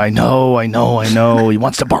guy? I know. He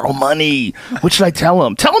wants to borrow money. What should I tell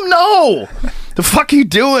him? Tell him no. The fuck are you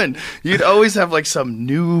doing? You'd always have like some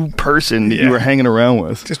new person that you were hanging around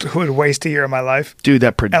with. Just who would waste a year of my life. Dude,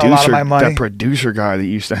 that And a lot of my money. that producer guy that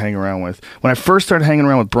you used to hang around with. When I first started hanging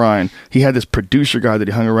around with Bryan, he had this producer guy that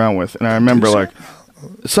he hung around with, and I remember like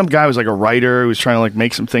some guy was like a writer who was trying to like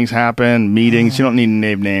make some things happen, meetings. You don't need to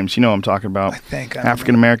name names. You know what I'm talking about. I think I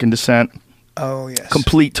African American descent. Oh, yes.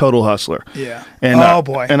 Complete total hustler. Yeah. And,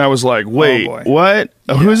 boy. And I was like, wait, boy. what?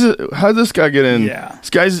 Yeah. Who's it? How'd this guy get in? Yeah. This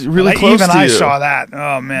guy's really Like, close to even you. I saw that.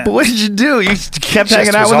 Oh, man. But what did you do? You kept He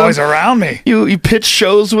hanging just out was with always him? around me. You pitched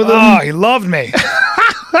shows with him? Oh, he loved me.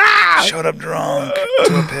 Showed up drunk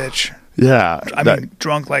to a pitch. Yeah. I mean,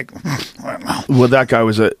 drunk like, Well, that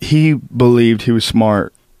guy he believed he was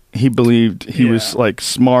smart. He believed he was like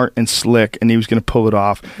smart and slick, and he was going to pull it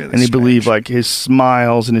off. Really and he strange. believed like his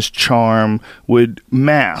smiles and his charm would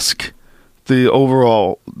mask the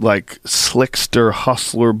overall like slickster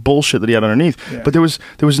hustler bullshit that he had underneath. Yeah. But there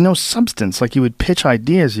was no substance. Like, he would pitch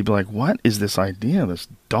ideas. He'd be like, "What is this idea? This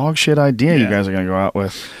dog shit idea you guys are going to go out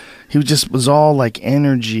with?" He just was all like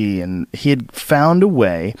energy, and he had found a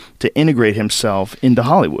way to integrate himself into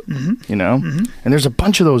Hollywood, you know? And there's a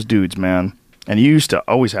bunch of those dudes, man. And you used to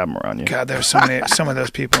always have them around you. God, there's so many, some of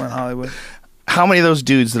those people in Hollywood. How many of those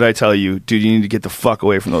dudes did I tell you, dude, you need to get the fuck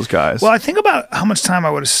away from those guys? Well, I think about how much time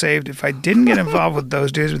I would have saved if I didn't get involved with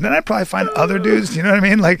those dudes, but then I'd probably find other dudes, you know what I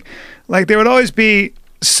mean? Like there would always be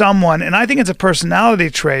someone, and I think it's a personality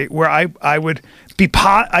trait where I would be,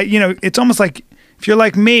 it's almost like, if you're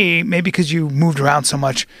like me, maybe because you moved around so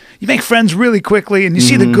much, you make friends really quickly and you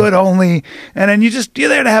see the good only, and then you're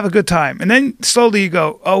there to have a good time. And then slowly you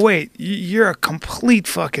go, oh, wait, you're a complete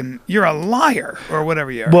you're a liar or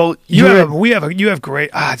whatever you are. Well, you have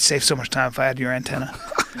great, I'd save so much time if I had your antenna.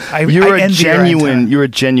 You're a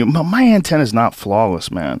genuine, my antenna's not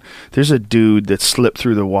flawless, man. There's a dude that slipped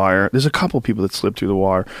through the wire. There's a couple people that slipped through the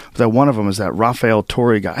wire. But that one of them is that Rafael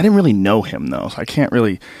Torre guy. I didn't really know him, though, so I can't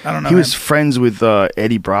really. I don't know. He was friends with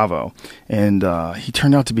Eddie Bravo, and he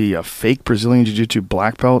turned out to be a fake Brazilian Jiu-Jitsu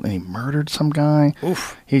black belt, and he murdered some guy.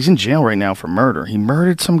 Oof. He's in jail right now for murder. He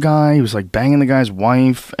murdered some guy. He was like banging the guy's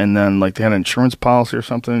wife, and then like they had an insurance policy or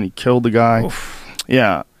something, and he killed the guy. Oof.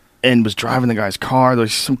 Yeah. And was driving the guy's car.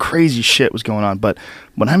 There's some crazy shit was going on. But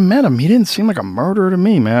when I met him, he didn't seem like a murderer to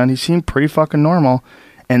me, man. He seemed pretty fucking normal.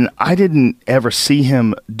 And I didn't ever see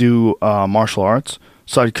him do martial arts,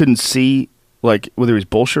 so I couldn't see like whether he was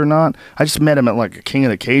bullshit or not. I just met him at like a King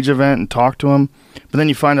of the Cage event and talked to him. But then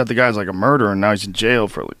you find out the guy's like a murderer, and now he's in jail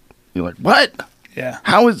for like, you're like, what? Yeah.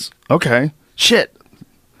 Okay, shit.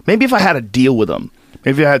 Maybe if I had a deal with him,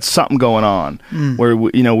 maybe I had something going on where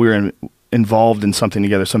we were involved in something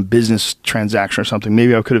together, some business transaction or something,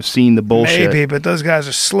 maybe I could have seen the bullshit. Maybe, but those guys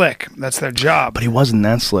are slick. That's their job. But he wasn't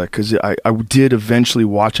that slick, because I did eventually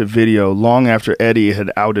watch a video long after Eddie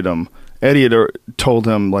had outed him. Eddie had told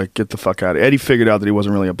him, like, get the fuck out of it. Eddie figured out that he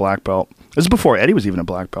wasn't really a black belt. This is before Eddie was even a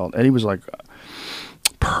black belt. Eddie was like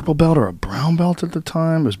a purple belt or a brown belt at the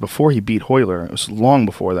time. It was before he beat Hoyler. It was long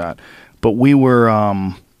before that. But we were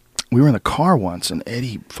in the car once, and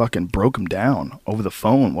Eddie fucking broke him down over the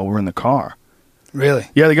phone while we were in the car. Really?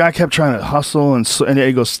 Yeah, the guy kept trying to hustle, and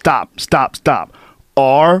Eddie goes, stop.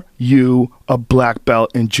 Are you a black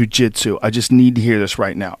belt in jiu-jitsu? I just need to hear this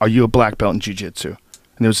right now. Are you a black belt in jiu-jitsu?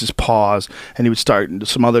 And there was this pause, and he would start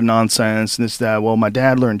some other nonsense, and this, that. Well, my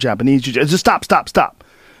dad learned Japanese jiu-jitsu. Just stop.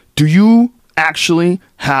 Do you actually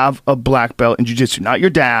have a black belt in jiu-jitsu? Not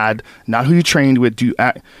your dad, not who you trained with.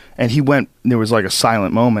 And he went, there was like a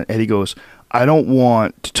silent moment. Eddie goes, I don't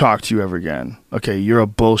want to talk to you ever again. Okay, you're a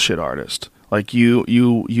bullshit artist. Like you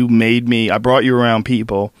made me, I brought you around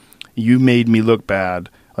people. You made me look bad.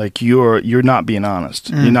 Like you're not being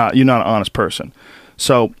honest. You're not an honest person.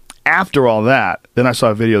 So after all that, then I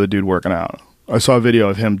saw a video of the dude working out. I saw a video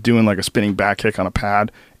of him doing like a spinning back kick on a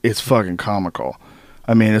pad. It's fucking comical.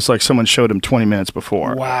 I mean, it's like someone showed him 20 minutes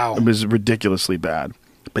before. Wow. It was ridiculously bad.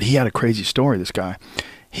 But he had a crazy story, this guy.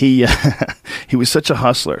 He was such a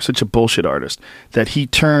hustler, such a bullshit artist, that he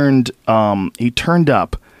turned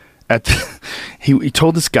up at he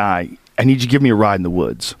told this guy, I need you to give me a ride in the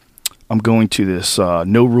woods. I'm going to this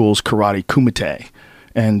no rules karate kumite,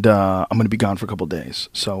 and I'm going to be gone for a couple days.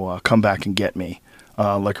 So come back and get me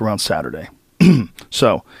like around Saturday.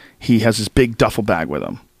 So he has this big duffel bag with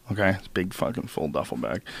him. Okay, this big fucking full duffel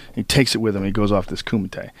bag. He takes it with him. He goes off this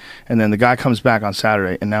kumite, and then the guy comes back on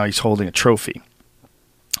Saturday, and now he's holding a trophy.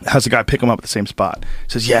 Has the guy pick him up at the same spot.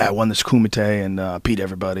 Says, yeah, I won this kumite and beat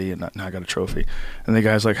everybody, and now I got a trophy. And the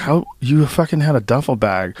guy's like, how? You fucking had a duffel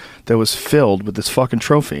bag that was filled with this fucking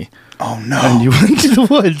trophy. Oh, no. And you went to the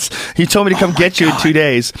woods. He told me to come get you in 2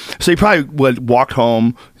 days. So he probably walked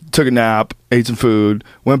home, took a nap, ate some food,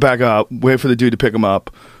 went back up, waited for the dude to pick him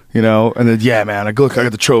up. You know, and then, yeah, man, I got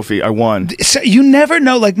the trophy. I won. So you never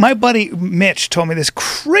know. Like, my buddy Mitch told me this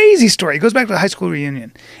crazy story. He goes back to the high school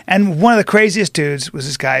reunion. And one of the craziest dudes was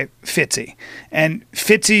this guy, Fitzy. And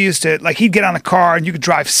Fitzy used to, like, he'd get on a car and you could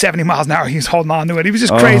drive 70 miles an hour. He was holding on to it. He was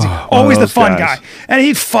just crazy. Always the fun guy. And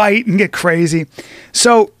he'd fight and get crazy.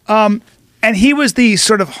 So, and he was the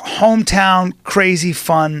sort of hometown, crazy,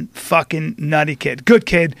 fun, fucking nutty kid. Good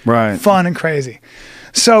kid. Right. Fun and crazy.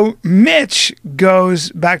 So Mitch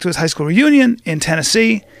goes back to his high school reunion in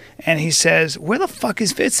Tennessee, and he says, where the fuck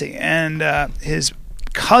is Fitzy? And his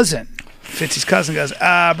cousin, Fitzy's cousin, goes,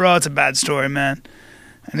 bro, it's a bad story, man.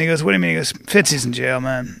 And he goes, what do you mean? He goes, Fitzy's in jail,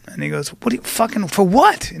 man. And he goes, what do you fucking, for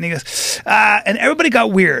what? And he goes, and everybody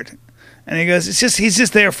got weird. And he goes, he's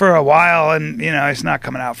just there for a while, and, you know, he's not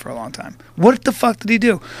coming out for a long time. What the fuck did he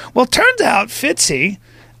do? Well, it turns out Fitzy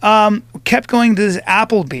kept going to this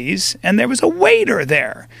Applebee's, and there was a waiter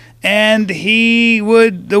there. And the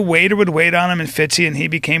waiter would wait on him, and Fitzy and he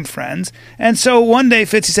became friends. And so one day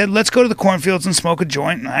Fitzy said, let's go to the cornfields and smoke a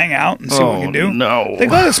joint and hang out and see what we can do. No. They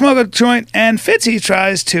go to smoke a joint, and Fitzy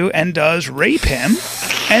tries to and does rape him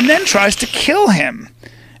and then tries to kill him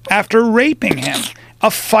after raping him.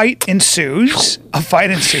 A fight ensues.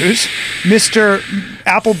 Mr.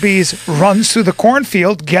 Applebee's runs through the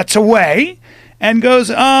cornfield, gets away, and goes,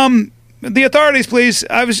 the authorities, please.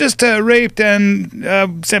 I was just raped and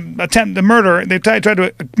attempted to murder. They tried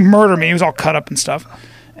to murder me. He was all cut up and stuff.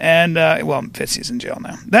 And, Fitzy's in jail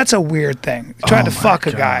now. That's a weird thing. Tried to fuck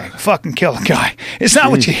a guy, fucking kill a guy. It's not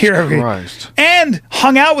what you hear of it. And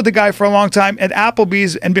hung out with the guy for a long time at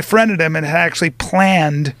Applebee's and befriended him and had actually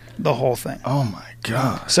planned the whole thing. Oh, my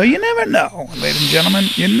God. So you never know, ladies and gentlemen.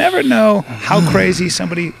 You never know how crazy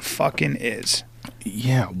somebody fucking is.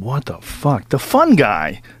 Yeah, what the fuck? The fun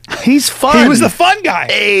guy. He's fun. He was the fun guy.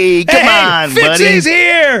 Hey, come on, buddy. Fitzy's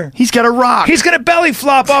here. He's got a rock. He's going to belly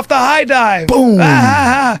flop off the high dive. Boom.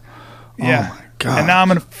 Yeah. Oh, my God. And now I'm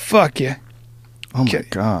going to fuck you. Oh, my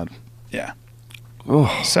God. Yeah.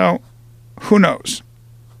 Oh. So, who knows?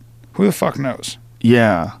 Who the fuck knows?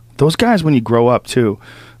 Yeah. Those guys, when you grow up, too,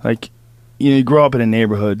 like, you grow up in a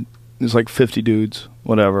neighborhood, there's like 50 dudes,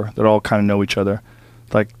 whatever, that all kind of know each other.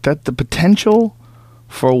 Like, that the potential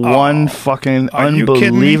for one fucking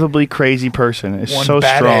unbelievably crazy person is One so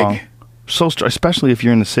bad strong. egg. So strong, especially if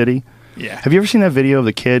you're in the city. Yeah. Have you ever seen that video of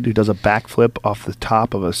the kid who does a backflip off the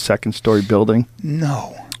top of a second-story building?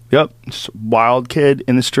 No. Yep. Just a wild kid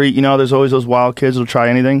in the street. You know, there's always those wild kids who'll try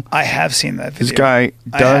anything. I have seen that video. This guy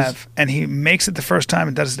does. I have. And he makes it the first time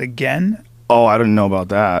and does it again. Oh, I didn't know about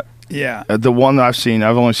that. Yeah. The one that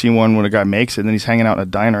I've only seen one when a guy makes it, and then he's hanging out in a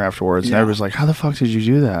diner afterwards, and Yeah. everybody's like, how the fuck did you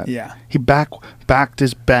do that? Yeah. He backed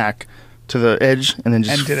his back to the edge and then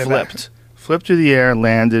just And did it flipped. Flipped through the air,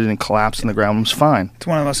 landed, and collapsed on the ground. It was fine. It's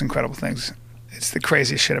one of the most incredible things. It's the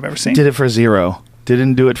craziest shit I've ever seen. Did it for $0.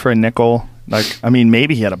 Didn't do it for a nickel. Like, I mean,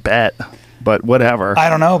 maybe he had a bet, but whatever. I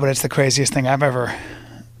don't know, but it's the craziest thing I've ever...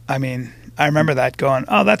 I mean, I remember that going,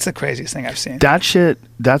 oh, that's the craziest thing I've seen. That shit,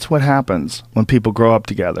 that's what happens when people grow up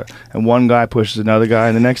together. And one guy pushes another guy,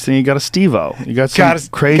 and the next thing you got a Steve-O. You got some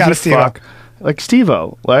crazy fuck. Like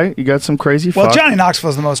Steve-O, right? You got some crazy fuck. Well, Johnny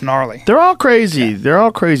Knoxville's the most gnarly. They're all crazy. Yeah. They're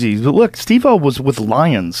all crazy. But look, Steve-O was with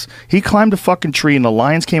lions. He climbed a fucking tree, and the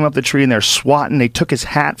lions came up the tree, and they're swatting. They took his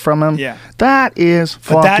hat from him. Yeah. That is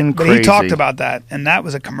fucking crazy. But he talked about that, and that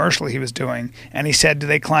was a commercial he was doing. And he said, do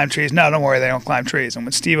they climb trees? No, don't worry, they don't climb trees. And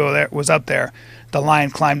when Steve-O was up there, the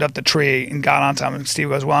lion climbed up the tree and got onto him, and Steve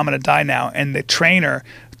goes, well, I'm going to die now. And the trainer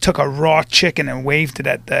took a raw chicken and waved it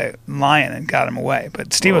at the lion and got him away.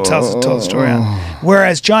 But Steve-O told the story on.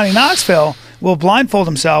 Whereas Johnny Knoxville will blindfold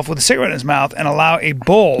himself with a cigarette in his mouth and allow a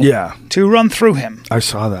bull to run through him. I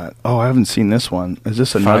saw that. Oh, I haven't seen this one. Is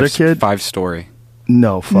this another kid? 5-story.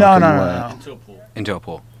 No fucking way. No. Into a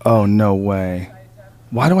pool. Oh, no way.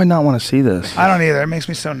 Why do I not want to see this? I don't either. It makes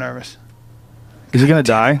me so nervous. Is he going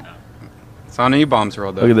to die? It's on any bombs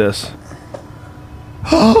rolled up. Look at this.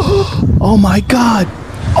 Oh, my God.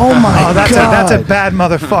 Oh my God. That's a bad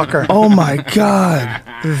motherfucker. Oh my God.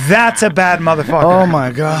 That's a bad motherfucker. Oh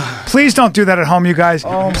my God. Please don't do that at home, you guys.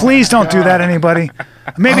 Please don't do that, anybody.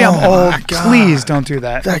 Maybe I'm old. Please don't do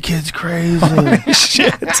that. That kid's crazy. Holy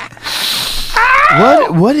shit.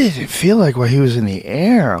 What did it feel like while he was in the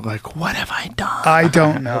air? Like, what have I done? I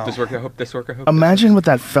don't know. I hope this works. Imagine what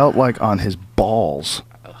that felt like on his balls.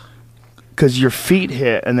 Because your feet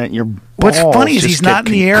hit and then your balls. What's funny is he's not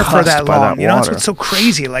in the air for that long. That you know, it's what's so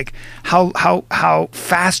crazy. Like how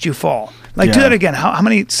fast you fall. Like, do that again. How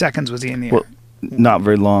many seconds was he in the air? Well, not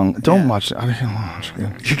very long. Don't watch it. I can't watch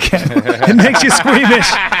it. You can't. It makes you squeamish.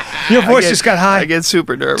 Your voice just got high. I get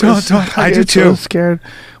super nervous. Don't. I do too. So scared.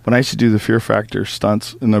 When I used to do the Fear Factor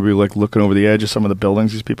stunts, and I'd be like looking over the edge of some of the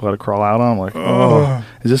buildings these people had to crawl out on, I'm like, oh,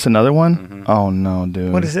 is this another one? Mm-hmm. Oh no,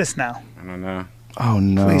 dude. What is this now? I don't know. Oh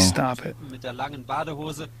no. Please stop it.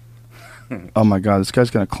 Oh my God, this guy's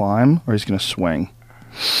gonna climb or he's gonna swing.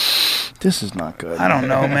 This is not good. I don't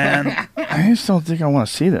know, man. I just don't think I want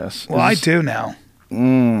to see this. Well, I do now.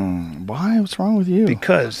 Why? What's wrong with you?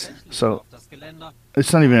 Because. So,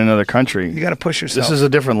 it's not even another country. You got to push yourself. This is a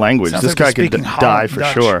different language. Sounds this like guy could die for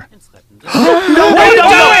Dutch. sure. What are you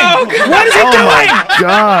doing? What is he doing? Oh my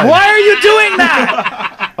God. Why are you doing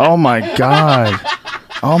that? Oh my God.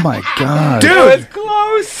 Oh my God. Dude.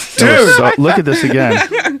 Close. Dude. So, look at this again.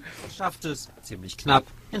 Schafft es ziemlich knapp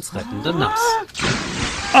ins rettende Nass.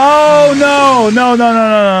 Oh, no.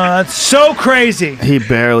 That's so crazy. He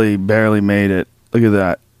barely made it. Look at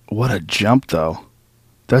that. What a jump, though.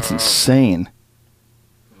 That's insane.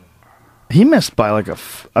 He missed by like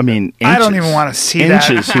inches. I don't even want to see that.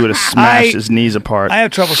 Inches, he would have smashed his knees apart. I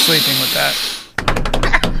have trouble sleeping with that.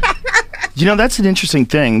 That's an interesting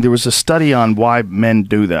thing. There was a study on why men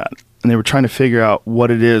do that, and they were trying to figure out what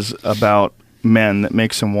it is about men that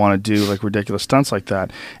makes them want to do like ridiculous stunts like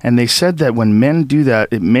that. And they said that when men do that,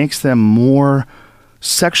 it makes them more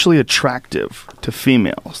sexually attractive to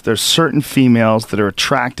females. There's certain females that are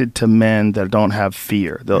attracted to men that don't have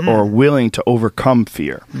fear or are willing to overcome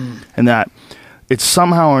fear. And that it's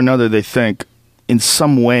somehow or another, they think, in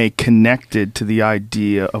some way connected to the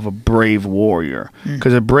idea of a brave warrior.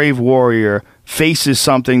 Because a brave warrior faces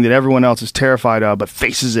something that everyone else is terrified of, but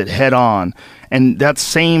faces it head on. And that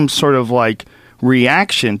same sort of like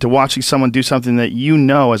reaction to watching someone do something that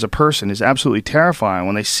as a person is absolutely terrifying.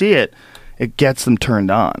 When they see it, it gets them turned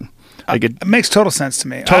on. Like it makes total sense to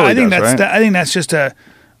me. Totally I think does, that's right? I think that's just a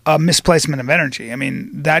misplacement of energy. I mean,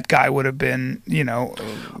 that guy would have been,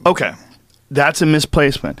 Okay. That's a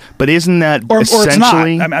misplacement. But isn't that or it's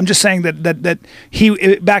essentially... not. I'm just saying that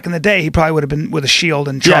he back in the day, he probably would have been with a shield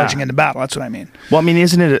and charging into battle. That's what I mean. Well, I mean,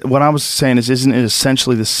 isn't it... What I was saying is, isn't it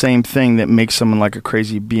essentially the same thing that makes someone like a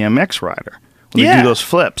crazy BMX rider? When they do those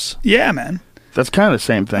flips. Yeah, man. That's kind of the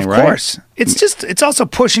same thing, right? Of course. It's also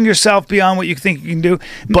pushing yourself beyond what you think you can do.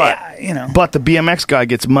 But, But the BMX guy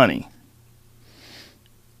gets money.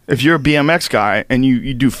 If you're a BMX guy and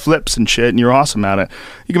you do flips and shit and you're awesome at it,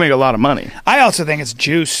 you can make a lot of money. I also think it's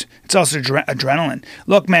juice. It's also adrenaline.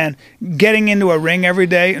 Look, man, getting into a ring every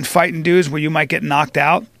day and fighting dudes where you might get knocked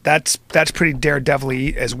out, that's pretty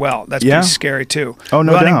daredevil-y as well. That's pretty scary too. Oh,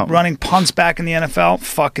 no doubt. Running punts back in the NFL,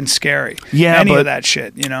 fucking scary. Yeah, Any but of that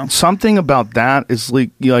shit, Something about that is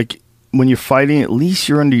like when you're fighting, at least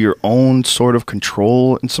you're under your own sort of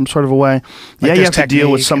control in some sort of a way. Like you have to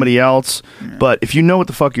deal with somebody else, but if you know what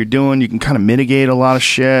the fuck you're doing, you can kind of mitigate a lot of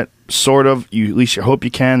shit. Sort of. At least you hope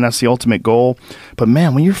you can. That's the ultimate goal. But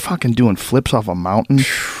man, when you're fucking doing flips off a mountain,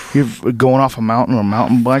 you're going off a mountain or a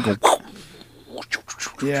mountain bike,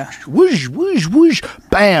 whoosh, whoosh, whoosh,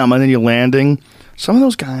 bam, and then you're landing. Some of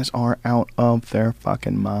those guys are out of their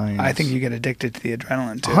fucking minds. I think you get addicted to the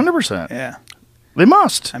adrenaline too. 100%. Yeah. They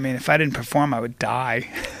must. I mean, if I didn't perform, I would die.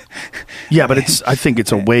 Yeah, but I think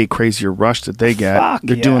it's a way crazier rush that they get.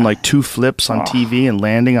 They're doing like 2 flips on TV and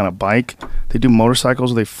landing on a bike. They do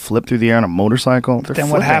motorcycles. They flip through the air on a motorcycle. Then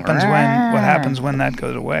what happens when that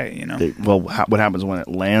goes away? What happens when it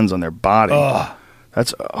lands on their body?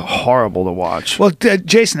 That's horrible to watch. Well,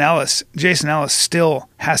 Jason Ellis still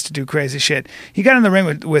has to do crazy shit. He got in the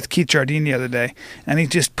ring with Keith Jardine the other day, and he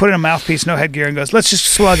just put in a mouthpiece, no headgear, and goes, "Let's just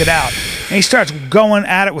slug it out." And he starts going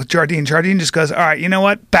at it with Jardine. Jardine just goes, "All right, you know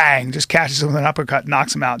what? Bang!" Just catches him with an uppercut,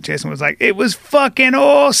 knocks him out. Jason was like, "It was fucking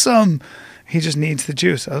awesome." He just needs the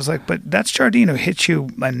juice. I was like, "But that's Jardine who hit you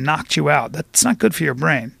and knocked you out. That's not good for your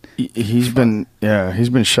brain." He's been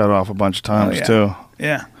shut off a bunch of times too.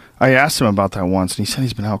 Yeah. I asked him about that once, and he said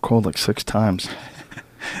he's been out cold like 6 times.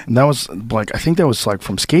 And that was I think that was like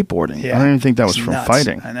from skateboarding. Yeah. I don't even think that was from nuts.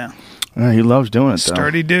 fighting. I know. He loves doing it, though.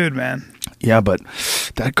 Sturdy dude, man. Yeah, but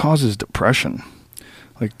that causes depression.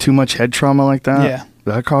 Like too much head trauma like that. Yeah.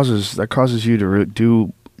 That causes you to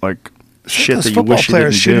do like shit Those that you football wish you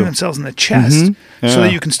players didn't shooting do. themselves in the chest Yeah. so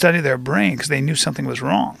that you can study their brain because they knew something was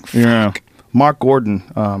wrong. Yeah. Mark Gordon,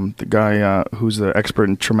 the guy who's the expert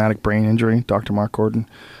in traumatic brain injury, Dr. Mark Gordon,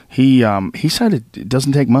 he said it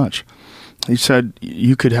doesn't take much. He said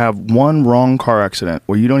you could have one wrong car accident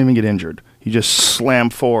where you don't even get injured. You just slam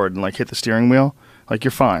forward and like hit the steering wheel. Like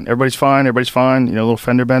you're fine. Everybody's fine. A little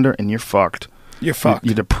fender bender, and you're fucked. You're fucked.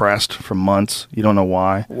 You're depressed for months. You don't know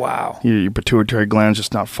why. Wow. Your pituitary gland's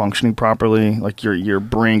just not functioning properly. Like your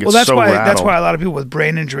brain gets that's so why rattled. that's why a lot of people with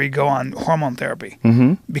brain injury go on hormone therapy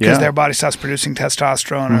because their body stops producing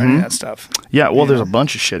testosterone or any of that stuff. Yeah, well, there's a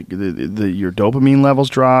bunch of shit. Your dopamine levels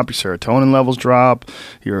drop, your serotonin levels drop,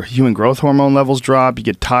 your human growth hormone levels drop. You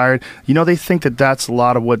get tired. They think that that's a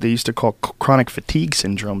lot of what they used to call chronic fatigue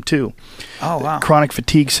syndrome too. Oh wow. Chronic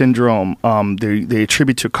fatigue syndrome. They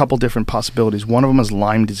attribute to a couple different possibilities. One of them is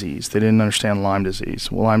Lyme disease. They didn't understand Lyme disease.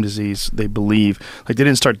 Well, Lyme disease, they believe, they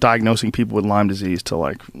didn't start diagnosing people with Lyme disease till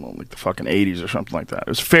like the fucking 80s or something like that. It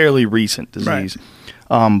was fairly recent disease.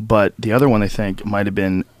 Right. But the other one they think might have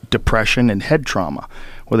been depression and head trauma,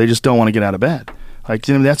 where they just don't want to get out of bed. Like,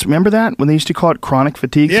 remember that when they used to call it chronic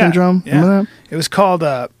fatigue syndrome? Yeah. Remember that? It was called.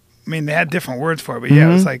 I mean, they had different words for it, but it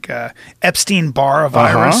was like Epstein-Barr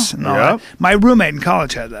virus. And all that. My roommate in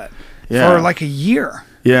college had that for like a year.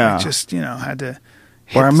 Yeah. I just had to.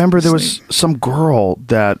 Well, I remember there was some girl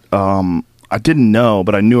that I didn't know,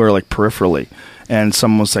 but I knew her like peripherally. And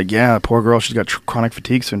someone was like, "Yeah, poor girl, she's got chronic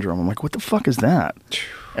fatigue syndrome." I'm like, "What the fuck is that?"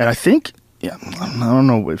 And I think Yeah, I don't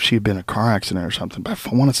know if she had been in a car accident or something, but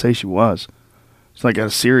I want to say she was. It's like a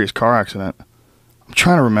serious car accident. I'm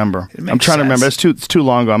trying to remember. It's too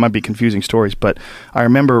long ago. I might be confusing stories, but I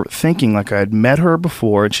remember thinking like I had met her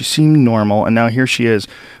before and she seemed normal, and now here she is.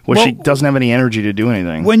 Well, she doesn't have any energy to do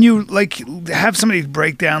anything. When you like have somebody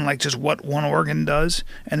break down like just what one organ does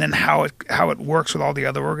and then how it works with all the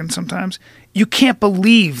other organs, sometimes you can't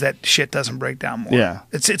believe that shit doesn't break down more. Yeah,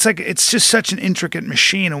 it's like it's just such an intricate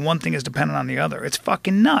machine, and one thing is dependent on the other. It's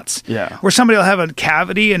fucking nuts. Yeah, where somebody will have a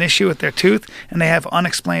cavity, an issue with their tooth, and they have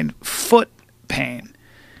unexplained foot pain,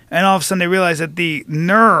 and all of a sudden they realize that the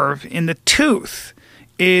nerve in the tooth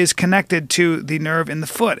is connected to the nerve in the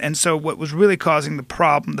foot, and so what was really causing the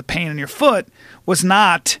problem, the pain in your foot, was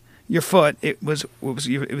not your foot; it was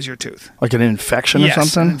your tooth. Like an infection or something.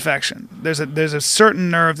 Yes, an infection. There's a certain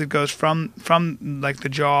nerve that goes from like the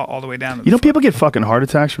jaw all the way down to the foot. People get fucking heart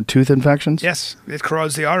attacks from tooth infections. Yes, it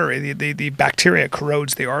corrodes the artery. The bacteria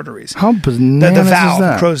corrodes the arteries. How bananas the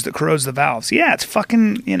valve is that? corrodes the valves. Yeah, it's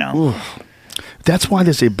fucking Oof. That's why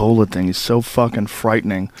this Ebola thing is so fucking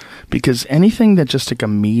frightening, because anything that just like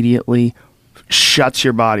immediately shuts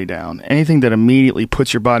your body down, anything that immediately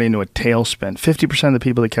puts your body into a tailspin, 50% of the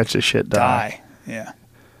people that catch this shit die. Yeah.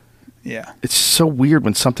 Yeah. It's so weird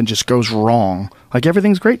when something just goes wrong. Like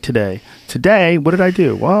everything's great today. Today, what did I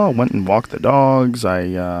do? Well, I went and walked the dogs.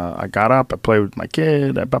 I got up. I played with my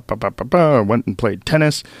kid. I went and played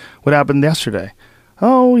tennis. What happened yesterday?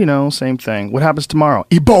 Oh, same thing. What happens tomorrow?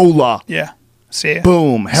 Ebola. Yeah. See ya.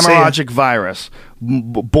 Boom. Hemorrhagic virus.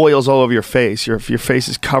 Boils all over your face. Your face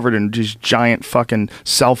is covered in just giant fucking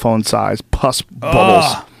cell phone size pus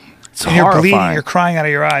bubbles. It's and horrifying. You're bleeding. You're crying out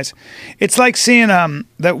of your eyes. It's like seeing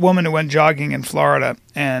that woman who went jogging in Florida,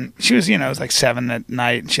 and she was, it was like 7 at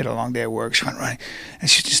night, and she had a long day at work. She went running, and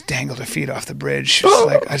she just dangled her feet off the bridge. She was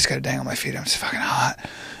like, I just got to dangle my feet. I'm just fucking hot.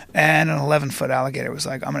 And an 11-foot alligator was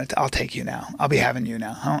like, I'll take you now. I'll be having you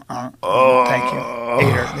now. Thank you.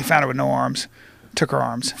 Ate her. They found her with no arms. Took her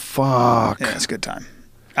arms. Fuck. Yeah, it's a good time.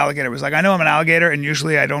 Alligator was like, I know I'm an alligator, and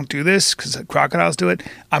usually I don't do this because crocodiles do it.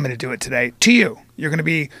 I'm going to do it today to you. You're going to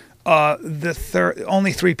be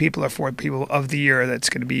only 3 people or 4 people of the year that's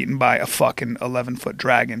going to be eaten by a fucking 11-foot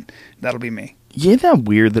dragon. That'll be me. Isn't that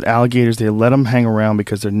weird that alligators, they let them hang around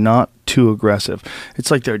because they're not too aggressive? It's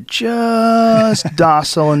like they're just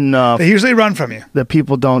docile enough. They usually run from you. That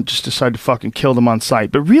people don't just decide to fucking kill them on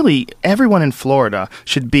sight. But really, everyone in Florida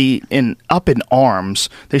should be up in arms.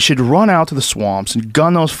 They should run out to the swamps and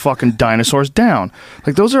gun those fucking dinosaurs down.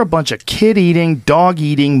 Like, those are a bunch of kid-eating,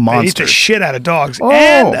 dog-eating monsters. They eat the shit out of dogs. Oh.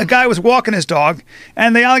 And a guy was walking his dog,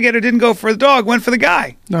 and the alligator didn't go for the dog, went for the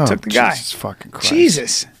guy. Took the guy. Jesus fucking Christ.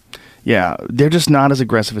 Jesus. Yeah, they're just not as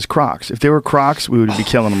aggressive as crocs. If they were crocs, we would be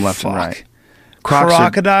killing them left and right.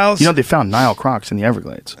 Crocodiles? They found Nile crocs in the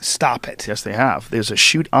Everglades. Stop it. Yes, they have. There's a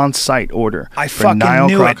shoot-on-site order I for fucking Nile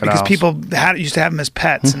knew crocodiles. it because people used to have them as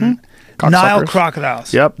pets. Mm-hmm. And Nile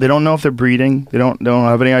crocodiles. Yep, they don't know if they're breeding. They don't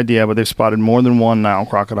have any idea, but they've spotted more than one Nile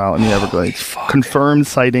crocodile in the Everglades. Confirmed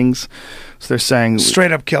sightings. So they're saying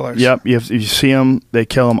straight up killers. Yep, you see them, they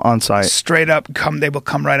kill them on site. Straight up, they will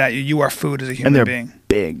come right at you. You are food as a human being. And they're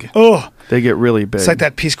big. Oh, they get really big. It's like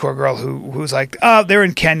that Peace Corps girl who's like, oh, they're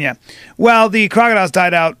in Kenya. Well, the crocodiles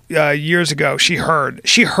died out years ago. She heard.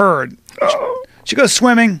 She goes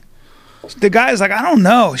swimming. The guy's like, I don't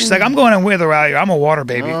know. She's like, I'm going in with her out here. I'm a water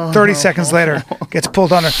baby. 30 seconds later, gets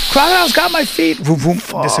pulled under. Crocodiles got my feet. Vroom,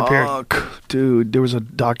 vroom, disappeared. Dude, there was a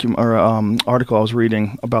article I was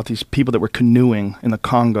reading about these people that were canoeing in the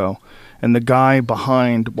Congo. And the guy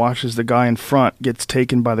behind watches the guy in front gets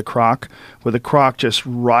taken by the croc, where the croc just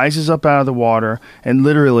rises up out of the water and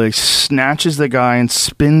literally snatches the guy and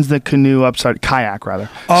spins the canoe kayak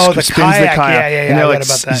rather. Oh, the kayak. Yeah. And they're I like read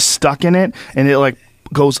about that. stuck in it, and it like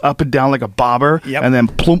goes up and down like a bobber, and then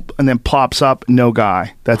plump, and then plops up. No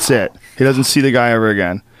guy. That's it. He doesn't see the guy ever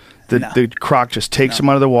again. The croc just takes him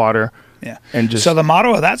out of the water. Yeah. And just so the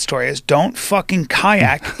motto of that story is don't fucking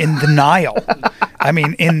kayak in the Nile. I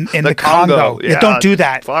mean, in the Congo. Yeah, don't do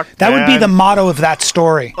that. That would be the motto of that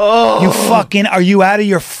story. Oh. You fucking, are you out of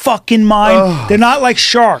your fucking mind? Oh. They're not like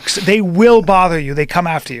sharks. They will bother you. They come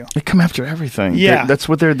after you. They come after everything. Yeah. That's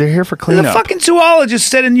what they're here for cleanup. The fucking zoologist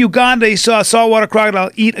said in Uganda he saw a saltwater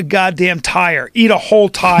crocodile eat a goddamn tire. Eat a whole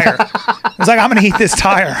tire. It's like, I'm going to eat this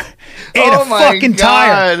tire. Ate a fucking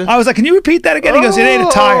tire. I was like, can you repeat that again? He goes, it ate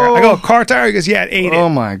a tire. I go, a car tire? He goes, yeah, it ate it. Oh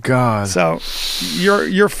my God. So,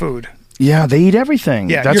 your food. Yeah, they eat everything.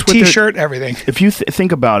 Yeah, That's your what they're- T-shirt, everything. If you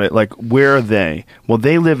think about it, like, where are they? Well,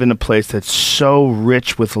 they live in a place that's so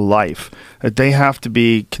rich with life that they have to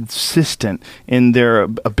be consistent in their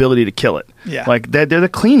ability to kill it. Yeah. Like, they're the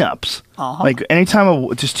cleanups. Uh-huh. Like, anytime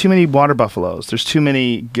there's too many water buffaloes, there's too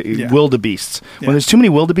many wildebeests. Yeah. When there's too many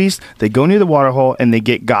wildebeests, they go near the water hole and they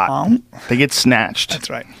get got. They get snatched. That's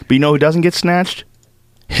right. But you know who doesn't get snatched?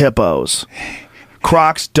 Hippos.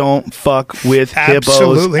 Crocs don't fuck with hippos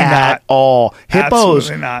Absolutely at not. all.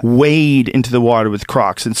 Hippos Absolutely not. wade into the water with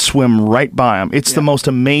Crocs and swim right by them. It's the most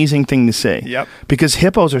amazing thing to see. Yep. Because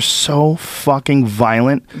hippos are so fucking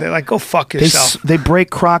violent. They're like, go fuck They, yourself. they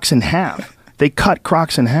break Crocs in half. They cut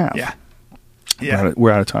Crocs in half. Yeah. Yeah.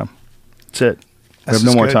 We're out of time. That's it. We This have no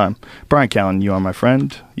is more good. time. Bryan Callen, you are my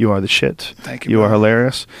friend. You are the shit. Thank you, You are brother.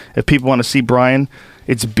 hilarious. If people want to see Bryan,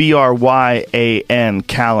 it's Bryan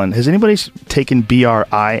Callen. Has anybody taken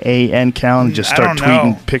Brian Callen and just I start don't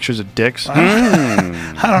know. tweeting pictures of dicks?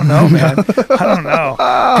 I don't know, man. I don't know.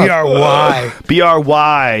 BRY.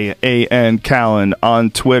 Bryan Callen on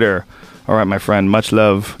Twitter. All right, my friend. Much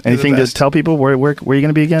love. Anything to best. tell people? Where are you going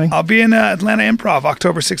to be again? I'll be in Atlanta Improv,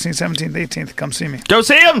 October 16th, 17th, 18th. Come see me. Go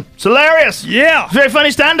see him. It's hilarious. Yeah. Very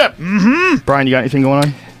funny stand-up. Mm-hmm. Bryan, you got anything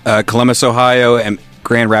going on? Columbus, Ohio, and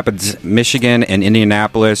Grand Rapids, Michigan, and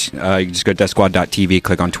Indianapolis. You can just go to deathsquad.tv,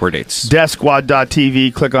 click on tour dates.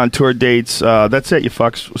 Deathsquad.tv, click on tour dates. That's it, you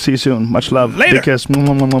fucks. We'll see you soon. Much love. Later. Big kiss. Mwah,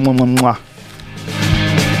 mwah, mwah, mwah, mwah, mwah.